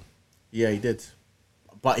said no. Yeah, he did,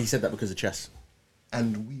 but he said that because of chess.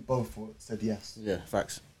 And we both said yes. Yeah,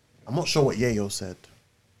 facts. I'm not sure what Yayo said.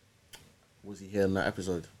 Was he here in that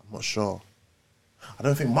episode? I'm not sure. I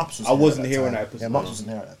don't think Mups was I wasn't at here time. in that episode. Yeah, Mups wasn't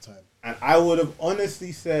here at that time. And I would have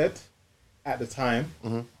honestly said, at the time,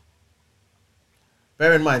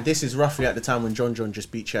 Bear in mind, this is roughly at the time when John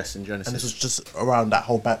just beat chess in Genesis. And this was just around that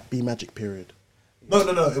whole B Magic period. No,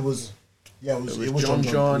 it was. Yeah, it was John, It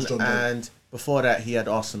was John. and before that he had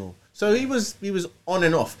Arsenal. So he was on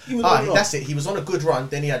and off. He was on and off. That's it. He was on a good run.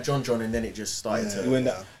 Then he had John, and then it just started to. when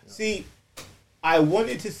that. See, I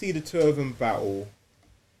wanted to see the two of them battle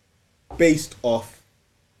based off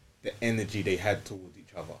the energy they had towards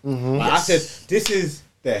each other. Like I said, this is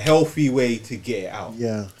the healthy way to get it out.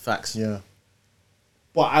 Yeah, Facts. yeah.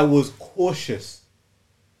 But I was cautious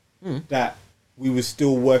that we were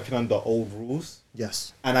still working under old rules.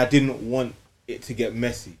 Yes. And I didn't want it to get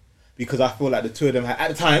messy because I feel like the two of them had, at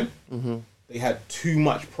the time, they had too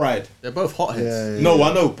much pride. They're both hotheads. Yeah. No,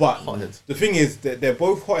 I know, but Hotheads. the thing is that they're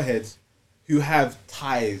both hotheads who have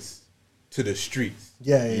ties to the streets.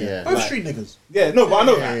 Yeah. Both Like- street niggas. Yeah, no, but I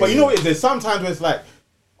know. Yeah, but you know what it is? There's sometimes where it's like,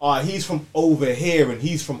 he's from over here and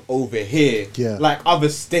he's from over here. Yeah. Like other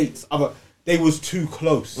states, they was too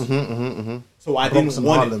close. So I Bronx didn't and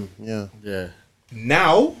want Harlem. it. Yeah. Yeah.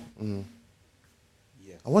 Now,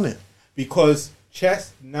 I want it. because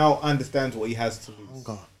Chess now understands what he has to lose. Oh,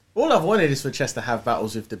 God. All I've wanted is for chess to have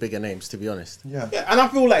battles with the bigger names. To be honest. Yeah. Yeah, and I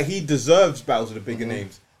feel like he deserves battles with the bigger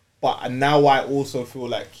names. But now I also feel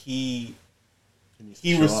like he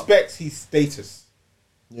show respects his status.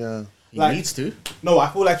 Yeah. He Like- needs to. No, I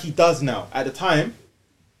feel like he does now. At the time,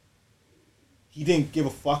 he didn't give a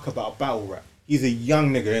fuck about battle rap. He's a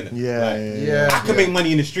young nigga, innit? Yeah. I can make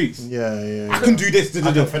money in the streets. Yeah. I can do this.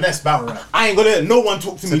 I can finesse battle rap. I ain't gonna let no one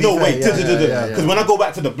talk to me. be No fair, way. yeah. Because when I go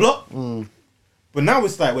back to the block, but now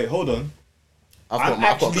it's like, wait, hold on.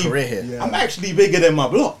 I've got a career here. Yeah. I'm actually bigger than my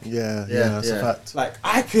block. Yeah. Yeah, That's a yeah. fact. Like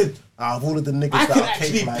I could Out of all of the niggas I that can are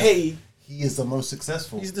actually Cake Life, pay. he is the most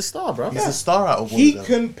successful. He's the star, bro. He's the star out of all He of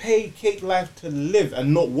them. can pay Cake Life to live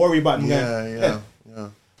and not worry about them going, Yeah.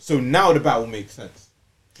 So now the battle makes sense.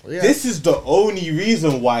 Yeah. This is the only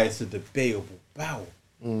reason why it's a debatable battle.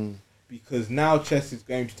 because now Chess is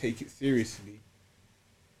going to take it seriously.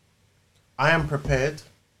 I am prepared,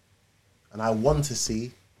 and I want to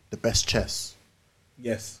see the best Chess.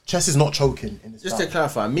 Yes. Chess is not choking in this Just to battle.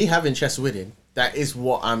 clarify, me having Chess winning, that is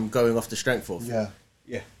what I'm going off the strength of. Yeah.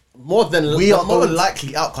 Yeah. More than We the are more going-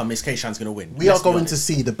 likely outcome is K-Shine's going to win. We are going to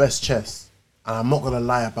see the best Chess, and I'm not gonna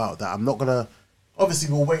lie about that. I'm not gonna.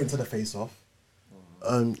 Obviously, we'll wait until the face-off.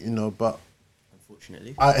 You know, but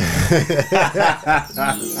Unfortunately.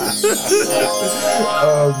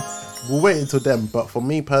 we'll wait until then. But for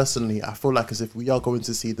me personally, I feel like as if we are going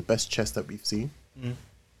to see the best Chess that we've seen.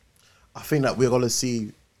 I think that we're going to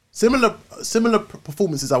see similar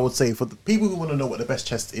performances. I would say for the people who want to know what the best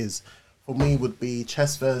Chess is, for me would be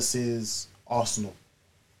Chess versus Arsenal,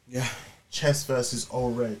 Yeah. Chess versus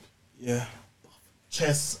All Red, Yeah.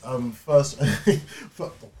 Chess first. It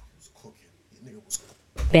was cooking. Nigga was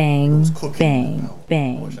Bang, cooking.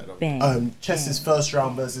 bang, bang, bang. Chess's first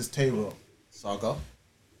round versus Tay-Rock. Saga.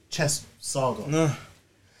 Chess Saga. No.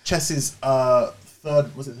 Chess's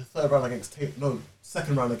third round against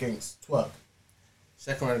second round against Twerk.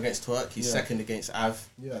 Second round against Twerk. He's Yeah. second against Av.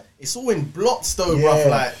 Yeah. It's all in blocks though, Yeah. bruv.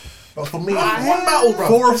 Like, But for me, one battle,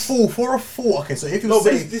 bruv. for a four. Okay, so if you No,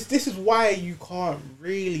 but say this is why you can't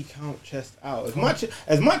really count Chess out.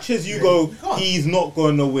 As much as you go, can't. he's not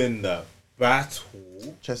going to win the battle.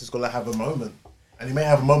 Chess is gonna have a moment, and he may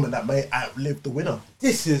have a moment that may outlive the winner.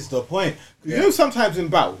 This is the point. 'Cause you know, sometimes in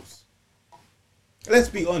battles, let's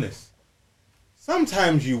be honest,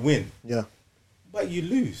 sometimes you win, Yeah. but you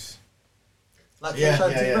lose. Like yeah,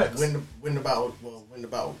 K-Shine yeah, yeah. T-Rex. Win the battle. Well, win the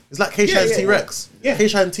battle. It's like K-Shine Yeah. T-Rex. Yeah.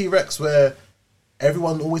 K-Shine T-Rex, where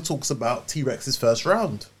everyone always talks about T-Rex's first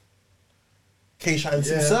round. K-Shine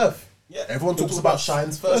Yeah. Surf. Yeah. Everyone talks about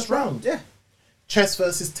Shine's first round. Yeah. Chess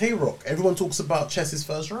versus Tay-Rock. Everyone talks about Chess's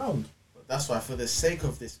first round. But that's why, for the sake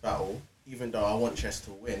of this battle, even though I want Chess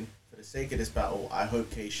to win, for the sake of this battle, I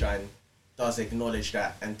hope K-Shine does acknowledge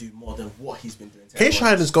that and do more than what he's been doing. to everyone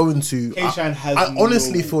K-Shine else. is going to. K-Shine has I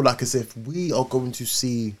honestly no- feel like as if we are going to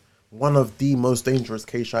see one of the most dangerous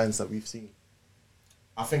K-Shines that we've seen.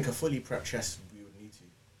 I think a fully prepped Chess we would need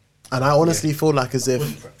to. And I honestly feel like as Fully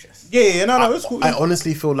if. prepped Chess. Yeah, no, that's cool. I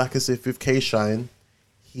honestly feel like as if with K-Shine,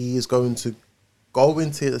 he is going to go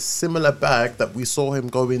into a similar bag that we saw him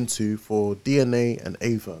go into for DNA and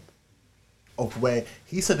Averb. Of where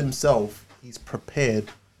he said himself, he's prepared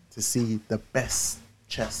to see the best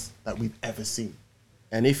Chess that we've ever seen.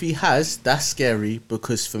 And if he has, that's scary,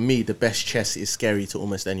 because for me, the best Chess is scary to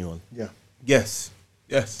almost anyone. Yeah. Yes.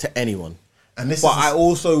 To anyone. And this But is I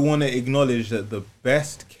also want to acknowledge that the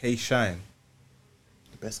best K-Shine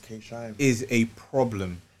the best K-Shine. is a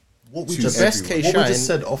problem. What we to just best everyone. What we K-Shine- just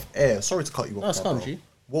said off air. Sorry to cut you off. No, it's there, calm, bro. G.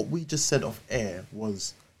 What we just said off air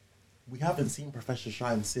was we haven't seen Professor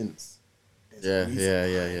Shine since. There's a reason.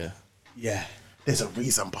 yeah. Yeah. There's a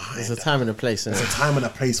reason behind There's a that. time and a place, There's innit? a time and a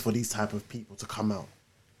place for these type of people to come out.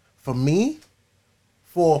 For me,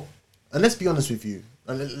 and let's be honest with you,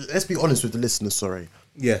 and let's be honest with the listeners, sorry.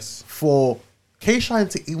 Yes. For K-Shine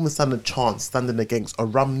to even stand a chance standing against a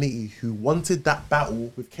Nitty who wanted that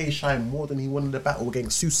battle with K-Shine more than he wanted the battle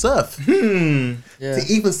against Sue Surf. Yeah. To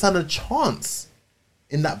even stand a chance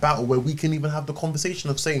in that battle where we can even have the conversation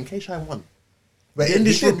of saying K-Shine won. Where in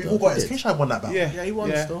this he room, did, we've all though, got he it. did. K-Shine won that battle. Yeah. Yeah, he won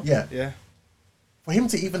still. Yeah. Yeah. For him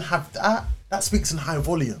to even have that speaks in high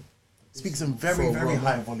volume. Speaks in very, So very wrong.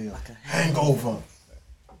 high volume. Hangover.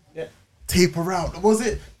 Yeah. Taper out. What was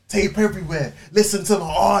it? Tape everywhere. Listen to my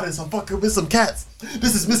artists. I'm fucking with some cats.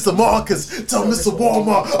 This is Mr. Marcus. Tell Mr.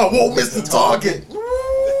 Walmart I won't miss the target.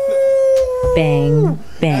 Bang,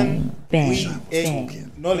 bang, We bang, bang,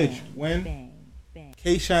 acknowledge when bang, bang.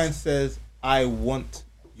 K-Shine says, I want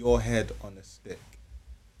your head on a stick.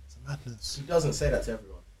 It's madness. He doesn't say that to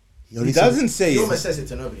everyone. He doesn't say He it. almost says it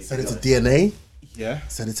to nobody. Said it to be honest. DNA. Yeah.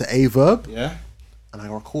 Said it to Averb. Yeah. And I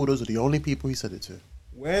recall those are the only people he said it to.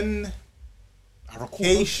 When I recall those.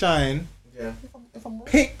 K-Shine Yeah. If I'm wrong.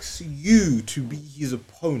 picks you to be his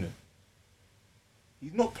opponent,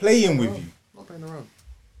 he's not playing with you Not playing around.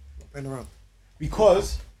 Not playing around.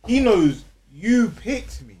 because he knows you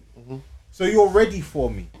picked me. So you're ready for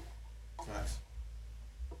me. Facts.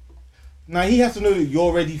 Now he has to know that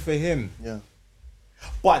you're ready for him. Yeah.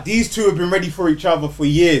 But these two have been ready for each other for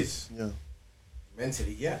years. Yeah.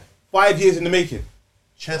 Mentally, yeah. 5 years in the making.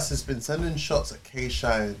 Chess has been sending shots at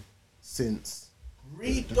K-Shine since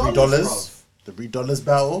 $3, the $3, the $3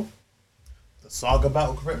 battle, the Saga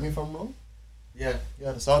battle, correct me if I'm wrong. Yeah.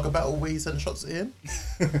 Yeah, the Saga battle where he sent shots at him.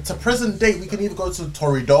 To present date, we can either go to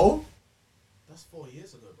Torido. That's 4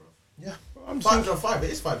 years ago, bro. Yeah. I'm, saying, 5, it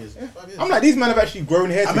is 5 years. 5 years. I'm like, these men have actually grown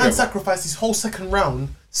hair A together. man sacrificed his whole second round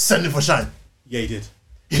sending for Shine. Yeah, he did.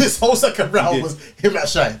 His whole second round did. was him at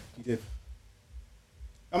Shine. He did.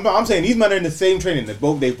 I'm saying these men are in the same training. They've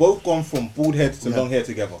both gone from bald heads to long hair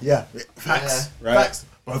together. Yeah, facts. Yeah. Right. Facts.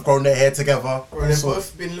 Both grown their hair together. Bro, they've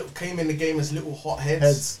both came in the game as little hot heads.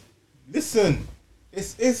 Heads. Listen,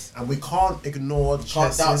 it's And we can't ignore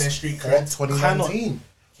Can't doubt their street for cred. 2019.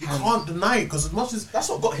 You can't deny it because as much as That's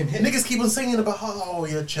what got him hit. niggas keep on saying about oh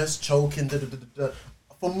your chest choking. Da, da, da, da, da.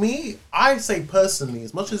 For me, I say personally,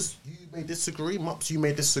 as much as you may disagree, Mops, you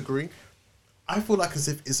may disagree, I feel like as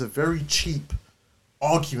if it's a very cheap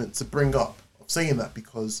argument to bring up of saying that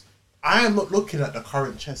because I am not looking at the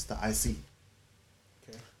current chest that I see.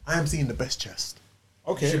 Okay. I am seeing the best chest.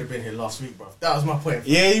 Should have been here last week, bro. That was my point.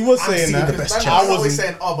 Yeah, he was I'm saying seeing that. the best Man, chest. I was I always wasn't-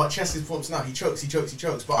 saying, oh, but chest is performance now. He chokes.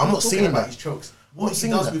 But I'm I'm not not seeing talking about that. his chokes. I'm What not he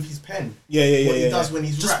seeing does that. with his pen. Yeah. What he does when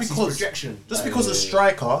he's Just raps, his because projection. a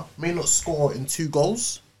striker may not score in 2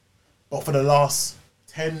 goals, but for the last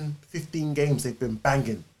 10, 15 games they've been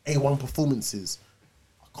banging A1 performances.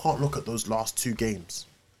 I can't look at those last 2 games.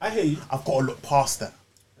 I hear you. I've got to look past that.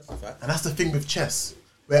 That's a fact. And that's the thing with chess,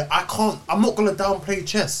 where I'm not gonna downplay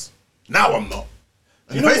chess. Now I'm not.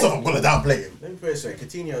 And You the know face what? off, I'm gonna downplay him. Let me put it this way.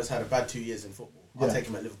 Coutinho has had a bad 2 years in football. I'll Yeah. take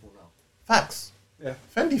him at Liverpool now. Facts. Yeah.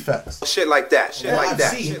 Fendi facts. Shit like that. Shit Yeah, like I've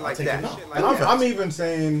that. seen, Shit I'll like take that. him out. Shit And like that. I'm even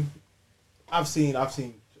saying, I've seen.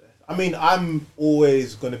 I mean, I'm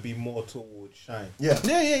always gonna be more towards Shine. Yeah.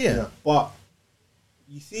 Yeah. But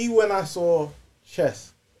you see, when I saw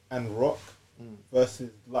Chess and Rock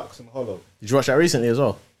versus Lux and Hollow, Did you watch that recently as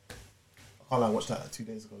well? I can't watch that like 2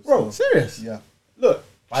 days ago. Bro, Serious? Yeah. look,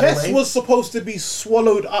 By the Chess way- was supposed to be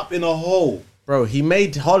swallowed up in a hole. Bro, he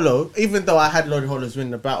made Hollow, even though I had Lord Hollows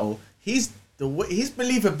win the battle, his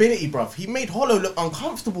believability, bruv. He made Hollow look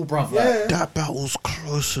uncomfortable, bruv. Like, That battle's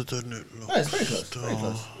closer than it looks. no, it's very close. Very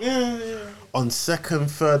close. Yeah. On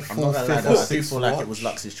second, third, I'm not fourth, gonna lie, fifth, though, I do sixth feel like it watch. was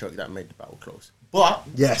Lux's choke that made the battle close. But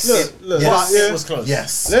Yes. Look, yes. yeah. it was close.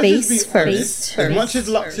 Yes. Let's Face just be honest. first. As much as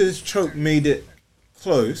Lux's choke made it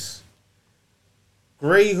close,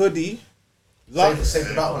 Grey Hoodie, Lux. Saved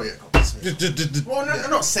the battle. Oh, yeah. Well, no,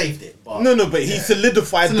 not saved it, but No, but he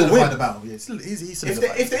solidified the Solidified win. the battle. Yeah. He's if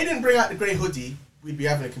solidified. they didn't bring out the grey hoodie, we'd be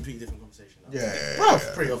having a completely different conversation. Now. Yeah. Bro,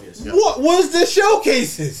 it's pretty obvious. What was the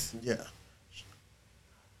showcases? Yeah. Let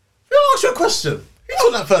me ask you a question. Who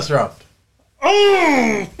won that first round?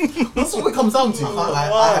 That's what it comes down to.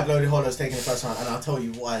 I had Lodi Hollows taking the first round, and I'll tell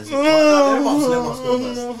you why. Let Mops go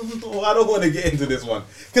first. Oh, I don't want to get into this one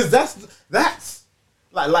because that's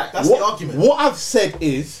like That's what, the argument. What I've said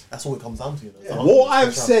is That's what it comes down to. You know? Yeah. what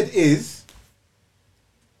I've said is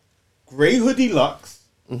Grey Hoodie Lux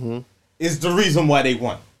is the reason why they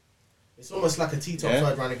won. It's almost like a T-top Yeah.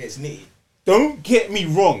 third round against Nitty. Don't get me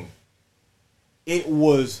wrong. It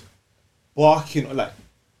was barking like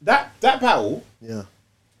that battle Yeah.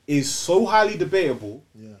 is so highly debatable.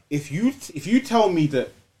 Yeah. If you tell me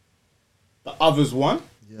that the others won,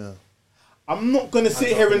 Yeah. I'm not gonna sit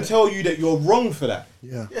here and tell you that you're wrong for that.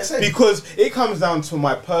 Yeah. Yeah, same. Because it comes down to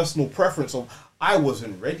my personal preference of I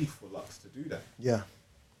wasn't ready for Lux to do that. Yeah.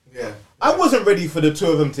 Yeah. I wasn't ready for the two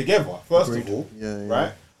of them together, first Agreed. of all. Yeah, yeah.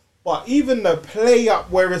 Right? But even the play up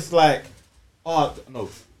where it's like, oh no,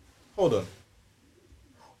 hold on.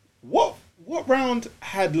 What round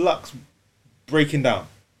had Lux breaking down?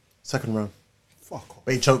 Second round. Fuck off.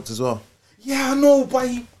 But he choked as well. Yeah, I know, but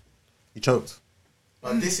he Choked.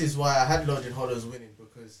 But this is why I had Lodi Hollows winning,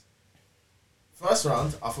 because first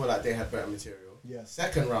round, I feel like they had better material. Yeah.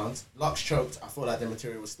 Second round, Lux choked. I feel like their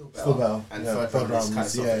material was still better. Still better. And Yeah, third round is kind of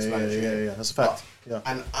was- self-explanatory. yeah. That's a fact. Yeah.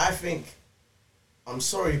 And I think, I'm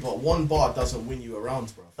sorry, but one bar doesn't win you a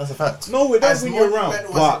round, bro. That's a fact. no, it As does win you around.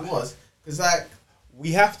 monumental But as it was, because like,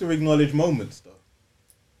 we have to acknowledge moments though.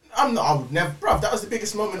 I would never, bro. That was the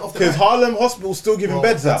biggest moment of the Because night. Harlem Hospital's still giving Well,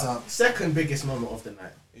 beds that's out. Second biggest moment of the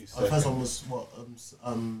night. The first one was what?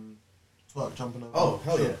 Twerk jumping over. Oh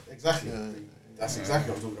hell Sure. yeah, exactly. Yeah, That's exactly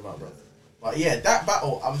what I'm talking about, bro. But yeah, that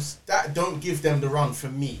battle, that don't give them the run for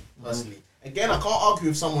me personally. Again, I can't argue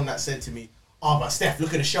with someone that said to me, "Oh, but Steph,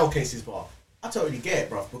 look at the shell cases bar." I totally get it,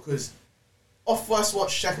 bro, because off first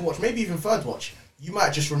watch, second watch, maybe even third watch, you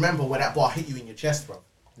might just remember where that bar hit you in your chest, bro.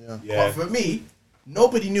 Yeah. But for me,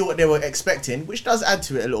 nobody knew what they were expecting, which does add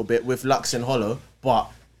to it a little bit with Lux and Hollow. But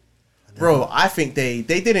bro, I think they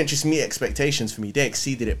didn't just meet expectations for me; they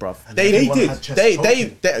exceeded it, bro. They everyone did. had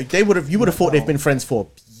chest They would have. You would have thought they've been friends for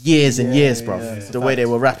years and years, bro. yeah, it's a The way they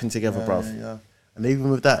fact. were rapping together, bro. Yeah. And even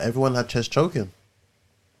with that, everyone had chest choking.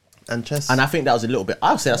 And chest. And I think that was a little bit.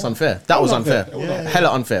 I would say that's unfair. That was unfair. unfair. Yeah.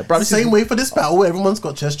 Hella unfair, bro. the same way for this battle, everyone's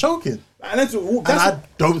got chest choking. And that's And I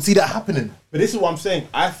don't see that happening. but this is what I'm saying.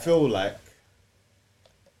 I feel like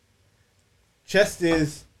Chest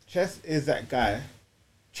is that guy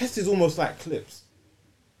chess is almost like clips.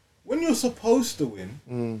 When you're supposed to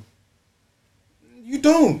win, you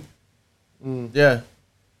don't. Yeah.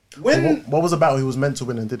 When What was the battle he was meant to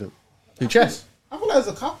win and didn't? Who chess? I feel like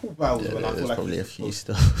there's a couple battles when I feel There's like probably a he's few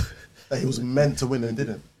supposed- stuff That he was meant to win and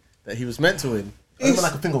didn't. that he was meant to win. The only one I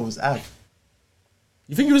could think of was Av.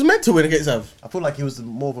 You think he was meant to win against Av? I feel like he was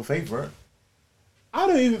more of a favourite. I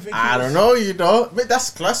don't even think. I don't know, you know. But that's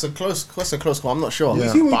a close call. I'm not sure. You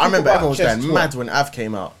see when But we I remember talk everyone was about chess going twerk. mad when Av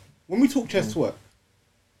came out. When we talk chess twerk,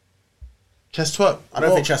 Chess twerk. I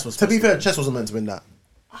don't think Chess was To be supposed to fair, Chess wasn't meant to win that.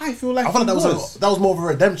 I feel like I feel like he that was more of a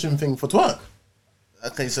redemption thing for twerk.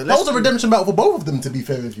 Okay, so That let's was a be redemption battle for both of them. To be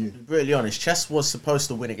fair with you. really honest. Chess was supposed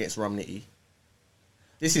to win against Romniti.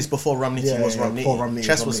 This is before Romniti was Romniti. before Romniti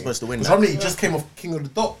Chess was supposed to win. Because that. Romniti just came off King of the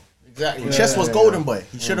Dot. Exactly. Chess was golden boy.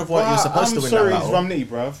 He should have won. He was supposed to win sorry, that it's battle. Romney,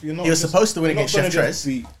 bruv. You're not He was just- supposed to win you're not against Chef gonna just Trez.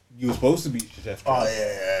 beat- You were supposed to beat Chef Trez. Oh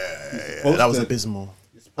yeah. Supposed That was to- abysmal.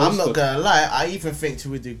 I'm not gonna lie. I even think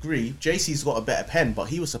to a degree, JC's got a better pen, but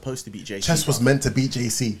he was supposed to beat JC. Chess was meant to beat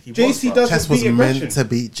JC. He was, JC bruv. doesn't Chess was beat aggression. meant to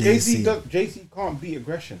beat JC. JC can't beat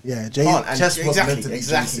aggression. Yeah, Can't, and Chess was meant to beat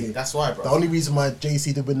exactly. JC. That's why, bro. The only reason why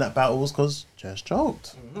JC did win that battle was because Chess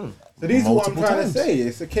choked. So this is what I'm Multiple trying times. to say.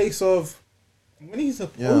 It's a case of when he's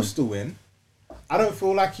supposed to win, I don't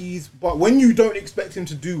feel like he's. But when you don't expect him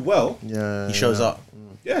to do well, Yeah, he shows up.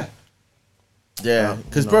 yeah. Yeah,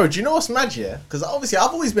 because bro, do you know what's mad? Yeah, because obviously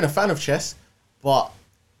I've always been a fan of Chess, but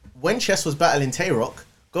when Chess was battling Tay-Rock,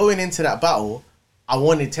 going into that battle, I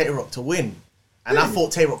wanted Tay-Rock to win, and I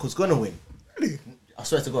thought Tay-Rock was gonna win. Really? I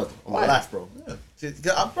swear to God, on my life, bro. Bro,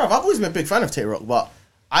 I've always been a big fan of Tay-Rock, but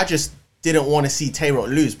I just didn't want to see Tay-Rock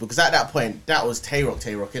lose because at that point, that was Tay-Rock,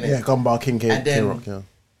 innit? Yeah, Gunbar King K. And then- Rock. Yeah.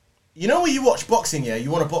 You know when you watch boxing, yeah, you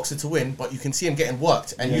want a boxer to win, but you can see him getting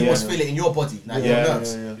worked, and you must feel it in your body, like your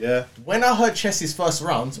nerves. Yeah. When I heard Chess's first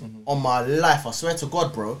round, on my life, I swear to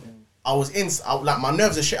God, bro, I was like my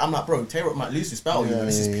nerves are shit. I'm like, bro, Tay-Rock might lose this battle. You know,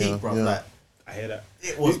 this is peak, bro. Like, I hear that.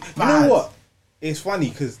 it was You bad. know what? It's funny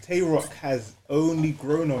because Tay-Rock has only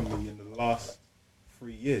grown on me in the last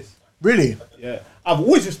 3 years. Really? Yeah. I've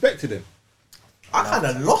always respected him. I kind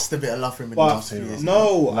of lost a bit of love for him in the But last few years.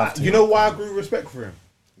 you know why I grew respect for him?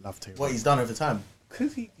 Love Tay-Rock. What he's done over time.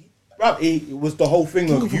 Because it was the whole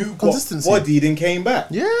thing of you got Consistency. bodied and came back.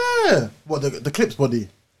 Yeah. What the Clips body?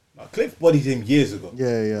 Cliff bodied him years ago.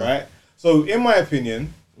 Yeah. Right? So, in my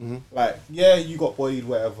opinion, like, yeah, you got bodied,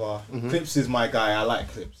 whatever. Clips is my guy. I like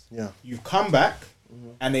Clips. Yeah. You've come back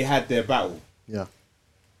and they had their battle. Yeah.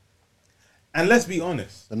 And let's be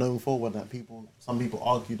honest. The known forward that some people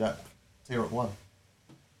argue that Tay-Rock won.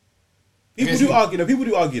 People do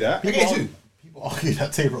argue that. Against who? People argue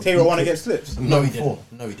that Tay-Rock Tay-Rock won beat against Clips. No, he Four.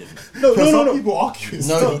 didn't. No, he didn't. No. Some people argue this.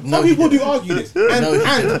 No, stuff. he- Some he people do didn't. argue this. No, he And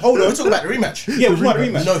didn't. hold We're on. talking about the rematch. Yeah, we're talking about the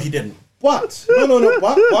rematch. No, he didn't. But no.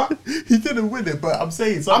 What? He didn't win it, but I'm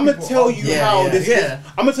saying I'm gonna tell you Yeah, how yeah, this. yeah.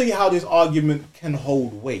 I'm gonna tell you how this argument can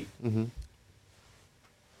hold weight.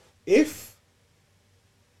 If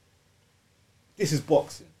this is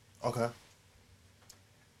boxing Okay.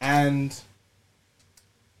 and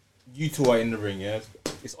you two are in the ring, yeah,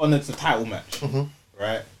 it's on it's a title match,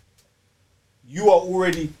 right? You are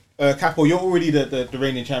already Capo. You're already the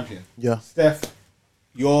reigning champion. Yeah. Steph,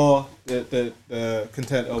 you're the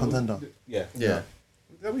contender. Contender. Yeah. Yeah.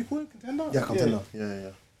 Is that what you call it? Contender? Yeah, contender. Yeah.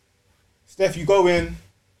 Steph, you go in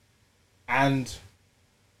and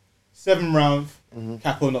 7 rounds,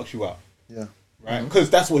 Capo knocks you out, Yeah. right? Because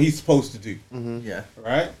that's what he's supposed to do, Yeah.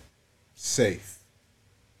 right? Safe.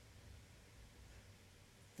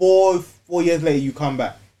 4 years later, you come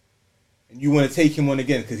back and you want to take him on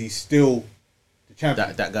again because he's still the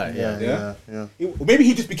champion. That guy. Yeah. Yeah. Maybe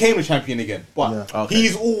he just became a champion again, but Yeah. Okay.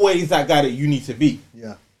 he's always that guy that you need to be.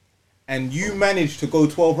 Yeah. And you managed to go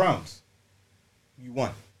 12 rounds. You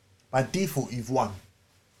won. By default, you've won.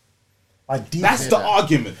 By default, That's the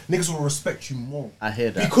argument. niggas will respect you more I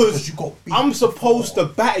hear that. Because you got beat. I'm supposed to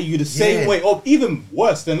batter you the same Yeah. way, or even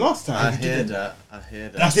worse than last I time. hear that.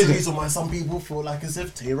 That's the reason why some people feel like as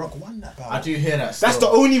if Tay-Rock won that battle. I do hear that. That's the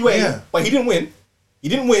still. only way. Yeah. But he didn't win. He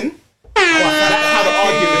didn't win. That's how the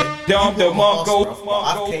argument. Down the I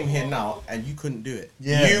Mongo. came here now and you couldn't do it.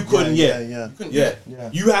 Yeah. You couldn't, Yeah. You couldn't Yeah. do it. Yeah.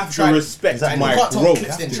 You have to Tried. respect Exactly. And my you can't tell growth.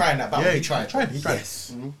 Clips didn't try in that battle. Yeah, he tried. He tried.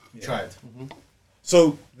 Yes. He tried.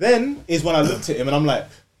 So then is when I looked at him and I'm like,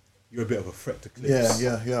 you're a bit of a threat to Clips.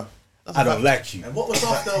 Yeah. I don't like you. And what was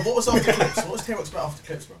after Clips? What was Tay-Rock's battle after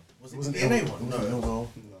Clips, bro? Was it the DNA one? No.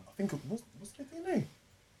 I think it was it DNA?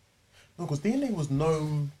 No, because DNA was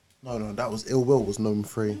Gnome. No, that was Ill Will was Gnome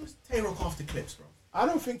 3. It was Tay-Rock after Clips, bro. I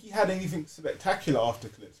don't think he had anything spectacular after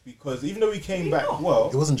Clips because even though he came back not? well,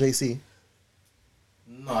 It wasn't JC.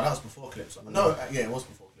 No, that was before Clips. No, yeah, it was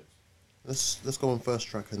before Clips. Let's go on first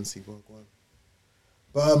track and see what go on.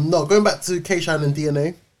 But no, going back to K Shine and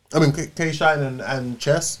DNA. I mean K Shine and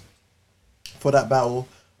Chess for that battle.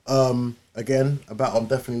 Again, a battle I'm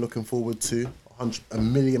definitely looking forward to.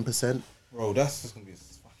 1,000,000%. Bro, that's just gonna be a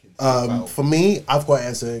fucking battle. For me, I've got it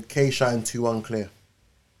as a K Shine 2-1 clear.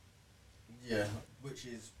 Yeah, which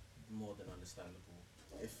is more than understandable.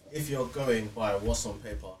 If you're going by what's on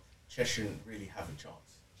paper, Chess shouldn't really have a chance.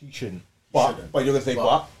 He shouldn't. Shouldn't. But you're gonna say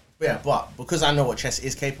but? Yeah, but because I know what Chess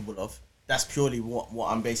is capable of, that's purely what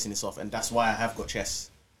I'm basing this off, and that's why I have got Chess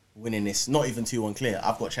winning this. Not even 2-1 clear.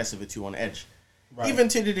 I've got Chess with a 2-1 edge. Right. Even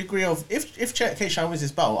to the degree of if K Shine wins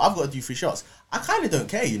this battle, I've got to do 3 shots. I kind of don't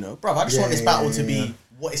care, you know, bro. I just want this battle to be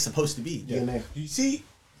what it's supposed to be. DNA. You see,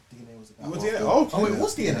 DNA was a was battle. DNA? Oh, wait,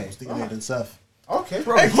 what's DNA? It was DNA then Surf. Okay.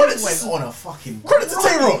 Bro, Hey, he credits- went on a fucking Credit to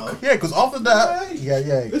Tay Rock. know? Yeah, because after that,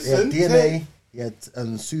 Hey, listen, DNA, Tay- you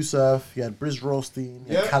had Sue Surf, you had Briz Rothstein,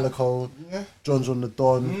 you had Yeah. Calico, Yeah. John the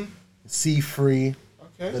Don, C3,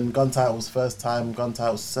 Okay. then Gun Titles first time, Gun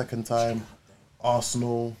Titles second time,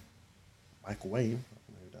 Arsenal, Michael Wayne.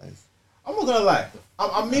 I don't know who that is. I'm not gonna lie.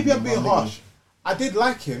 I'm maybe I'm being harsh. I did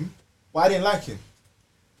like him, but I didn't like him.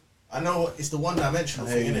 I know it's the one-dimensional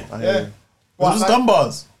thing, innit? I Yeah. hear you. But It was like-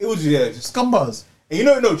 Gumbars. It was just. Gumbars. And you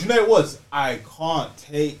know, no. Do you know what it was? I can't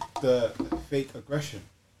take the fake aggression.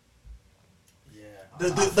 Yeah.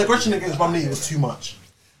 The aggression against Romney was too much.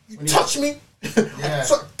 You When he- touch me, Yeah.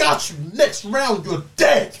 I got you. Next round, you're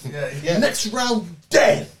dead. Yeah. Next round, you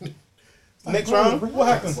dead. Next round, what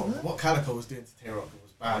happened? What Calico was doing to Tay Rock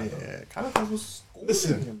was bad. though. Yeah, Calico was.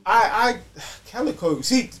 Listen, I Calico.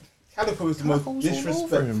 See, Calico is the Calico most was all over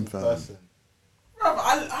disrespectful him, fam. person. Bro,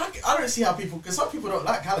 I don't see how people, because some people don't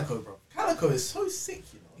like Calico, bro. Calico is so sick,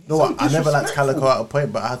 you know. He's No, so I never liked disrespectful. Calico at a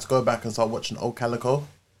point, but I had to go back and start watching old Calico.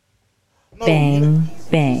 No, Bang,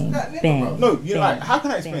 bang, that nigga, bang. bro. No, you know, like, bang, how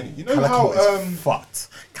can I explain bang. it? You know Calico how is fucked.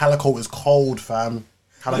 Calico is cold, fam.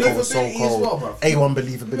 Calico was so Believability as cold. well, bro. A1 Who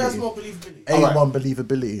has believability. more believability? A1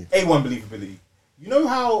 believability. A1 believability. You know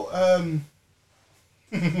how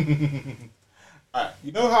alright,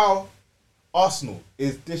 you know how Arsenal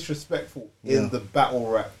is disrespectful Yeah. in the battle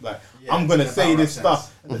rap. Like, Yeah, I'm gonna the say battle this rap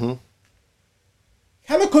stuff.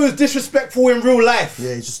 Calico is disrespectful in real life.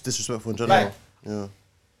 Yeah, he's just disrespectful in general. Like- yeah.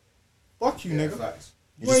 Fuck you, Yeah, nigga. facts.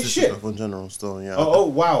 He's You ain't just shit. disrespectful in general still, yeah. Oh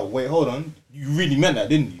wow, wait, hold on. You really meant that,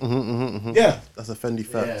 didn't you? Yeah. That's a Fendi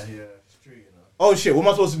fact. Yeah, it's true, you know. Oh shit, what am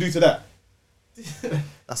I supposed to do to that?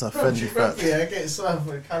 That's a Bro, Fendi remember, fact. yeah, against Surf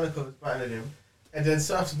when Calico was battling him, and then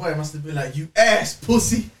Surf's boy must have been like, "You ass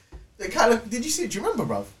pussy." The Calico, did you see it? Do you remember,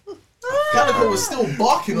 bro? Calico was still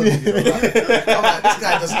barking on him. You know, like, I'm like, this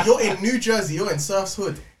guy does. You're in New Jersey. You're in Surf's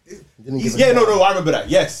hood. He didn't He's- give a Yeah, no, damn. no, I remember that.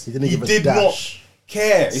 Yes, He didn't give a did dash. not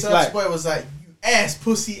care. It's Surf's like boy was like, "You ass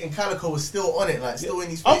pussy," and Calico was still on it, like still in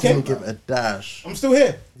his Okay. face. He didn't give a dash. I'm still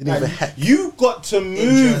here. Didn't give a Like, heck. you got to move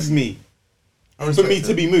Jersey. me I for respect me it.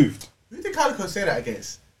 to be moved. Who did Calico say that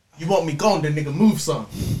against? You want me gone, then nigga move some.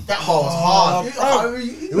 That hard was hard.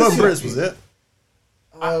 It wasn't Brits, was it?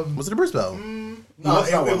 Um, Was it a Brits battle? no,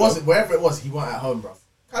 What's that it one, wasn't. Wherever it was, he wasn't at home, bro.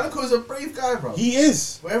 Calico's a brave guy, bro. He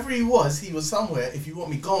is. Wherever he was somewhere. If you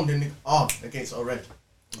want me gone, then nigga, against Red.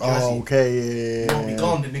 Oh, okay, yeah. You want me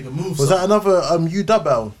gone, then nigga move Was some. that another UW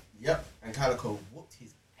battle? Yep. And Calico whooped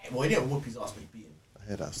his. Well, he didn't whoop his ass, but he beat him. I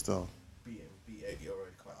hear that still. Beat 80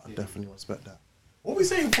 already. Quite I clearly. definitely respect that. What are we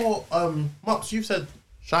saying for Mops? You've said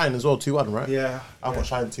Shine as well, 2-1, right? Yeah. I've got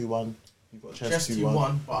Shine 2-1. You've got Chess Chess 2-1.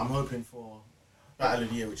 2-1, but I'm hoping for Battle of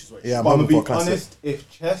the Year, which is what. Yeah, I'm But I'm hoping gonna for be a classic. honest. If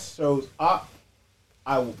Chess shows up,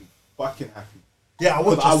 I will be fucking happy. Yeah, I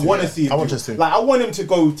want Because I Chess want to. to see. I want him do- Chess to. Like I want him to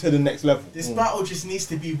go to the next level. This battle just needs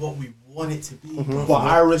to be what we want it to be. Mm-hmm. But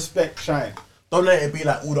I respect Shine. Don't let it be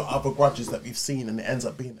like all the other grudges that we've seen and it ends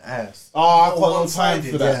up being ass. Oh, I got no time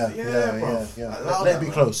one-sided. for that. Yeah, Yeah, yeah, bro. yeah, yeah. Allow Let that, it be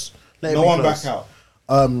man. close. Let it No be one close. back out.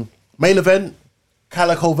 Main event,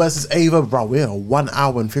 Calico versus Ava. Bro, we're 1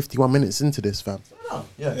 hour and 51 minutes into this, fam.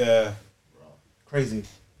 Yeah. Yeah. Crazy.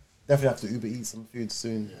 Definitely have to Uber eat some food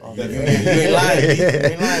soon. You ain't lying, B. You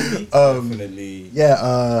ain't lying, B. Definitely.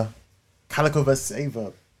 Yeah, Calico versus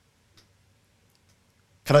Ava.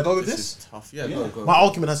 Can I go with This this? is tough. Yeah, go. My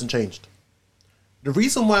argument hasn't changed. The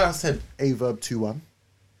reason why I said Averb 2-1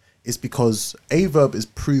 is because Averb is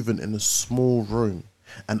proven in a small room.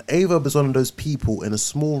 And Averb is one of those people in a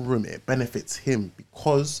small room, it benefits him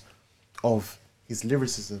because of his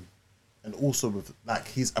lyricism and also with like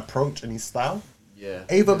his approach and his style. Yeah.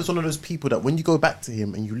 Averb is one of those people that when you go back to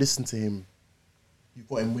him and you listen to him, you've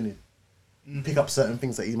got him winning. You pick up certain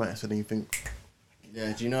things that he might have said and you think,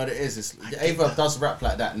 Yeah, do you know what it is? Ava does rap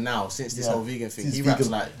like that now since this whole vegan thing. Since He raps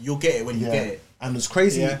vegan- like you'll get it when you get it. And it's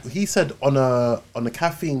crazy. Yeah. He said on a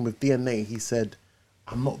caffeine with DNA, he said,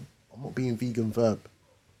 I'm not being vegan verb.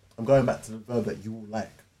 I'm going back to the verb that you all like.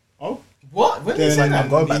 Oh, What? When did he Then say I'm that? I'm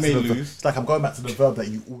going He back to may the verb. lose. It's like I'm going back to the verb that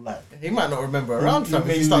you all like. He might not remember around He fam if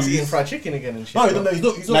may he starts lose. eating fried chicken again and shit. No, bro. he's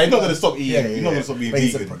not. Nah, he's not gonna stop eating. He's not gonna stop being But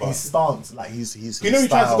he's vegan, but- his stance, like he's you know he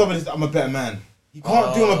tries to style. go with his I'm a better man. He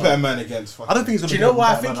can't do I'm a better man against. I don't think he's gonna. Do you know be why I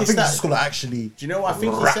better, think man. it's he's that- just gonna actually. Do you know why I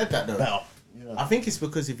think he rap said that though? better. Yeah. I think it's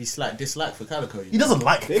because of his dislike for Calico. He doesn't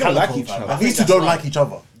like. They don't Calico, like each fam. other. Like, I these think two don't that's like each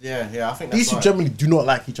other. Yeah, I think These that's two right. generally do not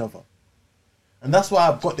like each other. And that's why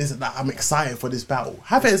I've got this. That I'm excited for this battle.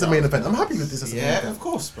 Have it as a main event. I'm happy with this as a main Yeah, event. of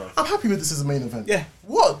course, bro. I'm happy with this as a main event. Yeah.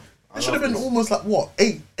 What? It should have been almost like what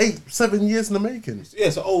 7 years in the making. Yeah,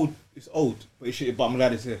 it's old, but but I'm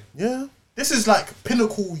glad it's here. Yeah. This is like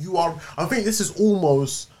pinnacle URL. I think this is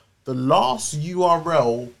almost the last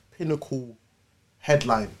URL pinnacle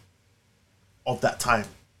headline of that time.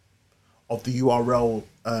 Of the URL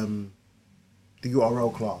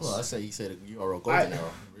class. Well, I say you said the URL golden era.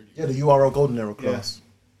 Really. Yeah, the URL Golden Era class.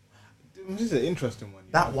 This is an interesting one.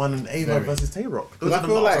 That one and Ava Very. versus Tay Rock. Because I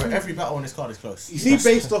feel like So every battle on this card is close. you see,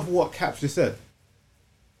 based off what Caps just said,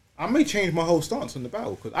 I may change my whole stance on the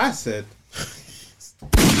battle because I said Let's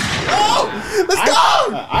go!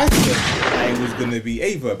 I said that it was gonna be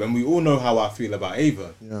Ava, and we all know how I feel about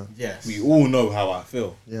Ava. Yeah. Yes. We all know how I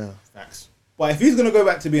feel. Yeah. Facts. But if he's gonna go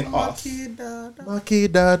back to being us,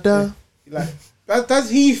 Maki Dada. like, does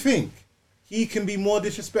he think he can be more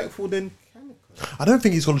disrespectful than Calico? I don't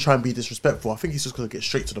think he's gonna try and be disrespectful. I think he's just gonna get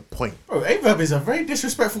straight to the point. Bro, Averb is a very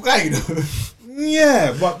disrespectful guy, you know.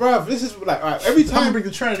 Yeah, but bruv, this is like alright, every Time to time bring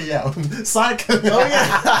the Trinity out. Psych. Oh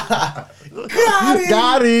yeah.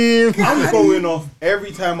 Got him. I'm going off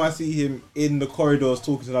every time I see him in the corridors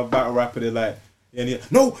talking to that battle rapper. They're like,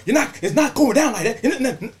 no, you're not. It's not going down like that.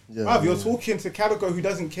 Yeah, Bruv, you're yeah. talking to Calico who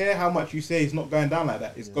doesn't care how much you say it's not going down like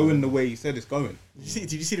that. It's going the way he said it's going.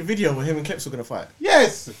 Did you see the video where him and Clips were gonna fight?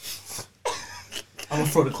 Yes. I'm gonna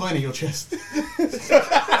throw the coin in your chest. Clips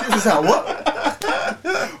is like, what?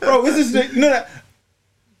 Bro, this is you know that.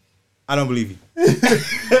 I don't believe you.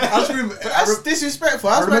 That's disrespectful.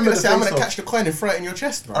 I was remember gonna the say I'm gonna face-off. catch the coin and throw it in your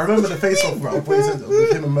chest, bro. I remember the face off, bro. What he said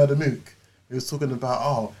with him and Murder Mook. He was talking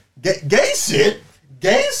about, gay shit?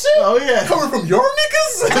 Gay shit? Oh, yeah. Coming from your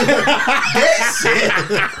niggas?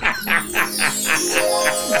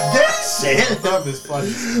 Gay shit? Verb is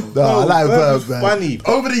funny. No, I like Verb Verb, is man. funny.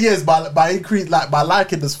 Over the years, my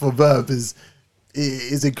likeness for Verb is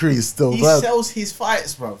increased still. He Verb. sells his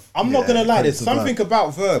fights, bro. I'm not gonna lie. credit There's to something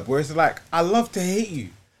about Verb where it's like I love to hate you.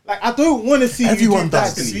 Like I don't want to see Everyone you do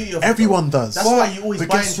does. that to me. Everyone does. That's why you always But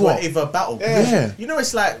buy guess into what? an Averb battle. Yeah. You know,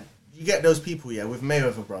 it's like you get those people, yeah, with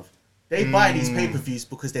Mayweather, bruv. They buy these pay-per-views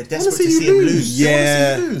because they're They wanna desperate to you see him lose. They wanna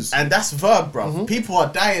Yeah. see you lose. And that's Verb, bruv. People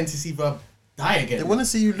are dying to see Verb die again. They want to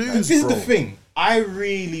see you lose, This is bro. the thing. I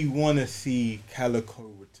really want to see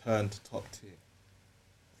Calico return to top tier.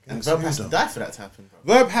 And Verb has to die for that to happen,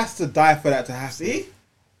 bro. Verb has to die for that to happen. See?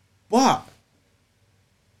 But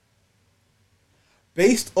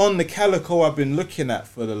based on the Calico I've been looking at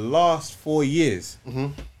for the last 4 years,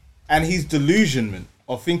 and his delusionment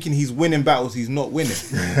of thinking he's winning battles he's not winning.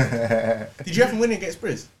 Did you have him winning against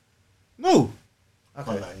Briz? No,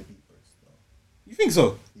 Okay. He beat Briz, though. you think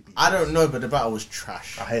so? I don't know, but the battle was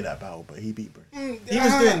trash. I hate that battle, but he beat Briz. He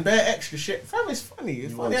was doing bare extra shit. Fam, it's funny.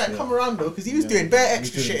 It's funny was, I yeah. come around though, because he was doing bare He was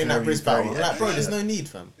extra doing shit in that very, Briz battle. very I'm like, bro, extra there's shit. no need,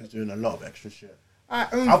 fam. He's doing a lot of extra shit.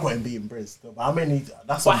 I've I've got him beating Briz, though, but I mean,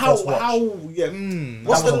 that's But on how? first watch. Yeah. That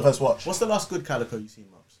was on first watch. What's the last good Calico you seen,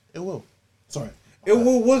 Mops? It will. Sorry. It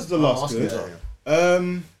was the last last good.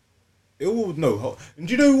 good. It will no. And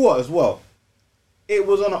do you know what as well? It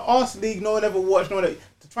was on an arse league. No one ever watched. No one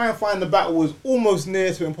to try and find the battle was almost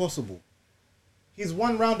near to impossible. His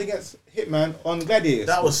one round against Hitman on Gladiator.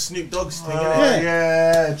 That was Snoop Dogg's thing, innit?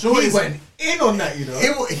 Yeah. Yeah, Joy He went in on that, you know.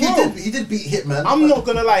 He did beat Hitman. I'm not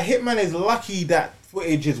gonna lie. Hitman is lucky that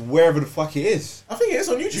footage is wherever the fuck it is. I think it is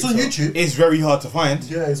on YouTube. It's on so. YouTube. It's very hard to find.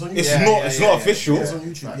 Yeah, it's on YouTube. It's Yeah, not. yeah, it's yeah, not yeah. official. Yeah, it's on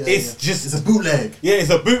YouTube. Yeah, It's yeah. just. It's a bootleg. Yeah, it's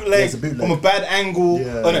a bootleg, Yeah, it's a bootleg. from a bad angle.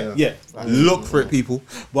 Yeah, on it. yeah. Look for it, people.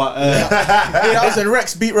 But Yeah, that was when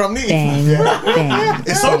Rex beat Romney. Bang, bang.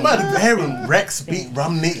 It's so mad hearing Rex beat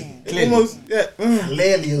Romney almost. Yeah.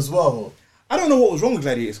 clearly as well. I don't know what was wrong with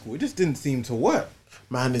Gladiator School. It just didn't seem to work.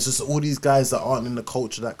 Man, it's just all these guys that aren't in the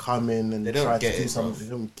culture that come in and They don't try get to do it, something. bro. They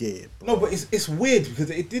don't get it. Bro. No, but it's weird because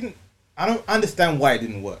it didn't. I don't understand why it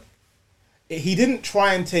didn't work. He didn't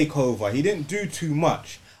try and take over. He didn't do too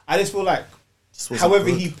much. I just feel like, Just wasn't however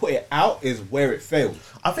good. he put it out is where it failed.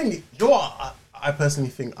 I think you know what? I personally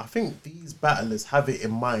think these battlers have it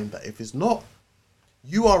in mind that if it's not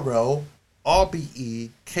URL, RBE,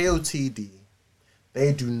 KOTD,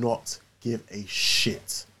 they do not give a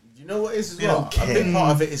shit. You know what is as They well? don't A big care.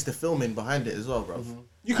 part of it is the filming behind it as well, bro.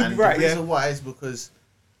 You could And be right, the yeah. reason why is because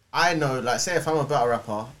I know, like, say if I'm a battle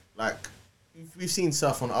rapper, like, we've seen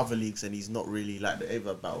Surf on other leagues and he's not really like the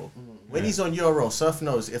Averb battle. When he's on URL, Surf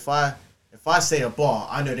knows if I say a bar,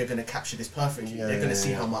 I know they're gonna capture this perfectly. Yeah, they're gonna yeah,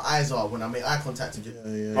 see yeah. how my eyes are when I make eye contact with you. yeah.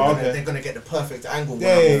 They're, Oh, gonna, okay. they're gonna get the perfect angle when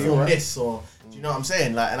Yeah, I yeah, film yeah. this, or do you know what I'm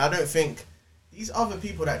saying? Like, and I don't think these other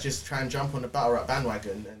people that just try and jump on the battle rap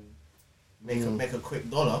bandwagon and make a quick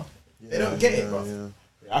dollar, they don't get it, bro.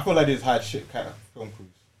 I feel like these hard shit kind of film crews.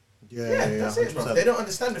 Yeah, that's it, bro. 100%. They don't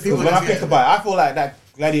understand the Because film. when I think about it, I feel like that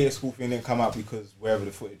Gladiator School thing didn't come out because wherever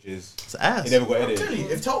the footage is, It's ass. it never got I'm edited. telling you,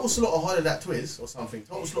 if Total Slaughter hollered that Twiz or something,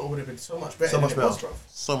 Total Slaughter would have been so much better So than much it was, better. bro.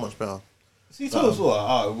 So much better. See, Total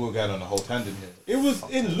Slaughter, we'll get on a whole tangent here.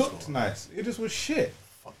 It looked nice. It just was shit.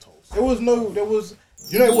 Fuck Total. There was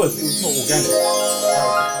you know, it was not organic.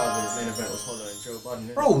 The main event was Hollow and Joe Budden.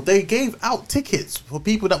 innit? Bro, they gave out tickets for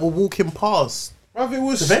people that were walking past. Bruv, it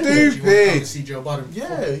was The vendor. You wanna come to stupid. see Joe Budden?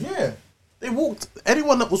 Yeah. They walked.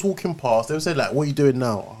 Anyone that was walking past, they would say like, "What are you doing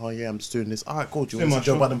now?" Oh yeah, I'm just doing this. All right, cool. Do you want to see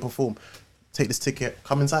Joe Budden perform? Take this ticket.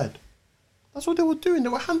 Come inside. That's what they were doing. They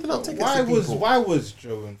were handing out tickets. Why to people. was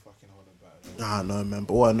Joe and fucking Hollow battling? Ah, no, man.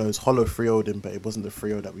 But all I know is Hollow 3-0'd him, but it wasn't the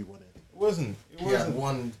 3-0 that we wanted. It wasn't. He had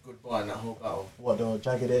one good bar in that whole battle. What the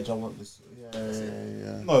jagged edge? I want this.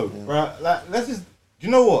 Yeah. No, bruh. Like, let's just. Do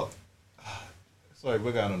you know what? Sorry,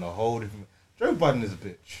 we're going on a whole different. Joe Budden is a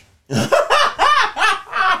bitch.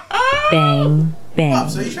 Bang, bang,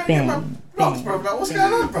 So you trying to get my bang, blocks, bro? Like, what's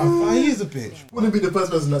going on, bro? Like, he is a bitch. Wouldn't be the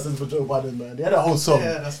first person that says for Joe Budden, man. They had a whole song.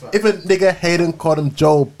 Yeah, that's right. If a nigga Hayden called him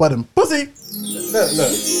Joe Budden, pussy. Look.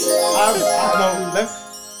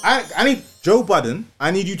 I need Joe Budden.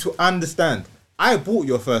 I need you to understand. I bought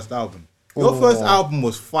your first album. Your first album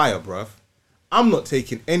was fire, bruv. I'm not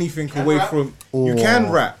taking anything away rap? from. You can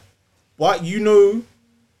rap, but you know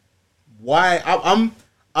why?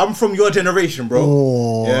 I'm from your generation, bro.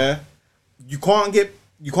 Oh. Yeah, you can't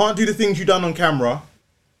do the things you done on camera,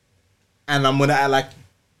 and I'm gonna act like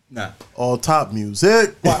nah. All top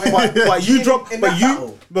music. But you drop, in that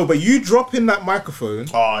battle? but you drop in that microphone.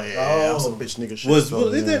 Oh yeah, that was some bitch nigga shit. Was so,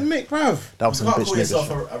 is yeah. it Mick, bruv? That was You some can't bitch call nigga yourself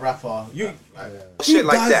shit. a rapper. You Shit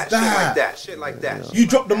like does that, shit that? like that, shit like that. You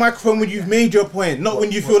drop the microphone when you've made your point, not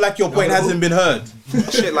when you feel like your point hasn't been heard.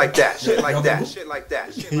 Shit like that, shit like that, shit like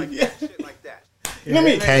that, shit like that, shit like that. You know what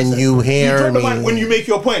I mean? Can you You hear drop the me? mic when you make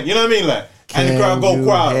your point. You know what I mean? Like, and the Can crowd go you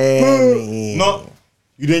crowd. hear me? No,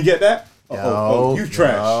 you didn't get that. Oh, you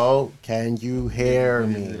trash. Yo, can you hear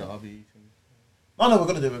me? Oh no, we're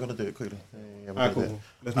gonna do it quickly. Yeah, we're Alright, gonna cool.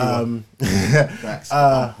 do it. Let's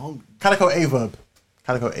move on. Calico Averb.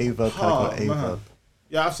 Calico Averb. Oh, Calico man. Averb.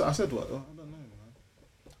 Yeah, I said what? I don't know, man.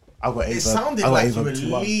 I got Averb. It sounded I got like you Averb were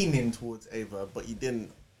 2-1. leaning towards Ava, but you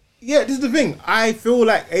didn't. Yeah, this is the thing. I feel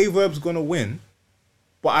like Averb's gonna win,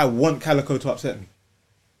 but I want Calico to upset me.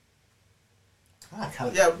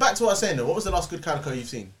 Yeah, back to what I was saying though. What was the last good Calico you've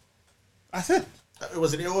seen? I said.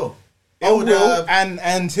 Was it Ill Will? Oh, Will,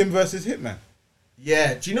 and him versus Hitman.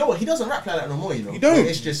 Yeah, do you know what? He doesn't rap like that no more, you know. He don't.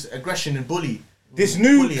 It's just aggression and bully. This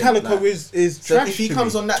new Bullying, Calico like. is So trash. if he to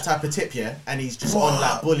comes me. on that type of tip, yeah, and he's just on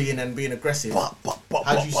like bullying and being aggressive, how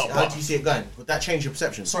do you see it going? Would that change your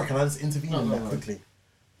perception? Sorry, can I just intervene on that quickly?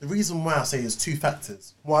 The reason why I say is two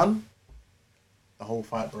factors. One, the whole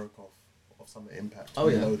fight broke off of Summer Impact. Oh,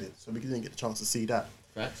 yeah. Reloaded, so we didn't get the chance to see that.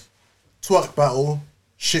 Facts. Twerk battle,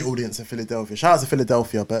 shit audience in Philadelphia. Shout out to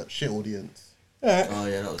Philadelphia, but shit audience. Oh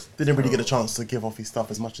yeah, that was. Didn't really get a chance to give off his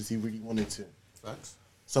stuff as much as he really wanted to. Facts.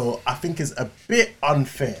 So I think it's a bit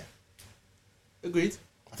unfair. Agreed.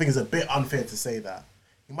 I think it's a bit unfair to say that.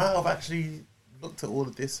 He might have actually looked at all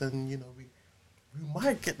of this and, you know, we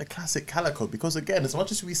might get the classic Calico because, again, as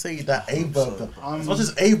much as we say that Averb, as much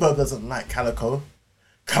as Averb doesn't like Calico,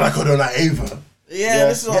 Calico don't like Averb. Yeah,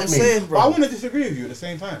 this is what get I'm me. saying, But bro. I want to disagree with you at the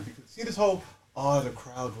same time because see this whole the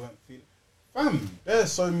crowd weren't feeling. Fam,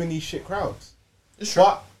 there's so many shit crowds. It's true.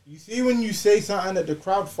 But you see when you say something that the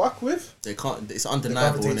crowd fuck with, They can't. It's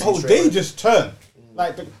undeniable. gravitate Isn't to it? oh, straight they just turn.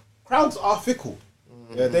 Like the crowds are fickle.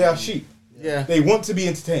 Yeah, they are sheep. Yeah. They want to be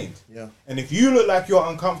entertained. Yeah. And if you look like you're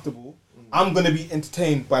uncomfortable, I'm gonna be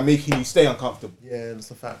entertained by making you stay uncomfortable. Yeah,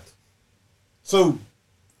 that's a fact. So,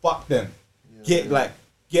 fuck them. Get that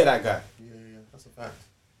guy. Yeah, that's a fact.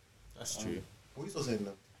 That's true. What are you still saying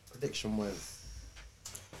then? Prediction was.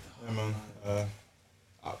 Yeah, man.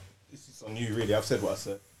 This is on you, really. I've said what I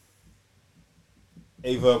said.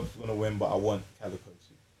 Averb's gonna win, but I want Calico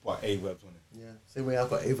to. But Averb's winning. Yeah, same way I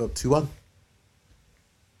got Averb 2-1.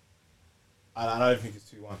 I don't think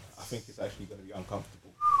it's 2-1. I think it's actually going to be uncomfortable.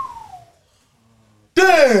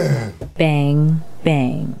 Damn! Bang,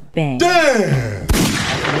 bang, bang. Damn!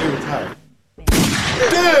 Can you retire?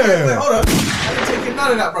 Damn! Hold on. I didn't take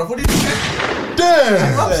none of that, bro. What did you say?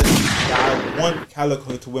 Damn! I said that I want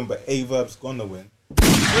Calico to win, but Averb's going to win.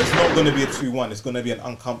 It's not going to be a 2-1. It's going to be an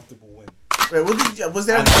uncomfortable win. Wait, what did you, was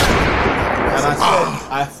there? And I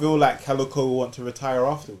said, I feel like Calico will want to retire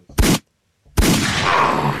afterwards.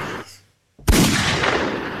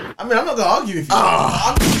 I mean, I'm not gonna argue with you.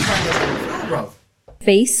 I'm just trying to understand the film, bro.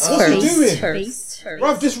 Face What's he first. doing? First.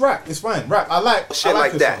 Bruv, just rap. It's fine. Rap. I like Shit I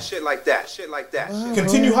like your that, song. shit like that, shit like that. shit.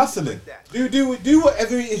 Continue hustling. Do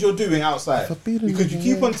whatever it is you're doing outside. Because you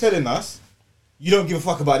keep on telling us you don't give a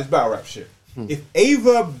fuck about this battle rap shit. If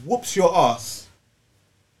Ava whoops your ass,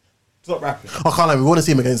 stop rapping. I can't lie, we want to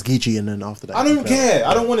see him against Geechee and then after that. I don't care.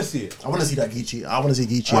 I don't want to see it. I want to see that Geechee. I want to see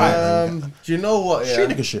Geechee. Do you know what? Street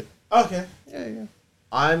nigga shit. Okay.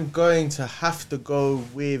 I'm going to have to go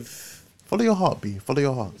with. Follow your heart, B. Follow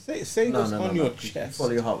your heart. Say what's on your chest.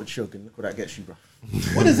 Follow your heart with Suge, and look what that gets you, bro.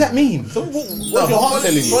 What does that mean? So what's your heart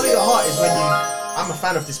telling you? Follow your heart is when I'm a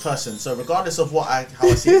fan of this person, so regardless of how I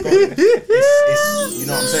see it going, it's you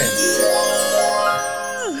know what I'm saying.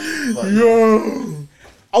 But, Yo.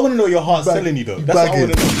 I want to know what your heart's telling you though. That's what I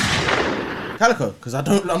want to know. Calico, because I'm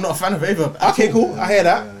not a fan of Ava. Okay, cool. I hear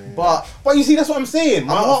that. But you see, that's what I'm saying.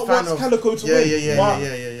 My I'm not heart a fan wants of Calico to win.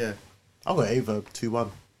 Yeah. I'll go Ava 2-1.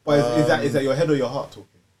 But is that your head or your heart talking?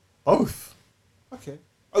 Both. Okay.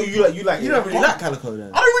 Oh, you like You don't really like Calico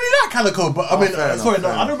then. I don't really like Calico, but I mean, fair sorry,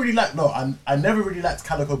 enough, no, I don't really like. No, I never really liked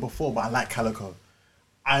Calico before, but I like Calico.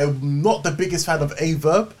 I'm not the biggest fan of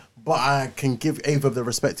Averb, but I can give Averb the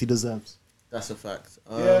respect he deserves. That's a fact.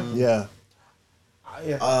 Yeah.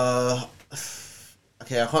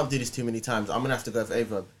 Okay, I can't do this too many times. I'm gonna have to go for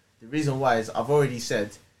Ava. The reason why is I've already said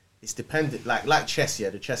it's dependent, like chess. Yeah,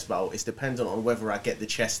 the chess battle. It's dependent on whether I get the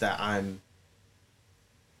chess that I'm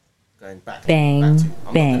going back. Bang, back to. I'm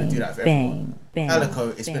not bang, gonna do that for everyone. bang, bang. Calico.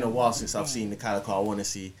 It's been a bang, while since I've bang. seen the Calico I want to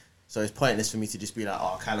see. So it's pointless for me to just be like,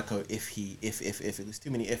 oh, Calico, if there's too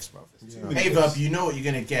many ifs, bro. Ava, you know what you're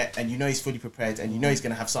gonna get, and you know he's fully prepared, and you know he's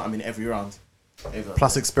gonna have something in every round. Ava.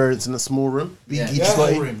 Plus experience in a small room. Yeah, Geechee the got small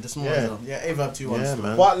it. room, the small Yeah. room. Yeah, Ava 2-1. Yeah, still.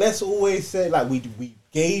 man. But let's always say, like, we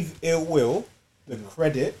gave Ill Will the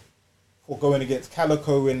credit for going against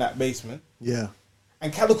Calico in that basement, Yeah.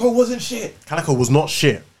 and Calico wasn't shit. Calico was not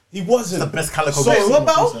shit. He wasn't The best Calico. So game. what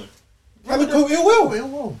about Calico Ill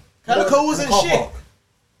Will? Calico wasn't shit.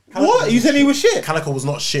 What? You said he was shit? Calico was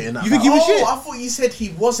not shit in that. You think he was shit? I thought you said he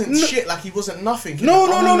wasn't shit, like he wasn't nothing.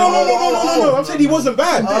 No. I'm saying he wasn't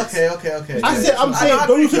bad. Okay. I'm saying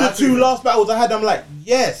those are the two last battles I had. I'm like,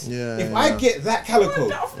 yes. Yeah, if yeah. I get that Calico,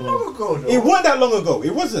 Long ago, though. it wasn't that long ago.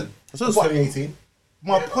 It wasn't. So it was 2018.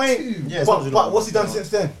 My point. Yeah, it's but not what's he done since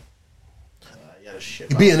then? Yeah,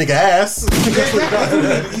 shit. He beat a nigga ass.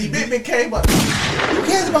 He beat Big K, but Who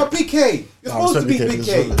cares about BK? You're supposed to beat Big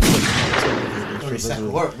K. sorry, sack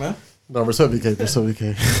of work, man. No, respect BK.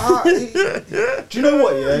 Do you know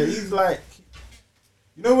what? Yeah, he's like,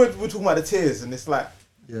 you know, we're talking about the tiers, and it's like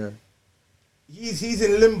Yeah. he's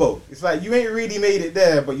in limbo. It's like you ain't really made it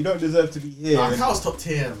there, but you don't deserve to be here. Nah, And- Cal's top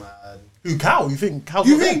tier, man. Who, Cal? You think Cal?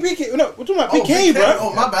 you think BK? No, we're talking about BK, bro.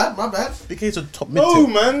 Oh, my bad. BK's a top mid No,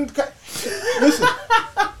 tier? man. Listen,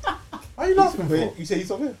 Why are you laughing wait, for? you say he's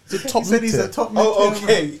top here? He's a top He said mid he's a tier. top mid Oh,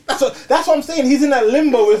 okay. That's what I'm saying. He's in that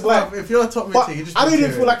limbo. It's like, If you're a top mid but tier, you just I don't even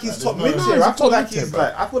mid-tier. feel like he's top there's mid no- tier. he's I a feel top like mid-tier, he's bro.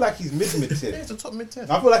 like, I feel like he's mid Yeah, tier. he's a top mid tier.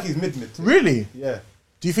 I feel like he's mid tier. Really? Yeah.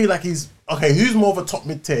 Do you feel like he's okay? Who's more of a top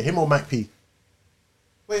mid tier, him or Mac P?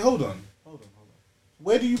 Wait, hold on.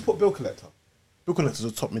 Where do you put Bill Collector? Bill Collector's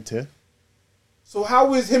a top mid tier. So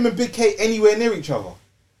how is him and Big K anywhere near each other?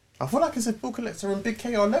 I feel like it's if Bill Collector and Big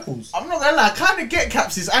K are levels. I'm not gonna lie, I kind of get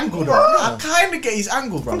Caps' angle though. I kind of get his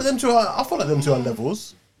angle, I bro. feel like them two are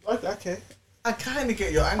levels. Okay. I kind of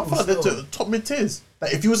get your I angle. feel like they're still. top mid tiers.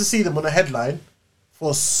 Like if you was to see them on a headline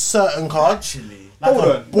for a certain card, Actually, like Hold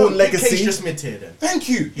a on. Born No, Big K's Legacy. just mid tier then. Thank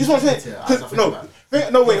you. This is what I'm saying. Yeah, 'Cause- I think no,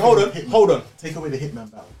 about no, wait, hold on, Hitman. hold on. Take away the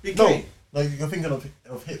Hitman battle. Big No. K. No, you're thinking of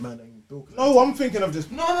Hitman and Bill Collector. No, I'm thinking of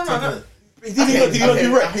just. No. Did he not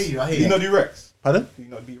do Rex? I hear you. Did he not do Rex? Pardon? Did he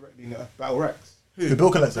not do Rex? Did he not battle Rex? The Bill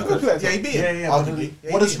Collector. Bill Collector. Yeah, he beat him. Yeah. Arguably.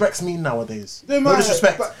 Yeah, What he does beat him. Rex mean nowadays? No, No man,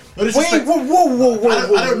 disrespect. but- No disrespect. Wait, whoa.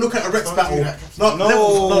 I don't look at a Rex Don't battle. do that. No,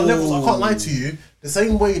 No. levels. I can't lie to you. The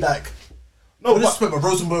same way, like, No, no disrespect, but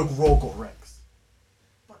Rosenberg Raw got Rex.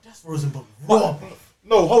 But that's Rosenberg. Raw.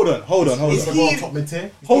 No, hold on. Is Is he he- top mid tier?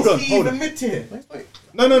 Hold on, Is he hold even on. mid tier?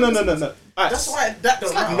 No. Alright. That's why that don't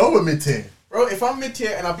It's like matter. lower mid tier. Bro, if I'm mid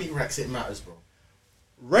tier and I beat Rex, it matters, bro.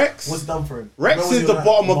 Rex. What's done for him? Rex Where was is he the on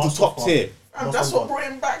bottom that? of the Master top File. tier. That's what brought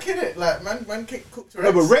him back, innit? Like, man cooked No,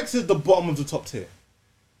 Rex. but Rex is the bottom of the top tier.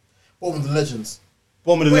 Bottom of the legends.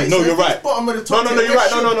 Bottom of the legend. No, so you're if he's right. bottom of the top No, tier, you're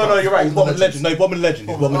right. Rex No, you're right. He's bottom of the legend. No, he's bottom of the legend.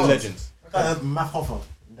 He's bottom of the Oh. legends. Math Hoffer.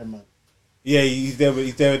 Them man. Yeah, he's there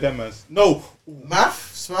with them, man. No,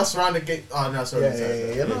 Math, smash around the gate. Oh, no, sorry.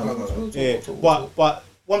 Yeah. No. yeah. But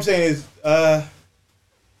what I'm saying is,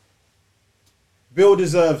 Bill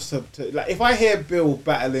deserves to like. If I hear Bill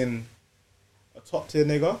battling a top tier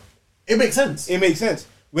nigga, It makes sense. it makes sense.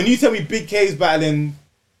 When you tell me Big K's battling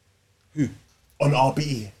who? On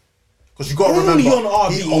RBE. Because you got to Only remember,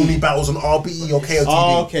 on he RBE. only battles on RBE or KOTV.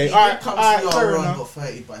 Oh, okay. He All did right. come All right. to Fair your and enough. got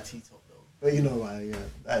 30 by T-Top, though. But you know why, yeah.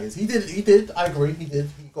 That is. He did. I agree. He did.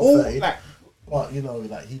 He got Oh, 30. like. But, you know,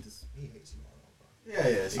 like, he hates you.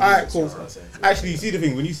 Yeah. All right, cool. Actually, you see the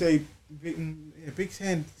thing when you say Big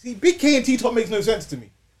K, Big K and T-Top makes no sense to me.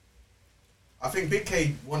 I think Big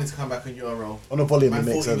K wanted to come back on Euro. On a volume, Man it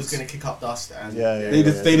thought makes he was sense. going to kick up dust. And Yeah. They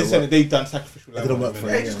just said they've done sacrificial. It didn't work for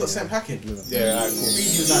Yeah, him. he just got sent packing. Yeah, alright, cool.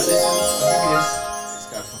 He was like, this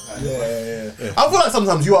guy fuck out. Yeah. I feel like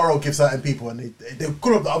sometimes URL gives certain people and they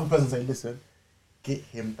call up the other person and say, listen, get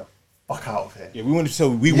him the fuck out of here. Yeah, we want you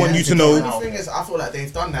to The know. only thing is, I feel like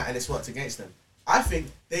they've done that and it's worked against them. I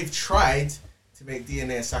think they've tried to make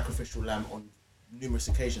DNA a sacrificial lamb on numerous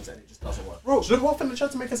occasions and it just doesn't work. Bro, look what they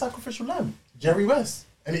tried to make a sacrificial lamb. Jerry West.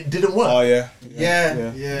 And it didn't work. Oh yeah.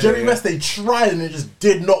 Yeah. Jerry West, they tried and it just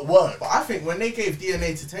did not work. But I think when they gave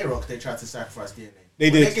DNA to Tay-Rock, they tried to sacrifice DNA. They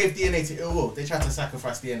when did. They gave DNA to Ill Will, they tried to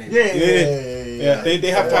sacrifice DNA. Yeah,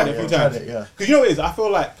 they have tried it a few times. Yeah. Because you know what it is? I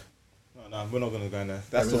feel like no, we're not gonna go in there.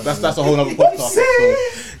 That's a whole other podcast.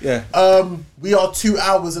 So, yeah. We are 2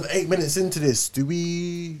 hours and 8 minutes into this. Do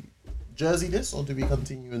we jersey this or do we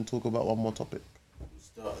continue and talk about one more topic?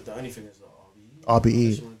 The only thing is that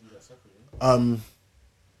RBE.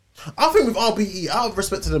 I think with RBE, out of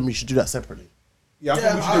respect to them, we should do that separately. Yeah, I Yeah,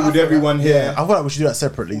 think we should I do it with feel everyone that. here. I feel like we should do that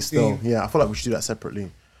separately still. Yeah, I feel like we should do that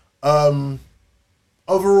separately.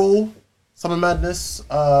 Overall, Summer Madness,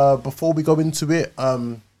 before we go into it,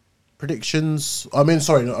 predictions.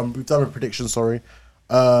 We've done a prediction, sorry.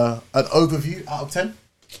 An overview out of 10.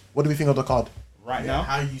 What do we think of the card? Right now,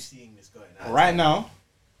 how are you seeing this going? right now,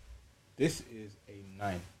 this is a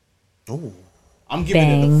 9. Oh. I'm giving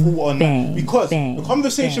it Bang, the full on bang, because bang, the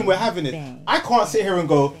conversation bang, we're having is bang. I can't sit here and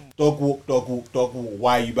go dog walk.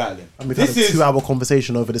 Why are you battling? And we've This had a is 2-hour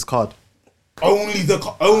conversation over this card. only the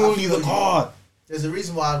card. There's a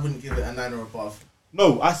reason why I wouldn't give it a 9 or above.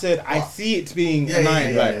 No, I said I see it being Yeah, a yeah,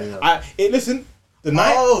 9. yeah, Like listen, the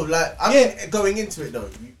 9 Oh, like I Yeah. mean, going into it though.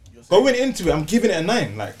 You're saying, going into it, I'm giving it a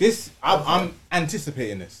 9. Like this, I'm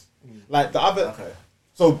anticipating this. Like the other. Okay.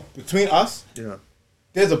 So between us, Yeah.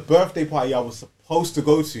 there's a birthday party I was supposed to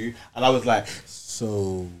go to, and I was like,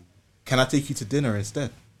 so can I take you to dinner instead?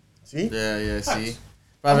 See? Yeah. See.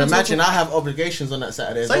 But imagine I have obligations on that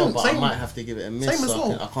Saturday as Same- well, but same. I might have to give it a miss. Same as so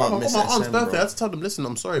well. I can't miss on my that aunt's Sam, birthday, I bro. had to tell them, listen,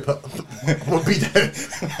 I'm sorry, but I won't be there.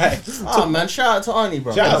 Oh man, shout out to Arnie,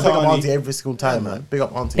 bro. Shout out Big to up Auntie. Auntie every single time, man. Big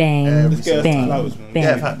up Auntie. Bang, Every Let's get us single to time. flowers, man. bang,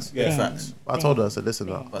 Yeah, facts. Yeah. Facts. I told her, I said, listen,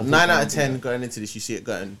 But 9 out of 10 going into this, you see it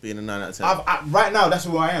going being a 9 out of 10. Right now, that's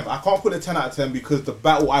where I am. I can't put a 10 out of 10 because the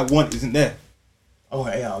battle I want isn't there. I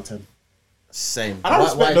got 8 out of 10. Same. And I Why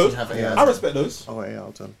respect do you those. have it 8 out of I 10? respect those. I got 8 out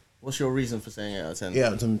of 10. What's your reason for saying 8 out of 10?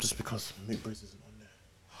 Yeah, just because Mick Briz isn't on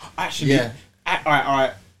there. Actually, Yeah. all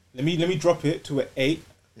right. Let me drop it to an 8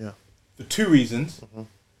 Yeah, for 2 reasons.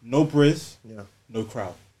 No Briz, yeah, no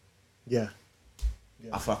crowd. yeah,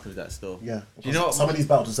 I fuck with that still. yeah. Do you know what? Some of these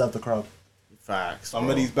battles deserve the crowd. Facts. Some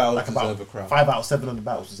of these battles Like about deserve a crowd. 5 out of 7 of the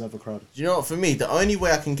battles deserve a crowd. Do you know what? For me, the only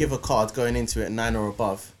way I can give a card going into it 9 or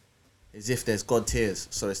above is if there's God tiers.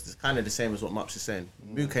 So it's kind of the same as what Mups is saying.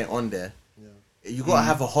 Mook ain't on there. You gotta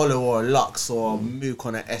have a Hollow or a Lux or a Mook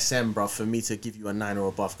on an SM, bruv, for me to give you a 9 or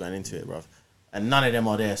above going into it, bruv. And none of them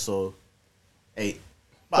are there, so 8.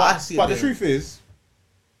 I see it But the being- truth is,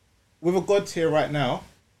 with a God tier right now,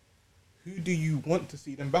 who do you want to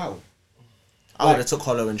see them battle? I would have took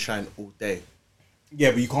Hollow and Shine all day.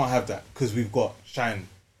 Yeah, but you can't have that because we've got Shine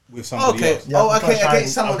with somebody Okay. else. Oh, I prefer okay, Shine-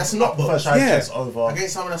 against someone that's not I prefer booked. Shine Yeah. just over.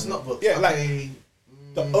 Against someone that's not booked. Yeah, like- okay.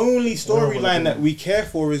 The only Whatever storyline they that do. we care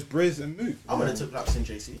for is Briz and Mook. I would have took Lux and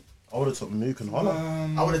JC. I would have took Mook and Hollow.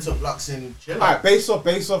 I would have took Lux and Chiller. Alright, based off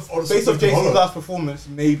Honestly, JC's Hollow. last performance,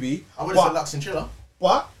 maybe. I would have took But, Lux and Chiller.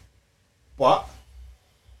 but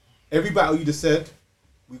every battle you just said,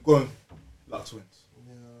 we've gone Lux wins.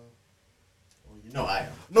 Well, you know I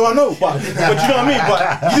am. No, I know, but you know what I mean.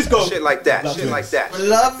 But you just go Shit like that. Lux Shit like wins. that.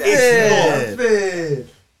 Love It's it.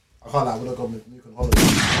 I can't lie, I would have gone with Mook and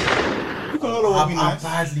Hollow. You can all will be I nice.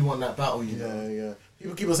 badly want that battle, you know. Yeah.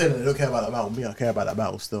 People keep on saying that they don't care about that battle. Me, I care about that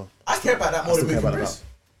battle still. I care about that more than still care Vic and about Briz.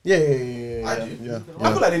 Yeah. I do.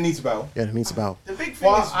 I feel like they need to battle. Yeah, they need to battle. The big thing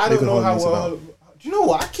But is, I don't Big know and how Hollow well. needs Do you know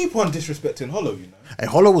what? I keep on disrespecting Hollow, you know. Hey,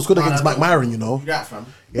 Hollow was good against no, Mac Myron, you know. do that, fam.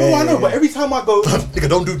 No, I know, but every time I go, Nigga,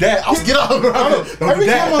 don't do that. I'll get up. every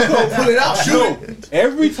time I go, Pull it out, shoot it.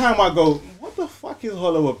 Every time I go, what the fuck is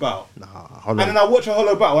Hollow about? Nah, And then Hollow. I watch a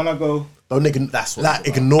Hollow battle and I go, Don't nigga. That's what like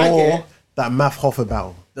it's about. I ignore get that Math Hoffer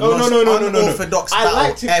battle. The no. most unorthodox I battle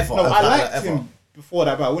liked him. ever. No, I battle liked ever. him before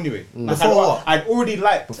that battle anyway. Like, Before what? I'd already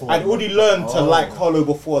learned to like Hollow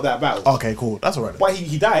before that battle. Okay, cool. That's alright. But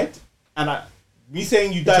he died, and me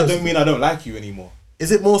saying you died don't mean I don't like you anymore.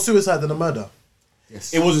 Is it more suicide than a murder?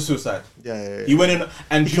 Yes. It was a suicide. Yeah. He went in,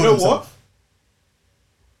 and He you know killed what? himself.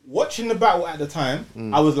 Watching the battle at the time,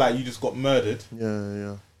 I was like, you just got murdered.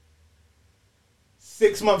 Yeah.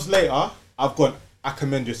 6 months later, I've gone, I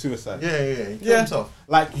commend your suicide. Yeah. He killed Yeah. himself.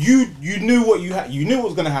 Like you knew what you knew what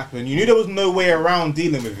was gonna happen. You knew there was no way around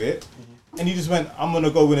dealing with it, and you just went, I'm gonna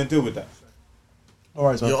go in and deal with that.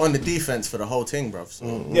 Alright, man. You're on the defense for the whole thing, bruv.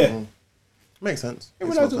 So. Yeah. Makes sense. I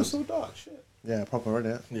Makes realized a it lot was of so dark. Shit. sense. Yeah, proper, right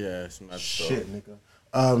there. Yeah, it's mad. Shit, nigga.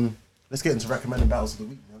 Let's get into recommending battles of the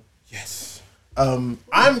week, man. Yes. I'm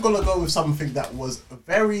gonna go with something that was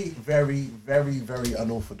very, very, very, very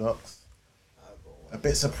unorthodox. A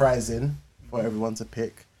bit surprising for everyone to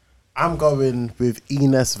pick. I'm going with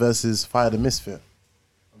Enes versus Fire the Misfit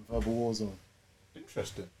on Verbal Warzone.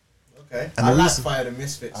 Interesting. Okay. And I the like reason- Fire the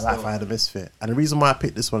Misfits. I like still. Fire the Misfit. And the reason why I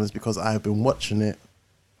picked this one is because I've been watching it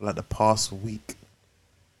for like the past week.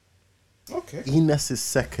 Okay. Enes is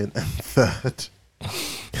second and third.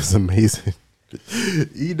 It's amazing.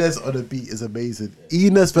 Enes on the beat is amazing.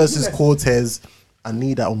 Enes versus Cortez. I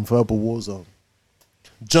need that on Verbal Warzone.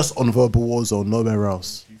 Just on Verbal Warzone, nowhere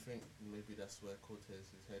else. Do you think maybe that's where Cortez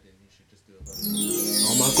is heading? He should just do a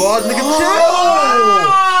Oh my god, nigga,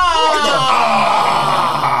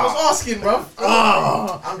 I was asking, bruv.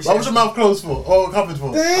 I'm just What was your mouth closed for? Oh, covered for?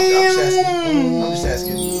 I'm just asking. I'm just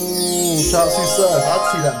asking. Shout out to Surf.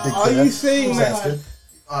 I'd see that big Are thing. you saying Just that? asking.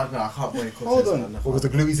 Oh no, I can't believe Cortez. Hold on. man. What was the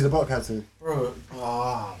glue easy the bot captain? Bro.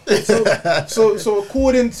 So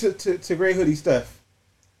according to Grey Hoodie Steph,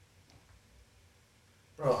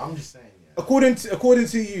 Bro, I'm just saying, yeah. according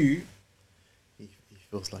to you, He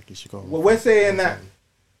feels like he should go on. well, we're saying that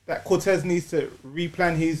Cortez needs to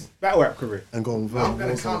replan his battle rap career and go on I'm Verbal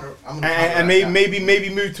gonna Warzone. counter. and maybe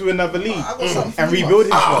move to another league I got something for and you, rebuild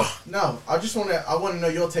bruv. himself. No, I want to know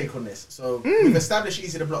your take on this. So we've established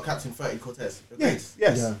Easy the Block Captain 30 Cortez. Agreed? Yes.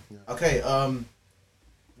 Yeah. Okay.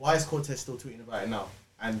 Why is Cortez still tweeting about it now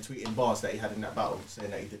and tweeting bars that he had in that battle,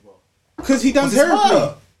 saying that he did well? Because he done 'Cause he's terribly.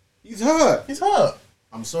 hurt. He's hurt. He's hurt.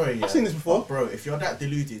 I'm sorry. Yeah, I've seen this before. but bro. If you're that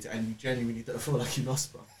deluded and you genuinely don't feel like you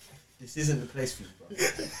lost, bro, this isn't the place for you, bro.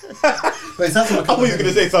 But it's not some I thought you were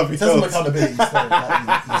gonna say something It's not some else. accountability. He's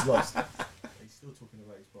lost. He's still talking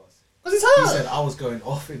about his bars. Because he's He hurt. said I was going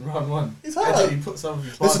off in round one. He's And hurt. then he put some of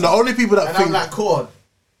his bars. Listen, the only people that and think I'm like, Cord,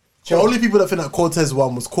 the only people that think that Cortez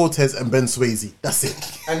won was Cortez and Ben Swayze. That's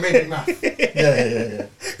it. and maybe math. Yeah.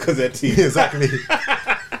 Because they're team. Exactly.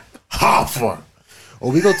 Half one. Oh,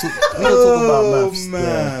 we got to talk about maths.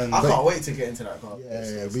 man. I can't wait to get into that card.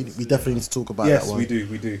 Yeah. We definitely need to talk about Yes, that one. we do.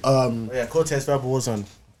 But yeah, Cortez Verbal Warzone.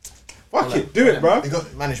 Fuck it, do it, bro. We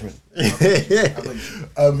got Management. who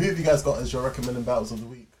have you guys got as your recommending battles of the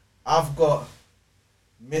week? I've got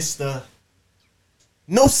Mr.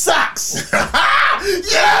 No Sacks.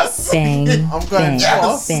 Yes. Bang, I'm going bang,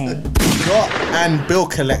 Yes. bang. Dot and Bill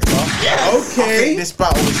Collector. I think this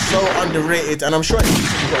battle is so underrated, and I'm sure it's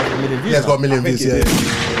got a million views. Yeah, it's got a million I think views. it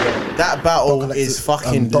Yeah. That battle is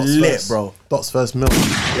fucking Dot's lit, first. bro. Dot's first mill.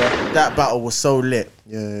 That battle was so lit.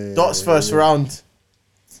 Yeah. Dot's first round.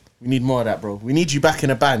 We need more of that, bro. We need you back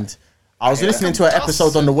in a band. I was listening to an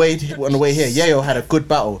episode on the way here. Yayo had a good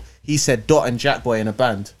battle. He said Dot and Jackboy in a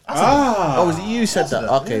band. Oh, was it you said that?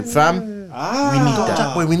 Okay, fam. We need Dot that.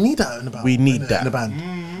 Jack Boy, we need that in the battle. We need that. in the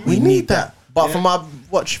band. We need that. But for my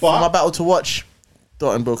battle to watch,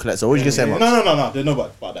 Dot and Bill Collector. What you gonna say, No, Mark? There's no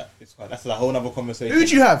about that. It's fine. That's a whole other conversation.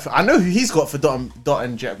 Who'd you have? I know who he's got for Dot and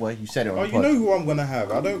Jackboy. You said it on Oh, the you pod. know who I'm gonna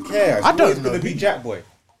have. I don't care. It's I don't always know gonna be who. Jackboy.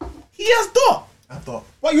 He has Dot. I thought.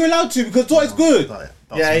 But you're allowed to because Dot is good. Dot's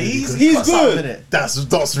Yeah, really he's He's good. Isn't it?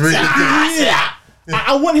 Dot's really good.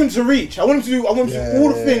 I want him to reach. I want him to do. I want him to do all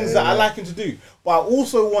the Yeah, things that I yeah. like him to do. But I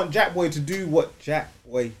also want Jackboy to do what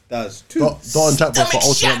Jackboy does too. Dot and Jack Boy for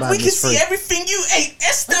Ultimate Man is free. everything you ate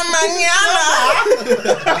esta mañana.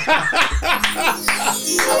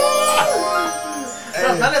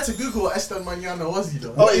 I had to Google what Esta Mañana was, you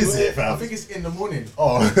know. What is it, I fam? think it's in the morning.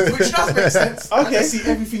 Oh. Which does make sense. I Okay. can see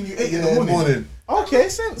everything you ate in the morning. Okay.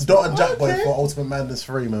 Makes sense. Dot and Jack Boy Okay. for Ultimate Madness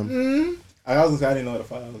 3, man. I was gonna say I didn't know what the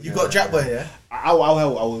fuck. You got Jack Boy, yeah? I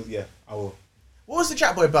will. Yeah, I will. What was the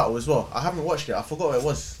Jack Boy battle as well? I haven't watched it. I forgot what it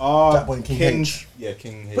was. Jack Boy and King H. Yeah,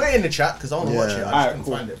 King H. Put it in the chat because I want to watch it. I just Alright, couldn't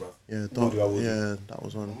cool. find it, bro. Yeah, do. that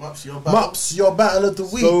was one. Mups, your battle. Mups, your battle of the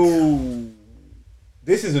week. So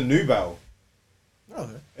this is a new battle.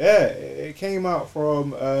 Okay. Yeah, it came out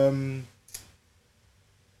from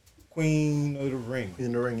Queen of the Ring.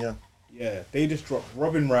 In the ring, yeah. Yeah, they just dropped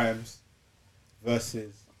Robin Rhymes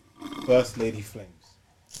versus First Lady Flames.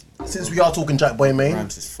 Since we are talking Jack Boy, main.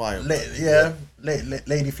 Rhymes is fire.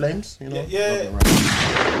 Lady Flames, you know. Yeah.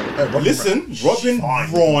 Robin Listen, Rhymes. Robin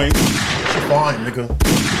Fine. Rhymes. She's fine, nigga.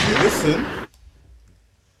 Listen,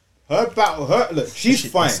 her battle, look, she's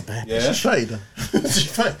fine. Yeah,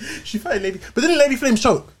 She's fine. She's fine, lady. But didn't Lady Flames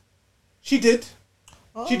choke? she did.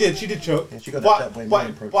 She did choke. Yeah, she got that Boy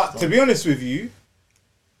main approach, but so. to be honest with you,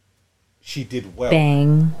 she did well.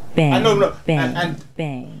 Bang, bang, I know, no, bang, and-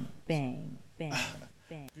 bang, bang, bang,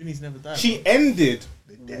 bang. Goonies never died. She ended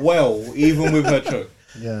well, even with her choke.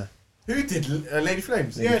 Yeah. Who did Lady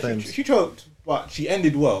Flames? Yeah, Flames. she choked, but she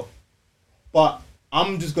ended well. But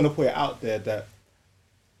I'm just gonna put it out there that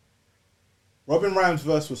Robin Rhymes'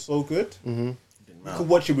 verse was so good. Mm-hmm. You could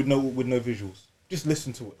watch it with no visuals. Just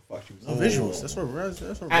listen to what the fuck she was No saying. visuals. That's what Raz.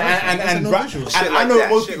 That's what And no ra- visuals. and Shit I like know that,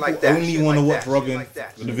 most shit people like that, only shit want to like watch that, Robin shit like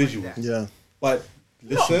that, with the shit visuals. like that. Yeah. But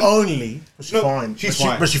listen, Only. She's No, fine. she's But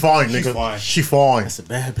fine. But she's fine, She's nigga. fine. She fine. That's a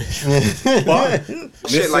bad bitch. but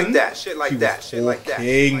Shit like listen, that, shit like she that, was shit like that,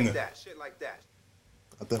 shit talking. like that, shit like that.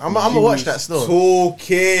 I'm gonna watch that still.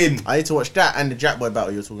 Talking. I need to watch that and the Jack Boy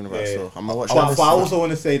battle you're talking about. Yeah. So I'm gonna watch But, that. but I also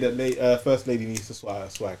want to say that First Lady needs to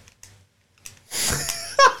swag.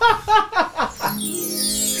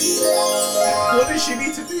 What does she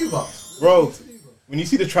need to do, Bro, when you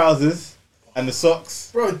see the trousers and the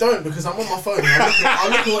socks, Bro, don't because I'm on my phone. I'll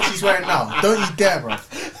look at what she's wearing now. Don't you dare, bro.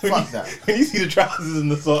 Fuck that. when you see the trousers and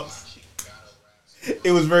the socks,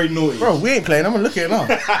 it was very naughty. Bro, we ain't playing. I'm gonna look at it now.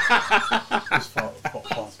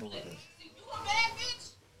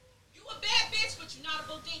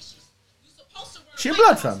 She a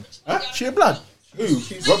blood, fam. Huh? She a blood. Who?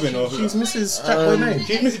 Robin or who? She's Mrs. Jack Boy Main.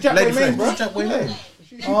 She's Mrs. Jack Lady Boy Main, Flames. bro. Jack Boy Main.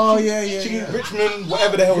 Oh yeah, yeah. She Richmond,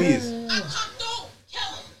 whatever the hell he is.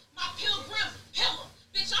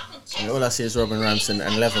 Yeah, all I see is Robin Ramson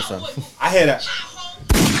and Leather, fam. I hear that.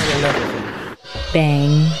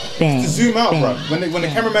 Bang, bang. Zoom out, bang. bro. When the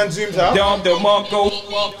cameraman zooms out. Dom DeMarco.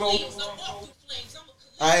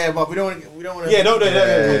 Ah, yeah, but we don't want to. Yeah,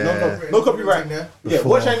 no copyright. Yeah,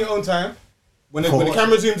 Before- watch on your own time. When the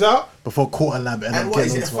camera zooms out. Before Quarter Lab and then And what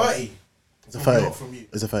is getting it? into 30. It's a 30. Not from you.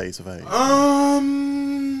 It's a 30. It's a 30.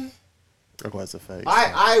 It's a 30.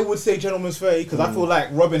 I would say Gentleman's 30 because I feel like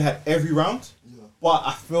Robin had every round, but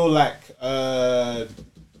I feel like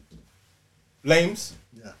Flames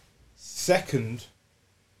second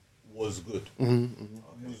was good.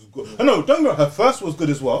 Was good. Oh, no, don't get me wrong, her first was good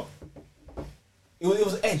as well. It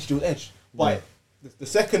was edged. But the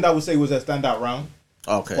second I would say was a standout round.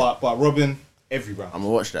 Okay. But Robin every round. I'm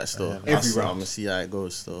gonna watch that still. Every round. I'm gonna see how it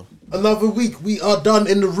goes still. Another week. We are done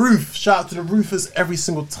in the roof. Shout out to the roofers every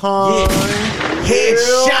single time.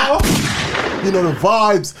 Headshot. You know the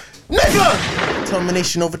vibes. Nigga!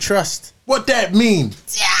 Termination over trust. What that mean?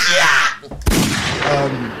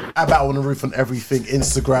 I battle on the roof on everything.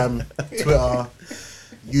 Instagram, Twitter,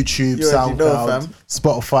 YouTube, You already know, SoundCloud, fam.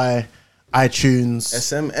 Spotify, iTunes.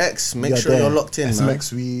 SMX. We Make are sure there. you're locked in, man.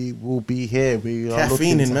 SMX, we will be here. We are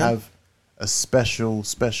Caffeine looking in, to man. have a special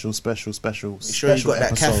Make sure you special got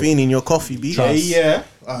that episode. caffeine in your coffee, B. Trust. Yeah.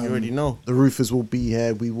 You already know. The roofers will be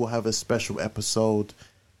here. We will have a special episode.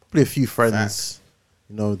 Probably a few friends, Facts.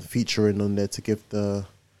 you know, featuring on there to give the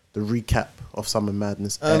recap of Summer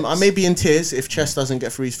Madness. I may be in tears if Chess doesn't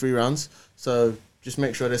get through his 3 rounds. So just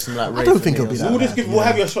make sure there's some like. I don't think it'll be that. that bad. We'll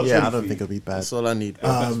have your shots Yeah, ready I don't for think you. it'll be bad. That's all I need.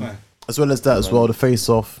 That's fine. As well as that, as well, the face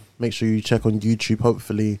off. Make sure you check on YouTube.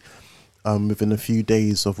 Hopefully, within a few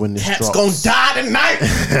days of when this Cat's drops, gonna die tonight.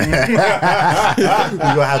 we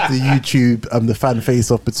will have the YouTube, the fan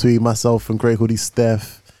face off between myself and Grey Hoodie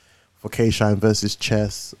Steph for K-Shine versus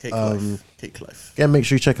Chess. Cake life. Cake life. Again, make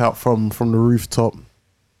sure you check out from the rooftop.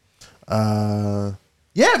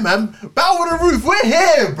 Yeah, man, battle with the roof. We're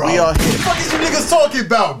here, bro. We are here. What the fuck is you niggas talking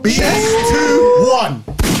about? B 2 1.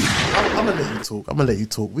 I'm gonna let you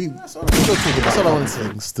talk. That's all I want to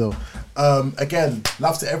say. Still, again,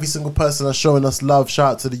 love to every single person that's showing us love.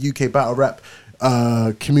 Shout out to the UK battle rap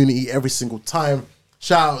community every single time.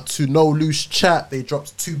 Shout out to No Loose Chat. They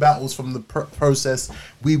dropped 2 battles from the process.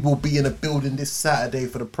 We will be in a building this Saturday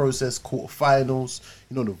for the process quarterfinals.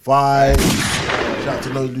 You know the vibe. Shout out to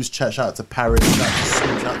No Loose Chat. Shout out to Paris. Shout out to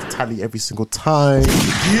Snoop. Shout out to Tally every single time.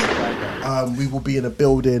 We will be in a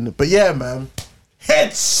building. But yeah, man.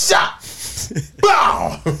 Headshot!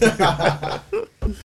 Bow!